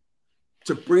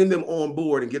 to bring them on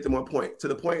board and get them on point. To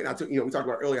the point, and we talked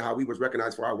about earlier how we was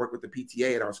recognized for our work with the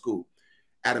PTA at our school.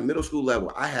 At a middle school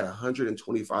level, I had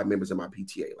 125 members in my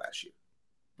PTA last year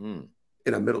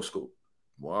in a middle school.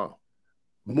 Wow.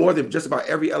 More than just about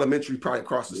every elementary probably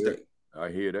across the state. I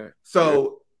hear that.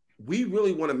 So we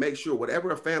really want to make sure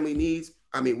whatever a family needs,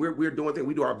 I mean, we're doing things.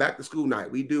 We do our back to school night.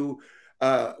 We do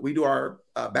our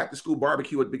back to school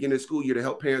barbecue at the beginning of the school year to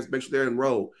help parents make sure they're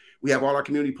enrolled. We have all our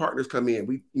community partners come in.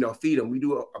 We feed them. We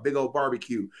do a big old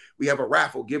barbecue. We have a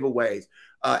raffle giveaways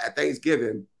at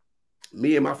Thanksgiving.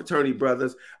 Me and my fraternity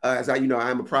brothers, as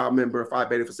I'm a proud member of Phi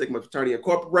Beta Phi Sigma Fraternity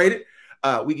Incorporated.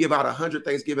 We give out 100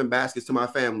 Thanksgiving baskets to my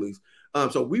families.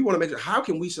 So we want to make sure, how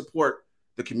can we support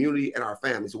the community and our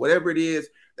families? So whatever it is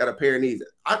that a parent needs,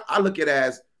 I look at it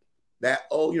as that,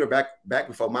 back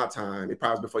before my time, it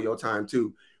probably was before your time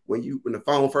too, when the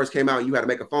phone first came out, you had to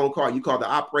make a phone call, you called the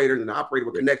operator, and the operator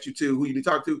would connect you to who you need to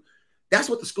talk to. That's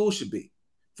what the school should be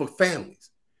for families.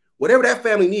 Whatever that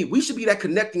family needs, we should be that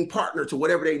connecting partner to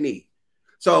whatever they need.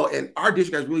 So, and our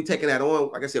district has really taken that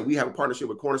on. Like I said, we have a partnership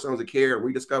with Cornerstones of Care and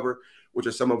Rediscover, which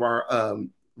are some of our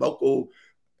local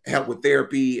help with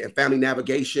therapy and family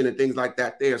navigation and things like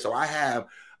that there. So I have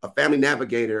a family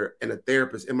navigator and a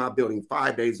therapist in my building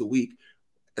 5 days a week,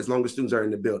 as long as students are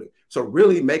in the building. So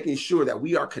really making sure that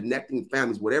we are connecting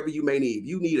families, whatever you may need. If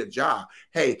you need a job,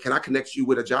 hey, can I connect you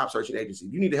with a job searching agency?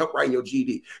 If you need help writing your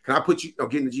GED, can I put you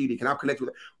getting the GED? Can I connect you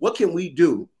with that? What can we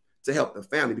do to help the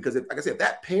family? Because like I said,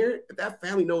 if that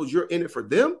family knows you're in it for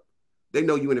them, they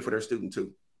know you're in it for their student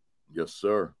too. Yes,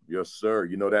 sir. Yes, sir.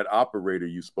 That operator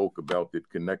you spoke about that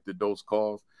connected those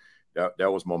calls,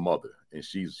 that was my mother. And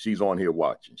she's on here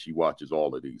watching. She watches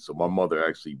all of these. So my mother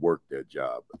actually worked that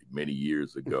job many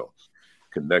years ago,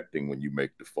 connecting when you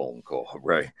make the phone call,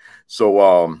 right?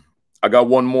 So I got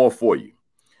one more for you.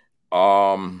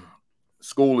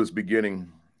 School is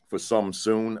beginning for some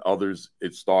soon. Others,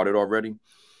 it started already.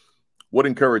 What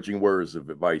encouraging words of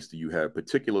advice do you have,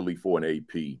 particularly for an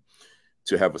AP,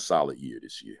 to have a solid year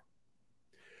this year?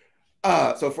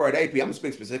 So for an AP, I'm gonna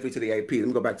speak specifically to the AP. Let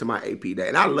me go back to my AP day.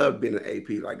 And I love being an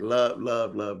AP, like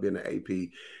love being an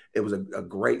AP. It was a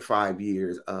great 5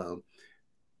 years.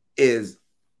 Is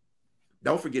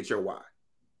don't forget your why.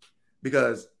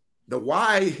 Because the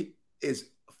why is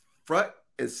front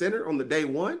and center on the day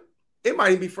one. It might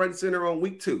even be front and center on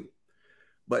week 2.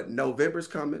 But November's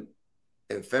coming,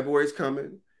 and February's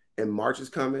coming, and March is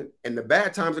coming, and the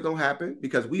bad times are gonna happen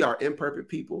because we are imperfect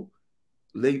people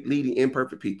leading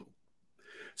imperfect people.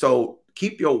 So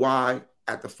keep your why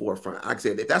at the forefront. Like I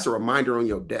said, if that's a reminder on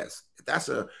your desk, if that's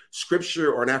a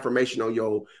scripture or an affirmation on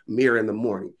your mirror in the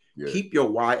morning, keep your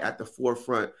why at the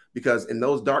forefront, because in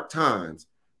those dark times,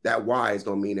 that why is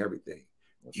going to mean everything.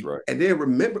 That's right. And then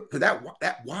remember, because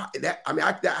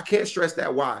I can't stress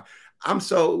that why.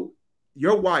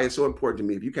 Your why is so important to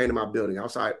me. If you came to my building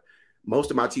outside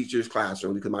most of my teachers'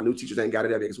 classrooms, because my new teachers ain't got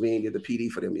it yet because we ain't did the PD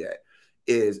for them yet,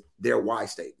 is their why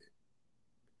statement.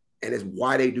 And it's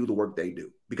why they do the work they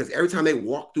do. Because every time they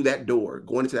walk through that door,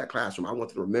 going into that classroom, I want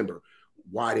them to remember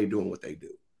why they're doing what they do.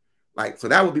 So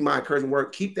that would be my encouraging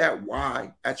word. Keep that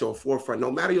why at your forefront, no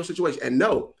matter your situation. And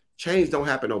no, change don't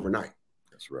happen overnight.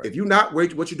 That's right. If you're not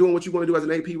what you're doing, what you want to do as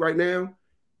an AP right now,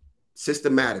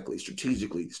 systematically,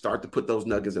 strategically, start to put those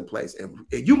nuggets in place. And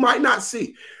you might not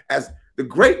see, as the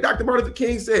great Dr. Martin Luther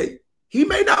King said, he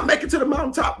may not make it to the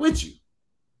mountaintop with you,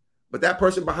 but that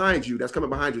person behind you, that's coming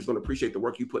behind you, is going to appreciate the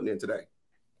work you're putting in today.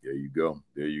 There you go.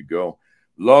 There you go.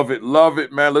 Love it,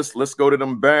 man. Let's go to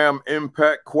them BAM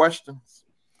impact questions.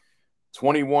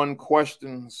 21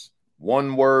 questions,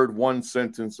 1 word, 1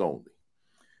 sentence only.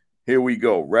 Here we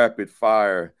go. Rapid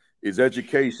fire. Is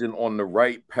education on the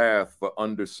right path for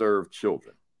underserved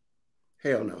children?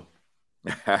 Hell no.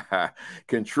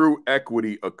 Can true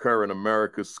equity occur in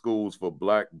America's schools for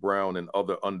Black, brown, and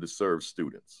other underserved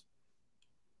students?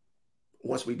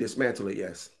 Once we dismantle it,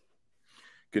 yes.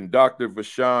 Can Dr.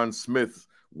 VaShawn Smith's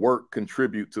work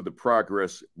contribute to the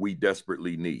progress we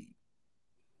desperately need?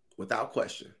 Without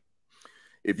question.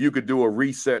 If you could do a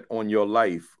reset on your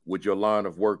life, would your line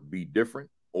of work be different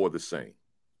or the same?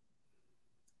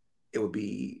 It would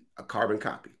be a carbon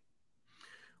copy.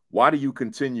 Why do you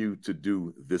continue to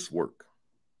do this work?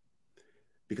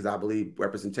 Because I believe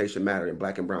representation matters, and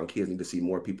Black and brown kids need to see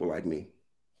more people like me.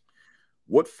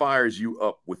 What fires you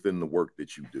up within the work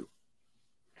that you do?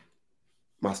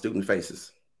 My student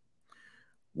faces.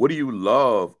 What do you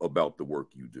love about the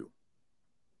work you do?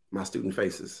 My student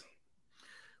faces.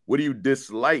 What do you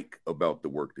dislike about the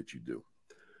work that you do?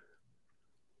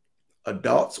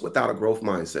 Adults without a growth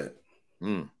mindset.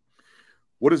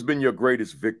 What has been your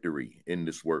greatest victory in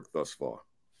this work thus far?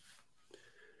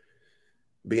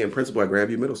 Being principal at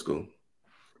Grandview Middle School.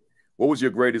 What was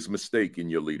your greatest mistake in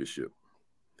your leadership?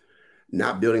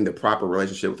 Not building the proper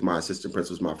relationship with my assistant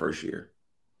principals my first year.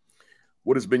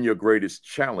 What has been your greatest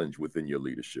challenge within your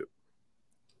leadership?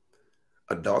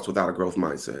 Adults without a growth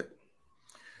mindset.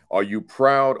 Are you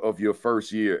proud of your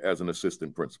first year as an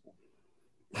assistant principal?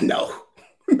 No,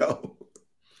 no.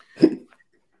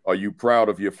 Are you proud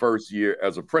of your first year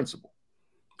as a principal?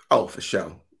 Oh, for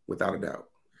sure. Without a doubt.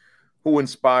 Who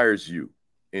inspires you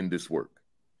in this work?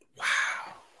 Wow.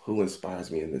 Who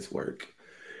inspires me in this work?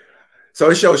 So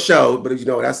it show, but you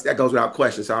know, that goes without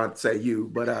question. So I don't have to say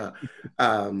you, but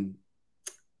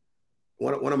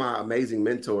one of my amazing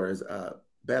mentors,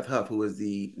 Beth Huff, who is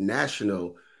the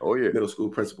national middle school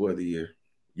principal of the year.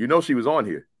 You know she was on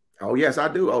here. Oh yes, I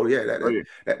do. Oh yeah,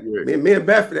 me and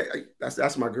Beth,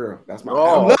 that's my girl. That's my.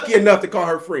 Oh. I'm lucky enough to call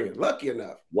her friend. Lucky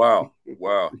enough. Wow,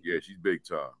 wow, yeah, she's big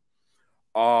time.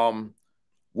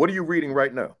 What are you reading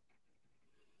right now?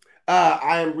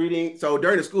 I am reading. So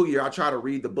during the school year, I try to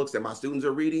read the books that my students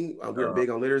are reading. We're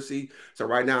big on literacy. So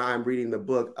right now, I'm reading the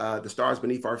book "The Stars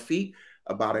Beneath Our Feet"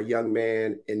 about a young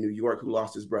man in New York who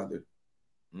lost his brother.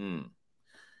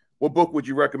 What book would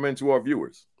you recommend to our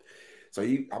viewers? So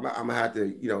I'm gonna have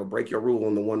to, break your rule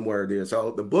on the one word there.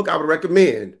 So the book I would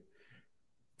recommend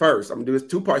first, I'm gonna do this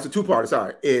two parts. It's a two-parter,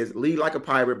 sorry, is Lead Like a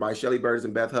Pirate by Shelley Burns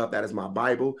and Beth Huff. That is my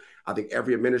Bible. I think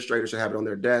every administrator should have it on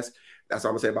their desk. That's all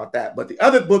I'm gonna say about that. But the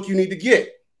other book you need to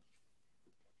get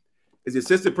is the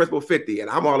Assistant Principal 50. And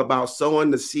I'm all about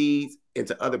sowing the seeds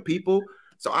into other people.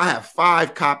 So I have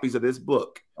 5 copies of this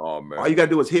book. Oh man. All you gotta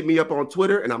do is hit me up on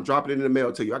Twitter and I'm dropping it in the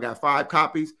mail to you. I got 5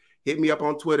 copies. Hit me up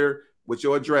on Twitter with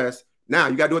your address. Now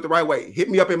you got to do it the right way. Hit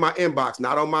me up in my inbox,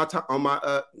 not on my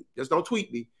just don't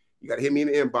tweet me. You got to hit me in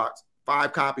the inbox.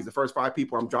 5 copies, the first 5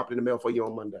 people I'm dropping in the mail for you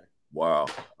on Monday. Wow.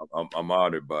 I'm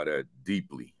honored by that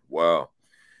deeply. Wow.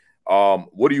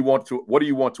 What do you want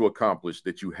to accomplish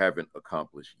that you haven't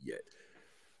accomplished yet?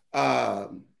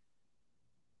 90%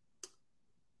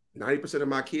 of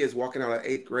my kids walking out of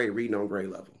 8th grade reading on grade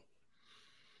level.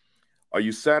 Are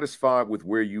you satisfied with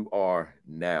where you are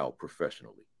now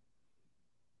professionally?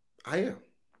 I am.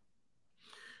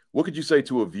 What could you say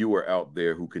to a viewer out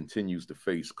there who continues to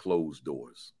face closed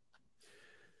doors?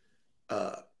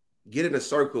 Get in a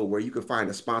circle where you can find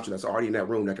a sponsor that's already in that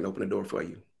room that can open the door for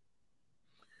you.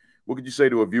 What could you say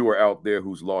to a viewer out there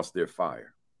who's lost their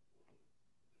fire?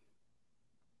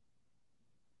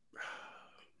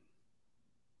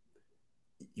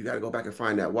 You got to go back and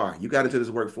find out why. You got into this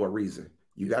work for a reason.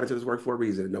 You got into this work for a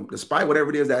reason. Despite whatever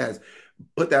it is that has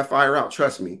put that fire out,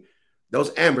 trust me,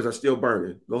 those embers are still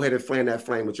burning. Go ahead and fan that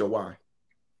flame with your why.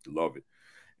 Love it.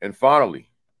 And finally,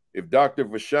 if Dr.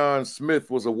 VaShawn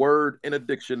Smith was a word in a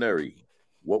dictionary,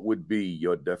 what would be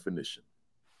your definition?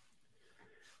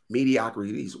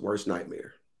 Mediocrity's worst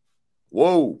nightmare.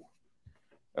 Whoa,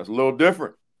 that's a little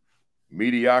different.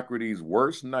 Mediocrity's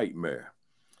worst nightmare.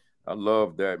 I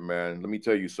love that, man. Let me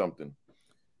tell you something.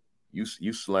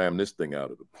 You slam this thing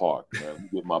out of the park, man.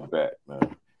 Get my back,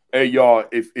 man. Hey, y'all,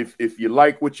 if you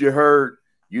like what you heard,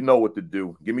 you know what to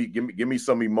do. Give me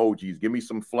some emojis. Give me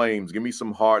some flames. Give me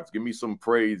some hearts. Give me some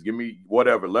praise. Give me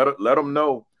whatever. Let them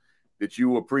know that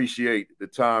you appreciate the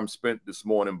time spent this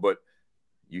morning. But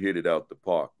you hit it out the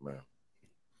park, man.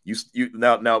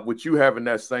 Now with you having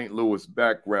that St. Louis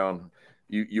background,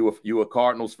 you a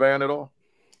Cardinals fan at all?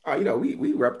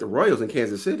 We rep the Royals in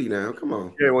Kansas City now. Come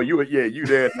on. Yeah, well, you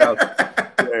there now.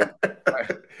 Yeah.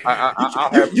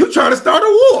 You trying to start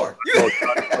a war? Trying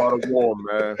to start a war,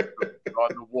 man.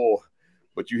 Starting a war,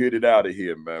 but you hit it out of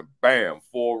here, man. Bam,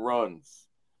 4 runs,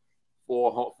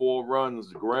 four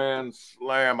runs, grand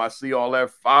slam. I see all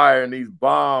that fire and these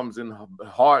bombs and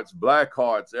hearts, black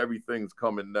hearts. Everything's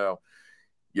coming now.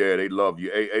 Yeah, they love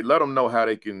you. Hey, let them know how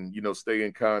they can, stay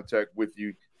in contact with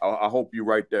you. I hope you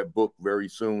write that book very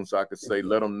soon so I could say,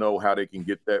 let them know how they can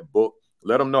get that book.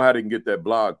 Let them know how they can get that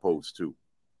blog post too.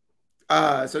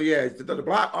 So yeah, the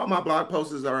blog, all my blog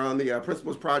posts are on the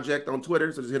Principals Project on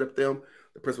Twitter. So just hit up them,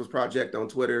 the Principals Project on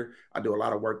Twitter. I do a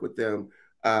lot of work with them.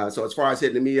 So as far as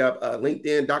hitting me up,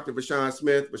 LinkedIn, Dr. VaShawn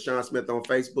Smith on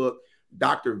Facebook,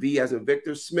 Dr. V as in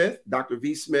Victor Smith, Dr.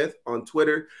 V Smith on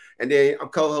Twitter. And then I'm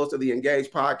co-host of the Engage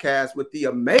podcast with the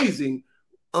amazing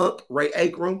Unc Ray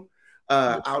Akram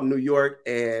out in New York,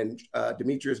 and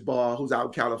Demetrius Ball, who's out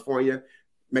in California.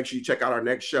 Make sure you check out our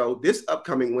next show this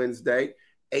upcoming Wednesday,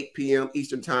 8 p.m.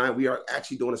 Eastern time. We are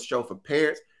actually doing a show for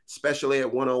parents, special ed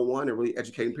 101, and really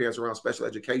educating parents around special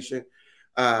education.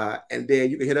 And then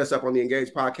you can hit us up on the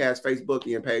Engage Podcast, Facebook,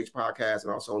 the Engage Podcast,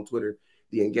 and also on Twitter,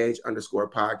 the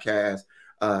Engage_podcast.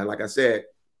 Like I said,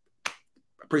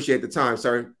 appreciate the time,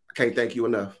 sir. I can't thank you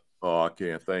enough. Oh, I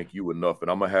can't thank you enough.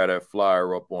 And I'm going to have that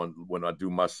flyer up on when I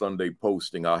do my Sunday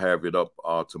posting. I'll have it up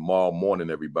tomorrow morning,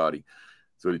 everybody,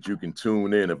 so that you can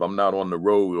tune in. If I'm not on the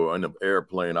road or in an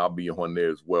airplane, I'll be on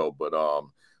there as well. But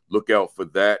look out for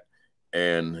that,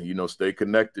 and stay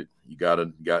connected. You got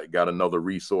another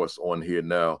resource on here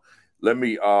now. Let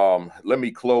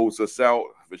me close us out.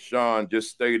 VaShawn, just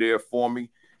stay there for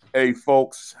me. Hey,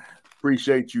 folks,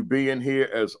 appreciate you being here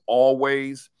as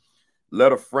always.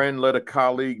 Let a friend, let a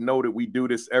colleague know that we do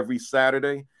this every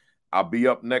Saturday. I'll be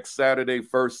up next Saturday,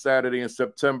 first Saturday in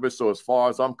September. So as far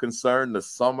as I'm concerned, the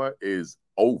summer is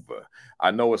over.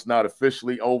 I know it's not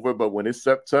officially over, but when it's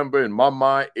September, in my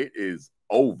mind, it is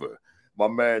over. My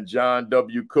man, John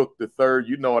W. Cook III,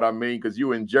 you know what I mean, because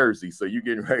you're in Jersey, so you're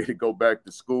getting ready to go back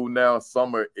to school now.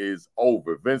 Summer is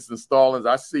over. Vincent Stallings,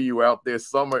 I see you out there.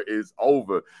 Summer is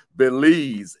over.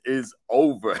 Belize is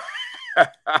over.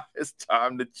 It's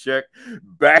time to check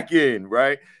back in,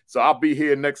 right? So I'll be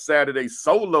here next Saturday,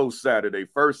 solo Saturday,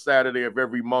 first Saturday of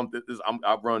every month.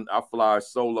 I fly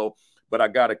solo, but I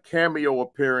got a cameo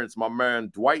appearance. My man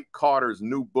Dwight Carter's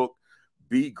new book,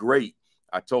 Be Great.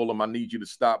 I told him I need you to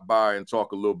stop by and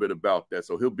talk a little bit about that.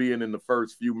 So he'll be in the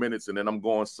first few minutes, and then I'm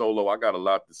going solo. I got a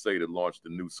lot to say to launch the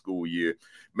new school year.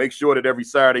 Make sure that every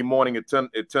Saturday morning at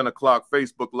 10 o'clock,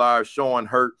 Facebook Live, Sean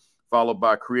Hurt, followed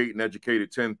by Create and Educate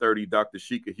at 10:30, Dr.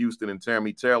 Sheikah Houston and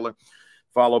Tammy Taylor,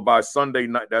 followed by Sunday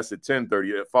night, that's at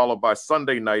 10:30, followed by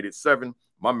Sunday night at 7,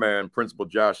 my man, Principal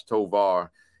Josh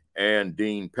Tovar and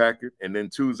Dean Packard. And then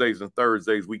Tuesdays and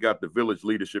Thursdays, we got the Village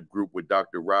Leadership Group with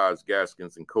Dr. Roz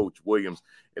Gaskins and Coach Williams.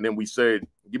 And then we said,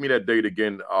 give me that date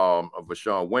again, of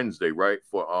VaShawn, Wednesday, right,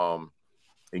 for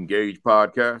Engage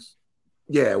Podcast?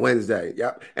 Yeah, Wednesday.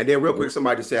 Yep. And then real quick,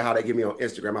 somebody said how they get me on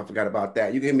Instagram. I forgot about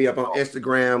that. You can hit me up on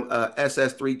Instagram,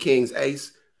 SS3 Kings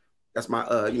Ace. That's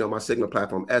my my Sigma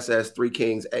platform, SS3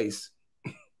 Kings Ace.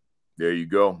 There you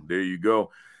go. There you go.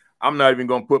 I'm not even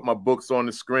going to put my books on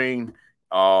the screen.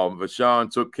 VaShawn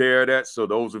took care of that. So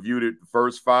those of you that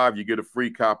first 5, you get a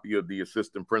free copy of the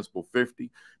Assistant Principal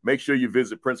 50. Make sure you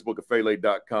visit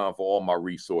principalkafele.com for all my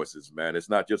resources, man. It's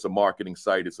not just a marketing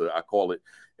site. I call it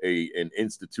an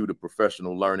institute of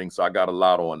professional learning. So I got a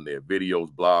lot on there,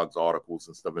 videos, blogs, articles,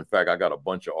 and stuff. In fact, I got a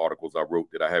bunch of articles I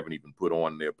wrote that I haven't even put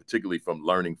on there, particularly from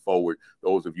Learning Forward.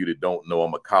 Those of you that don't know,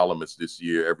 I'm a columnist this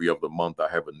year. Every other month, I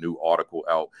have a new article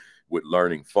out with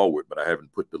Learning Forward, but I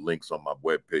haven't put the links on my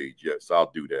webpage yet, so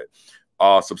I'll do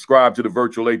that. Subscribe to the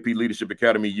Virtual AP Leadership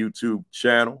Academy YouTube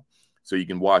channel so you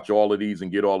can watch all of these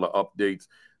and get all the updates.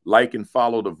 Like and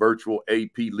follow the Virtual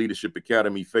AP Leadership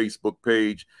Academy Facebook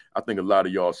page. I think a lot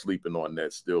of y'all sleeping on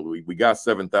that still. We got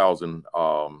 7,000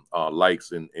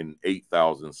 likes and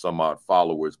 8,000 some odd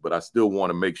followers, but I still want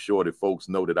to make sure that folks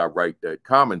know that I write that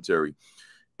commentary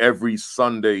every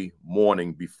Sunday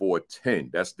morning before 10.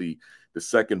 That's the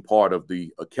second part of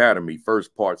the academy.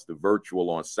 First part's the virtual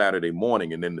on Saturday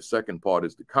morning, and then the second part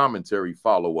is the commentary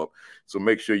follow-up. So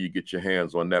make sure you get your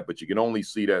hands on that, but you can only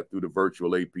see that through the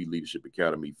Virtual AP Leadership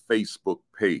Academy Facebook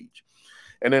page.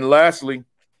 And then lastly,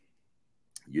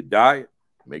 your diet.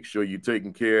 Make sure you're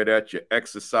taking care of that. Your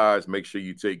exercise, make sure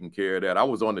you're taking care of that. I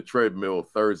was on the treadmill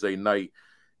Thursday night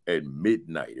at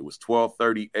midnight. It was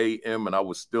 12:30 a.m. and I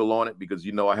was still on it because,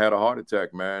 I had a heart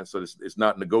attack, man. So it's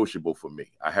not negotiable for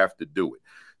me. I have to do it.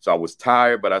 So I was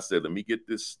tired, but I said, let me get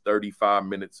this 35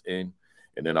 minutes in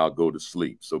and then I'll go to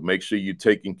sleep. So make sure you're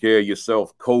taking care of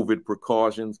yourself. COVID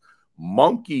precautions,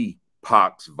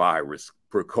 monkeypox virus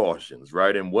precautions,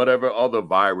 right? And whatever other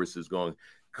virus is going to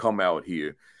come out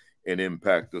here and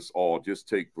impact us all, just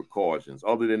take precautions.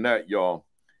 Other than that, y'all,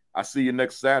 I see you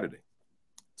next Saturday.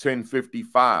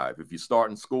 10:55. If you're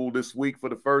starting school this week for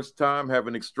the first time, have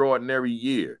an extraordinary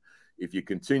year. If you're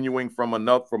continuing from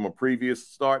a previous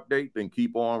start date, then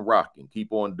keep on rocking.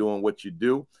 Keep on doing what you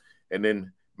do, and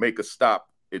then make a stop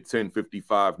at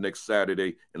 10:55 next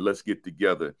Saturday, and let's get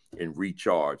together and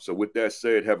recharge. So with that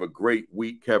said, have a great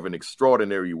week. Have an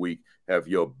extraordinary week. Have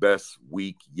your best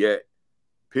week yet.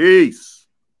 Peace.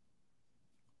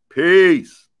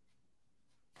 Peace.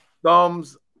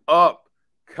 Thumbs up.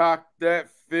 Cock that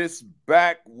fist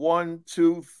back. 1,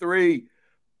 2, 3.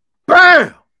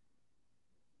 Bam!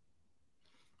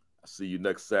 I'll see you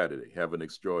next Saturday. Have an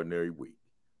extraordinary week.